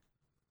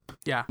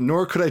 Yeah.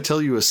 Nor could I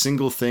tell you a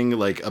single thing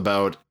like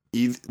about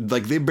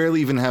like they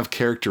barely even have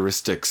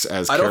characteristics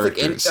as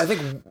characters. I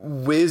think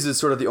Wiz is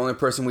sort of the only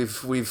person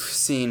we've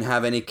seen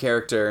have any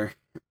character.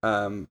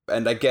 And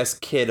I guess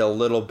Kid a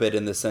little bit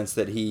in the sense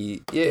that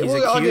he's a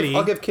cutie.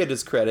 I'll give Kid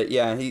his credit.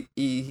 Yeah,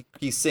 he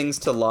sings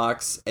to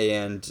Lox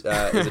and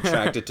is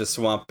attracted to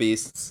swamp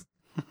beasts.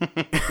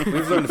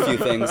 We've learned a few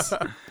things.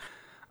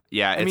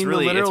 Yeah, it's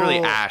really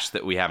Ash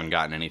that we haven't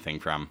gotten anything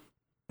from.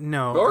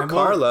 No, or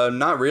Carla,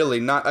 not really.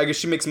 Not I guess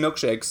she makes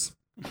milkshakes.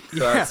 So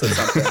that's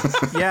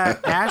something. Yeah,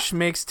 Ash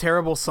makes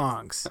terrible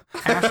songs.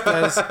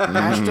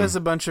 Ash does a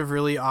bunch of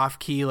really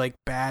off-key, like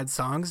bad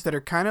songs that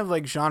are kind of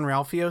like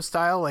Jean-Ralphio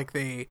style. Like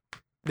they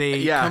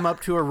come up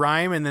to a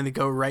rhyme and then they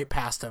go right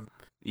past him.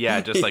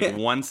 Yeah, just like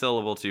one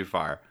syllable too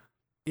far.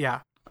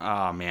 Yeah.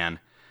 Oh man.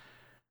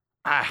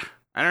 I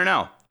don't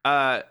know.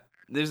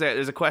 There's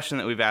a question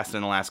that we've asked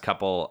in the last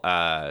couple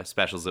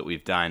specials that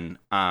we've done.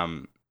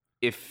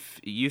 if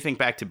you think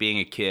back to being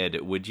a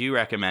kid, would you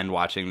recommend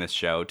watching this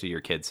show to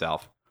your kid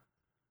self?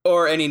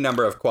 Or any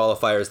number of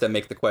qualifiers that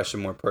make the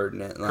question more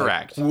pertinent. Like,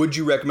 correct. Would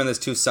you recommend this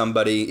to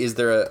somebody? Is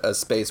there a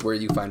space where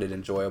you find it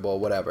enjoyable?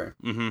 Whatever.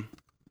 Mm-hmm.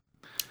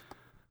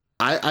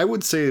 I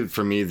would say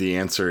for me the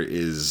answer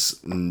is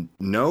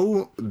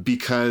no,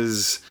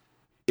 because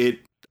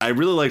I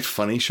really liked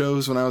funny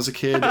shows when I was a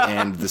kid,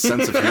 and the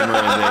sense of humor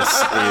in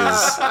this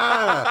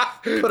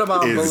is put them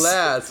on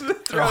blast.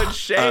 Throwing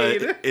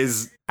shade.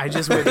 I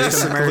just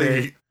witnessed a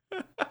murder.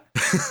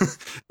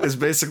 Is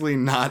basically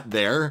not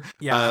there.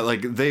 Yeah.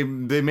 Like they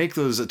make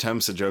those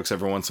attempts at jokes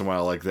every once in a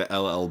while, like the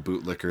LL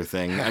bootlicker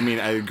thing. I mean,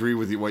 I agree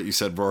with what you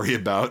said, Rory,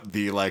 about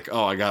the like,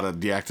 oh, I gotta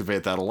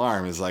deactivate that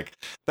alarm. Is like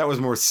that was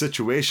more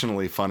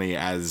situationally funny,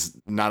 as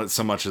not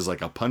so much as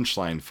like a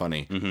punchline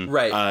funny. Mm-hmm.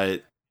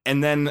 Right.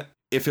 And then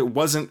if it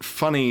wasn't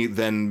funny,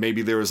 then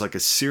maybe there was like a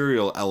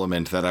serial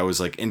element that I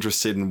was like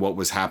interested in what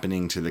was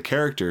happening to the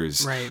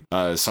characters. Right.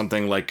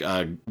 Something like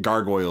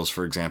Gargoyles,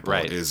 for example,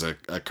 right. is a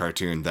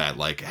cartoon that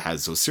like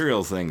has those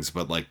serial things,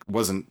 but like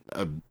wasn't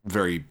a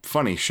very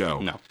funny show.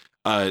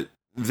 No.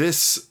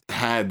 This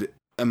had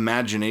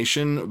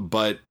imagination,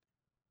 but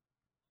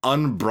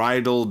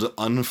unbridled,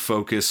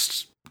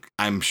 unfocused,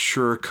 I'm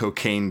sure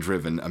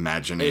cocaine-driven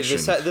imagination.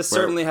 This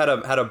certainly had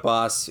a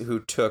boss who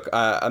took.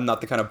 I'm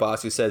not the kind of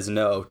boss who says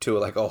no to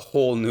like a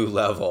whole new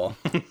level.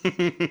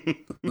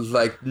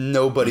 Like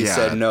nobody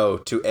said no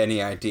to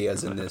any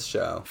ideas in this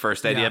show.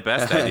 First idea,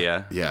 best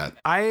idea. Yeah.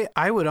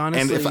 I would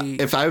honestly. And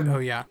if I oh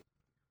yeah,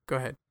 go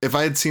ahead. If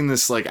I had seen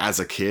this like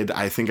as a kid,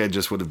 I think I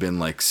just would have been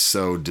like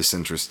so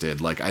disinterested.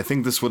 Like I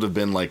think this would have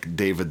been like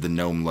David the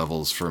Gnome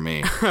levels for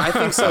me. I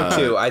think so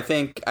too. I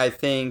think.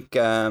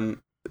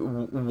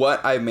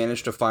 What I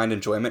managed to find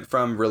enjoyment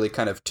from really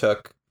kind of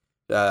took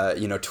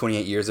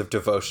 28 years of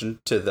devotion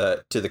to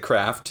the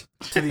craft,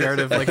 to the art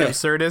of like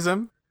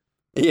absurdism.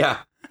 Yeah.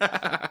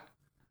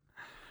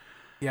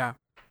 Yeah.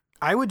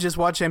 I would just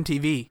watch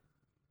MTV.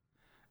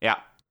 Yeah.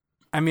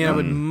 I mean, I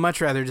would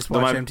much rather just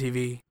watch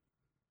MTV.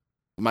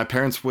 My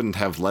parents wouldn't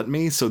have let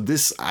me, so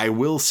this, I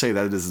will say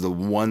that it is the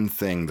one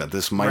thing that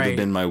this might have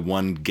been my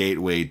one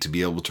gateway to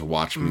be able to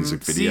watch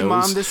music videos. See,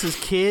 Mom, this is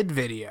kid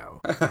video.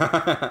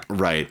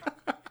 Right.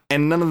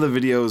 And none of the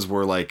videos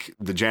were like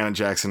the Janet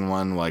Jackson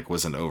one, like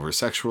wasn't over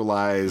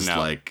sexualized. No.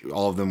 Like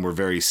all of them were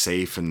very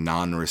safe and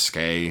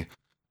non-risque.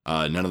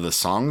 None of the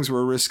songs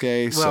were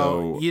risque. Well,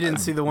 so you didn't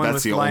see the one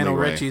with Lionel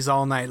Richie's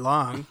All Night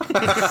Long.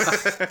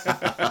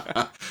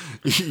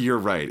 You're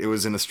right. It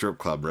was in a strip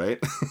club, right?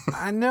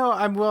 I know.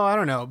 I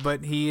don't know,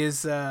 but he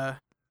is.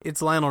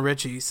 It's Lionel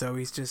Richie, so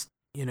he's just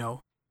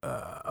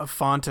a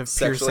font of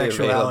pure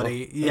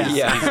sexuality. Available.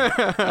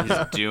 Yeah.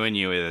 He's doing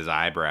you with his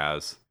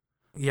eyebrows.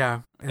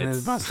 Yeah, and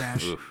his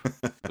mustache.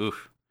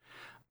 Oof.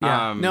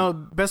 Yeah. No,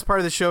 best part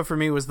of the show for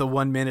me was the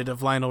 1 minute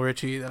of Lionel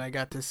Richie that I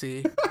got to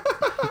see.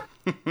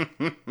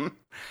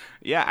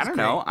 Yeah, I don't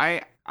know.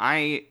 I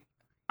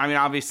mean,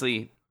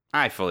 obviously,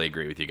 I fully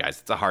agree with you guys.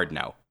 It's a hard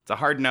no. It's a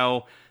hard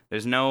no.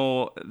 There's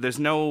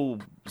no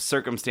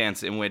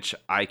circumstance in which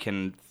I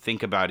can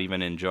think about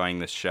even enjoying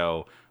this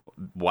show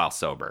while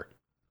sober.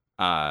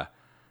 I've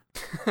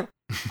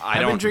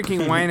been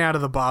drinking wine out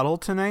of the bottle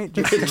tonight.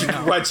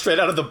 Right straight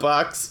out of the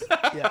box.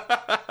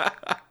 Yeah.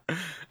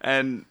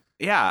 And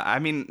yeah, I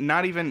mean,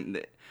 not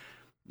even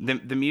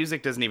the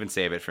music doesn't even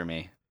save it for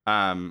me.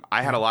 I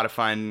had a lot of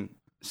fun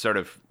sort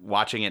of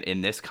watching it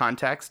in this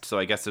context. So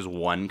I guess there's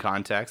one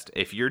context.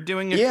 If you're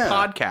doing a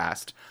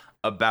podcast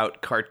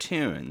about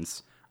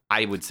cartoons,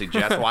 I would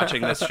suggest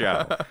watching this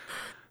show.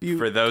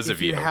 For those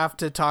of you, you have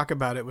to talk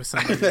about it with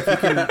somebody. If you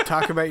can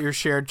talk about your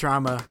shared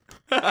trauma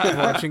of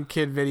watching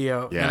kid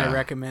video, then I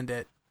recommend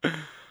it.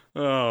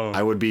 Oh,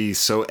 I would be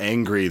so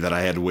angry that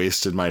I had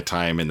wasted my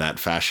time in that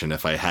fashion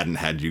if I hadn't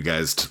had you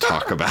guys to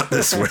talk about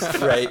this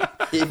with. Right.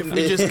 If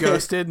you just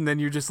ghosted and then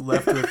you're just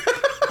left with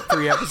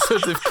 3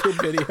 episodes of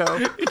kid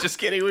video. Just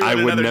kidding. I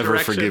would never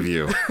forgive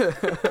you.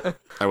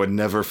 I would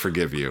never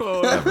forgive you.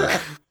 Ever.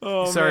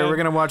 Oh, sorry, we're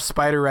going to watch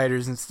Spider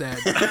Riders instead.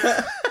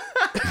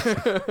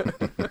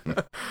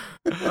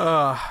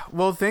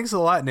 Well, thanks a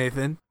lot,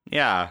 Nathan.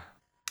 Yeah.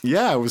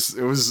 Yeah, it was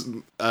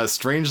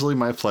strangely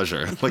my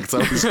pleasure. Like, it's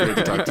always great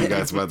to talk to you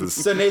guys about this.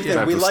 So,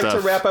 Nathan, we like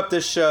stuff. to wrap up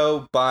this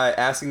show by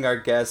asking our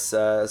guests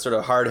sort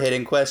of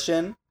hard-hitting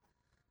question.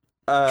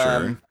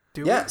 Sure.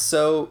 Yeah,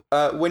 so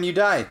when you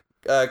die,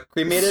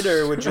 cremated,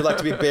 or would you like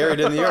to be buried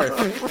in the earth?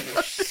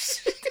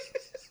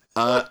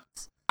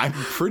 I'm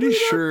pretty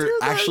sure,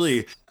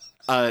 actually,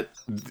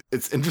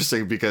 it's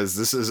interesting because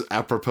this is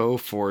apropos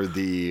for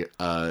the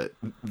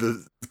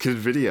kid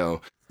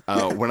video.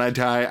 When I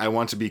die, I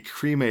want to be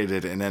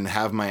cremated and then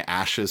have my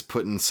ashes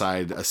put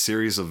inside a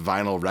series of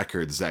vinyl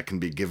records that can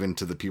be given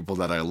to the people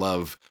that I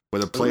love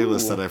with a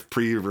playlist that I've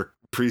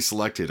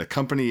pre-selected. A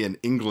company in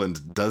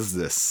England does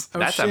this.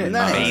 That's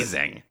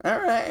amazing. All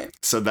right.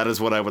 So that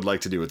is what I would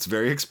like to do. It's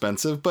very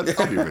expensive, but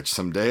I'll be rich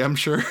someday, I'm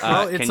sure.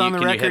 Well, it's on the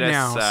record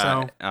now.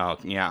 So. Oh,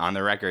 yeah, on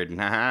the record.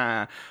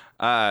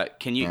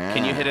 Can you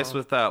hit us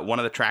with one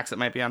of the tracks that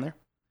might be on there?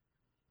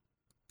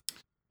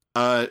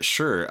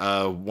 Sure.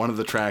 One of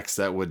the tracks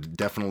that would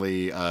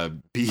definitely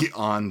be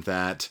on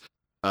that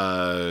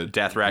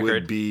death record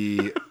would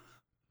be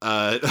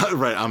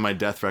right on my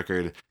death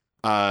record.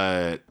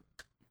 I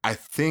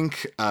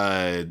think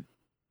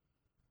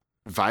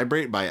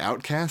Vibrate by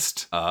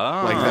Outkast.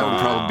 Oh. Like that would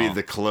probably be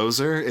the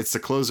closer. It's the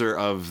closer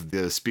of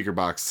the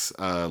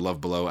Speakerboxxx Love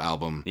Below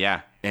album.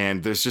 Yeah.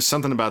 And there's just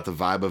something about the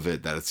vibe of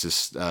it that it's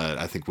just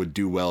I think would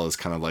do well as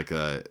kind of like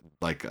a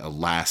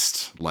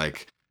last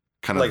like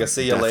kind of like a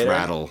see you later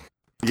rattle.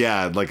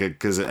 Yeah, like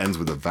because it ends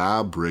with a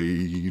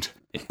vibrate,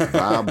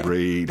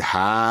 vibrate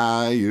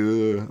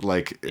higher.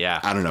 Like yeah.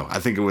 I don't know. I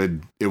think it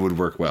would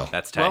work well.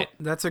 That's tight. Well,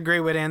 that's a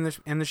great way to end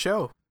the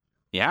show.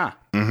 Yeah.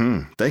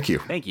 Mm-hmm. Thank you.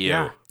 Thank you.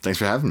 Yeah. Thanks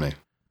for having me.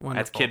 Wonderful.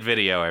 That's Kid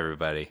Video,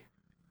 everybody.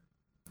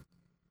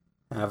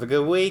 Have a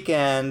good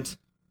weekend.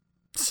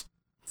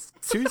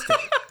 Tuesday.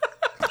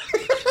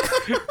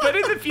 But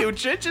in the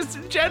future, just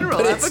in general,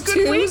 But have it's a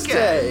good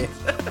Tuesday.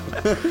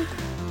 weekend.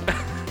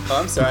 Oh,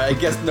 I'm sorry. I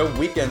guess no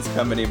weekends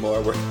come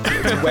anymore.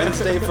 It's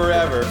Wednesday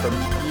forever from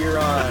here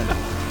on.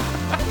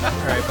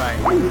 All right,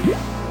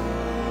 bye.